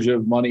surge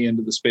of money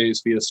into the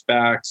space via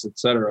SPACs, et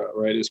cetera,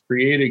 right, has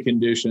created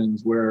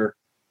conditions where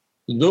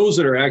those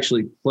that are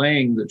actually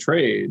playing the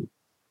trade,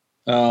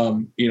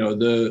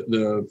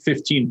 the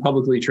 15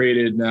 publicly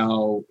traded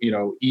now,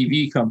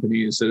 EV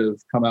companies that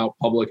have come out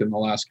public in the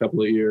last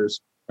couple of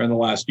years, or in the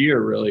last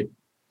year, really,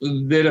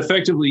 that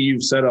effectively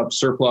you've set up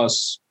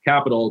surplus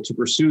capital to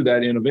pursue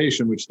that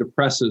innovation, which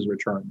depresses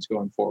returns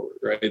going forward,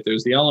 right?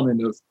 There's the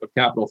element of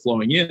capital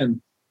flowing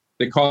in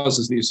that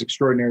causes these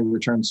extraordinary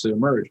returns to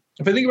emerge.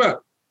 If I think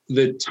about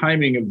the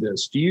timing of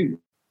this,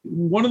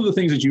 one of the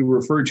things that you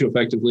referred to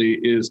effectively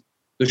is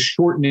the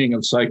shortening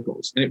of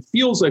cycles. And it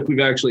feels like we've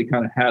actually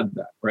kind of had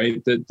that,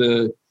 right? That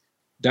the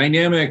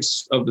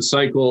dynamics of the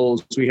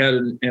cycles, we had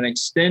an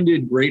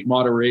extended great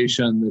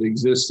moderation that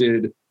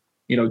existed,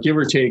 give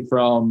or take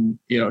from,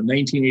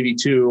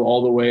 1982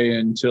 all the way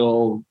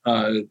until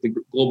the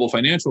global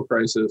financial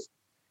crisis.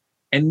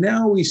 And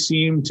now we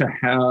seem to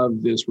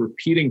have this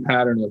repeating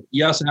pattern of,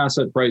 yes,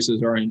 asset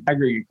prices are in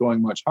aggregate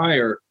going much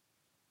higher,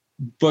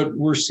 but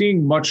we're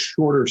seeing much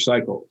shorter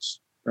cycles,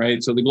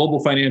 right? So the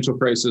global financial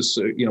crisis,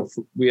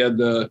 we had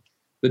the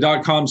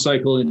dot-com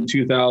cycle in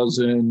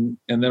 2000,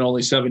 and then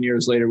only 7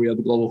 years later, we had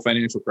the global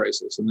financial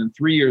crisis. And then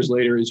 3 years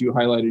later, as you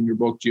highlight in your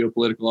book,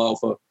 Geopolitical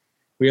Alpha,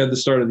 we had the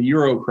start of the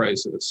Euro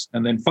crisis.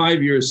 And then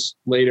 5 years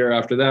later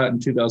after that, in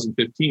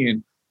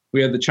 2015,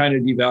 we had the China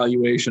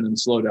devaluation and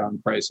slowdown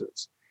in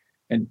prices.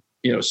 And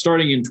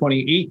starting in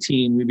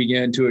 2018, we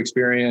began to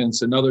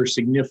experience another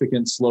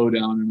significant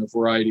slowdown in a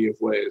variety of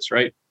ways,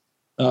 right?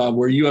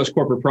 Where U.S.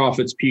 corporate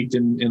profits peaked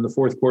in the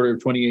fourth quarter of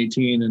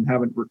 2018 and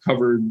haven't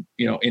recovered,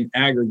 in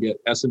aggregate.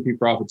 S&P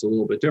profits a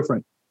little bit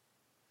different.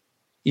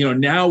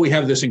 Now we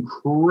have this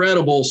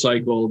incredible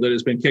cycle that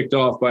has been kicked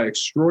off by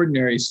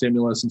extraordinary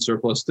stimulus and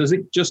surplus. Does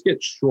it just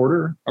get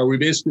shorter? Are we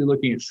basically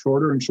looking at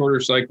shorter and shorter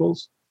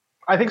cycles?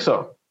 I think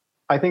so.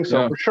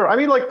 Yeah. For sure. I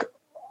mean,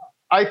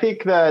 I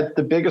think that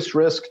the biggest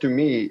risk to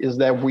me is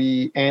that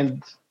we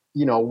end,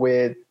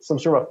 with some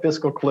sort of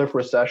fiscal cliff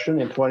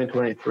recession in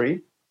 2023.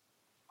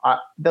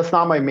 That's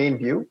not my main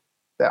view.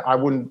 That I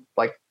wouldn't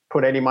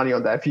put any money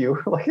on that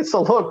view. It's a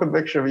low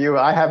conviction view.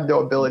 I have no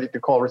ability to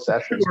call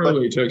recessions. Too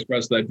early to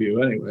express that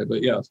view anyway,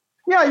 but yes.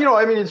 Yeah,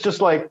 it's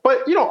just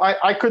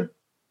I could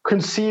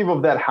conceive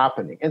of that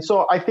happening. And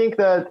so I think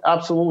that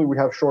absolutely we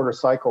have shorter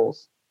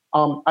cycles.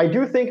 I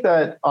do think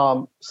that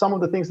some of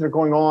the things that are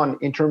going on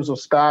in terms of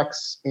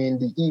SPACs in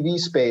the EV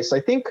space,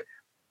 I think,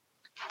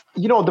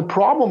 the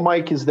problem,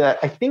 Mike, is that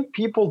I think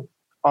people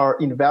are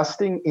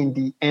investing in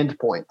the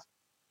endpoint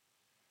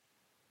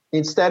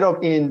instead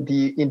of in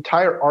the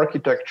entire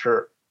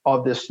architecture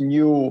of this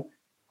new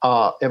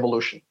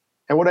evolution.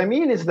 And what I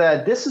mean is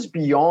that this is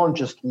beyond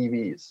just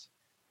EVs.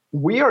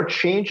 We are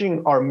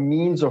changing our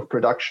means of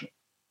production.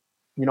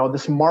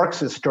 This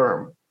Marxist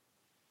term,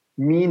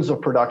 means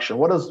of production.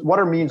 What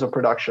are means of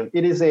production?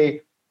 It is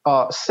a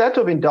set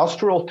of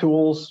industrial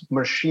tools,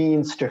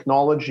 machines,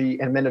 technology,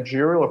 and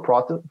managerial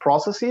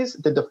processes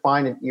that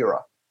define an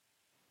era.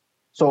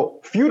 So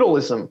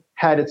feudalism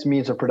had its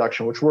means of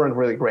production, which weren't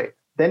really great.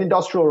 Then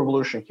industrial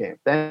revolution came,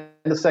 then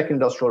the second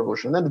industrial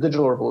revolution, then the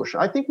digital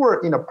revolution. I think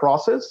we're in a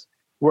process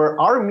where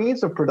our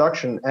means of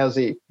production as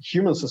a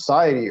human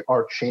society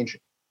are changing.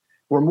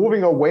 We're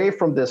moving away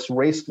from this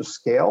race to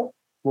scale,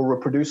 where we're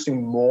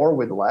producing more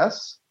with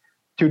less,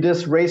 to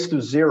this race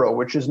to zero,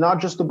 which is not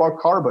just about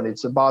carbon,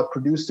 it's about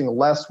producing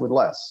less with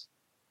less.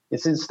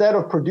 It's instead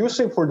of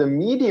producing for the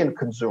median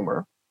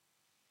consumer,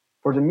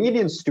 for the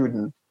median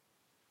student,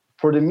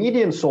 for the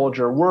median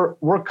soldier,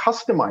 we're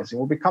customizing.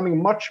 We're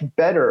becoming much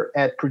better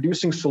at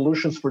producing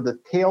solutions for the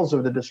tails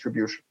of the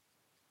distribution.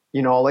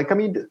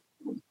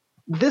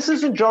 This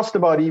isn't just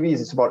about EVs,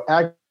 it's about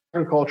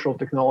agricultural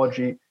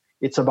technology.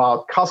 It's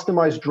about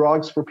customized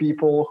drugs for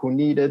people who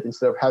need it.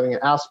 Instead of having an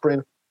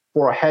aspirin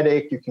for a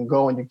headache, you can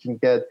go and you can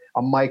get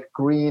a Mike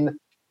Green,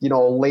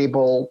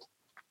 labeled,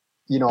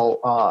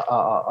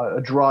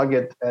 a drug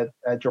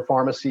at your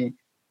pharmacy.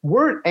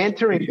 we're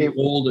entering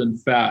old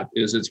and fat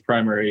is its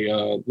primary.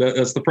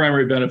 That's the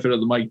primary benefit of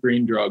the Mike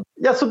Green drug.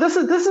 Yeah, so this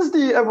is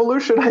the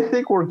evolution I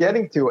think we're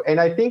getting to, and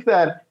I think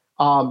that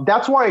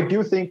that's why I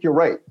do think you're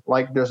right.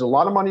 Like, there's a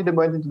lot of money that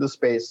went into the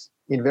space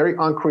in very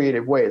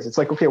uncreative ways. It's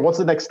like, okay, what's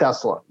the next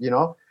Tesla?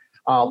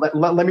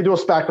 Let me do a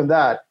SPAC on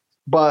that.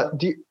 But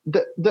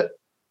the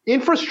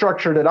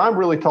infrastructure that I'm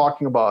really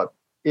talking about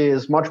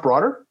is much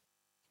broader,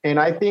 and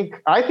I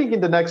think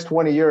in the next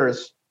 20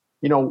 years,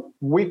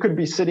 we could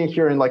be sitting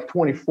here in like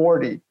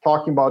 2040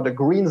 talking about the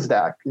green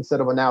stack instead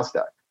of a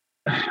NASDAQ.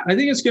 I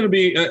think it's going to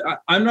be,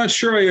 I'm not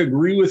sure I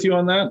agree with you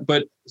on that,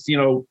 but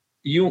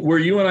where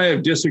you and I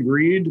have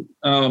disagreed,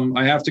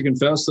 I have to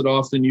confess that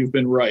often you've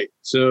been right.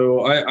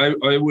 So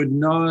I would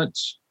not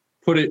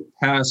put it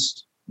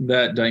past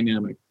that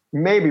dynamic.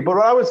 Maybe, but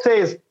what I would say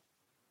is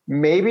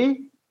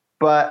maybe,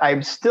 but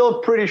I'm still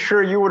pretty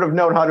sure you would have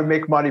known how to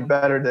make money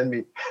better than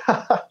me.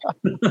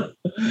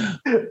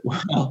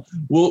 Well,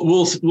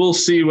 we'll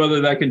see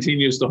whether that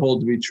continues to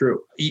hold to be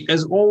true.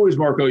 As always,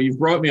 Marco, you've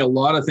brought me a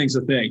lot of things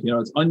to think.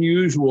 It's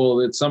unusual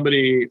that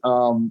somebody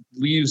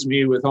leaves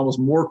me with almost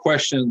more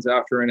questions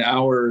after an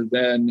hour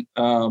than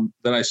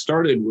I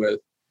started with.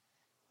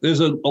 There's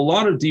a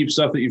lot of deep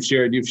stuff that you've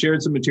shared. You've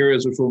shared some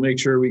materials which we'll make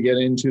sure we get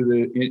into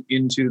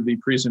the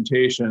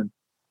presentation.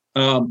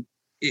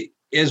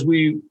 As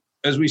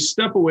we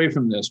step away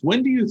from this,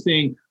 when do you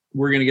think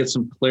we're going to get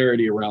some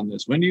clarity around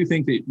this? When do you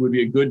think that it would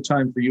be a good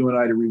time for you and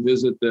I to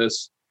revisit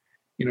this?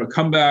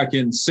 Come back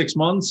in 6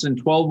 months, in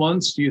 12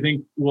 months? Do you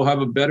think we'll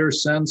have a better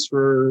sense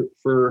for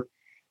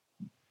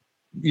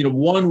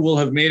one, we'll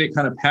have made it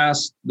kind of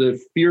past the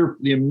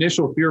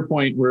initial fear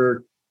point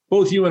where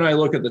both you and I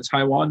look at the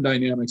Taiwan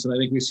dynamics, and I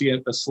think we see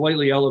a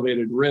slightly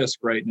elevated risk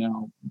right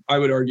now. I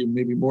would argue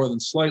maybe more than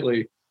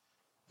slightly.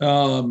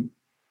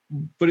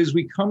 But as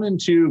we come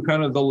into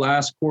kind of the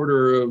last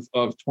quarter of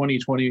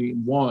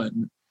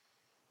 2021,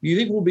 do you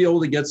think we'll be able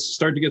to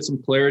start to get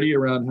some clarity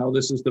around how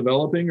this is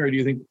developing, or do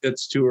you think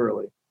it's too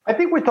early? I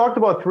think we talked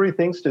about three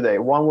things today.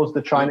 One was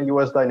the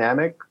China-US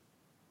dynamic.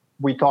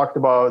 We talked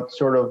about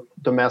sort of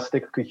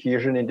domestic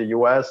cohesion in the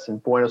US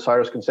and Buenos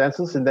Aires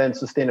consensus, and then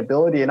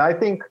sustainability. And I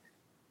think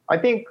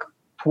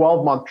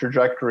 12-month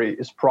trajectory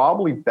is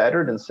probably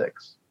better than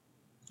 6.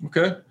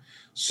 Okay.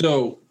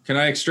 So can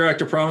I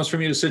extract a promise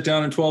from you to sit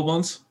down in 12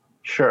 months?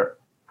 Sure.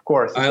 Of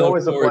course. It's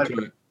always a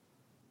pleasure.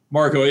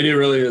 Marco, it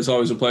really is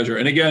always a pleasure.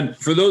 And again,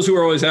 for those who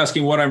are always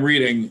asking what I'm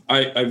reading,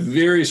 I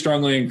very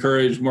strongly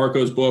encourage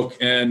Marco's book.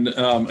 And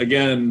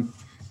again,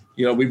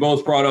 we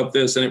both brought up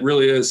this, and it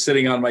really is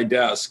sitting on my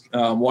desk,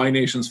 Why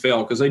Nations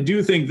Fail, because I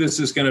do think this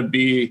is going to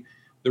be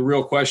the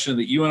real question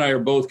that you and I are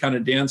both kind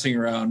of dancing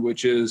around,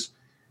 which is,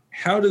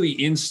 how do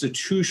the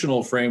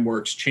institutional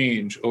frameworks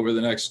change over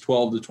the next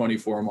 12 to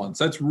 24 months?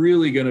 That's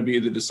really going to be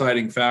the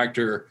deciding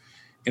factor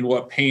in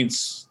what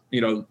paints,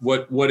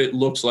 what it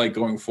looks like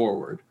going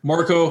forward.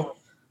 Marco,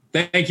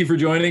 thank you for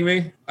joining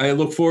me. I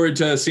look forward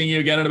to seeing you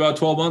again in about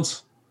 12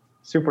 months.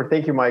 Super.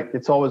 Thank you, Mike.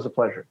 It's always a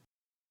pleasure.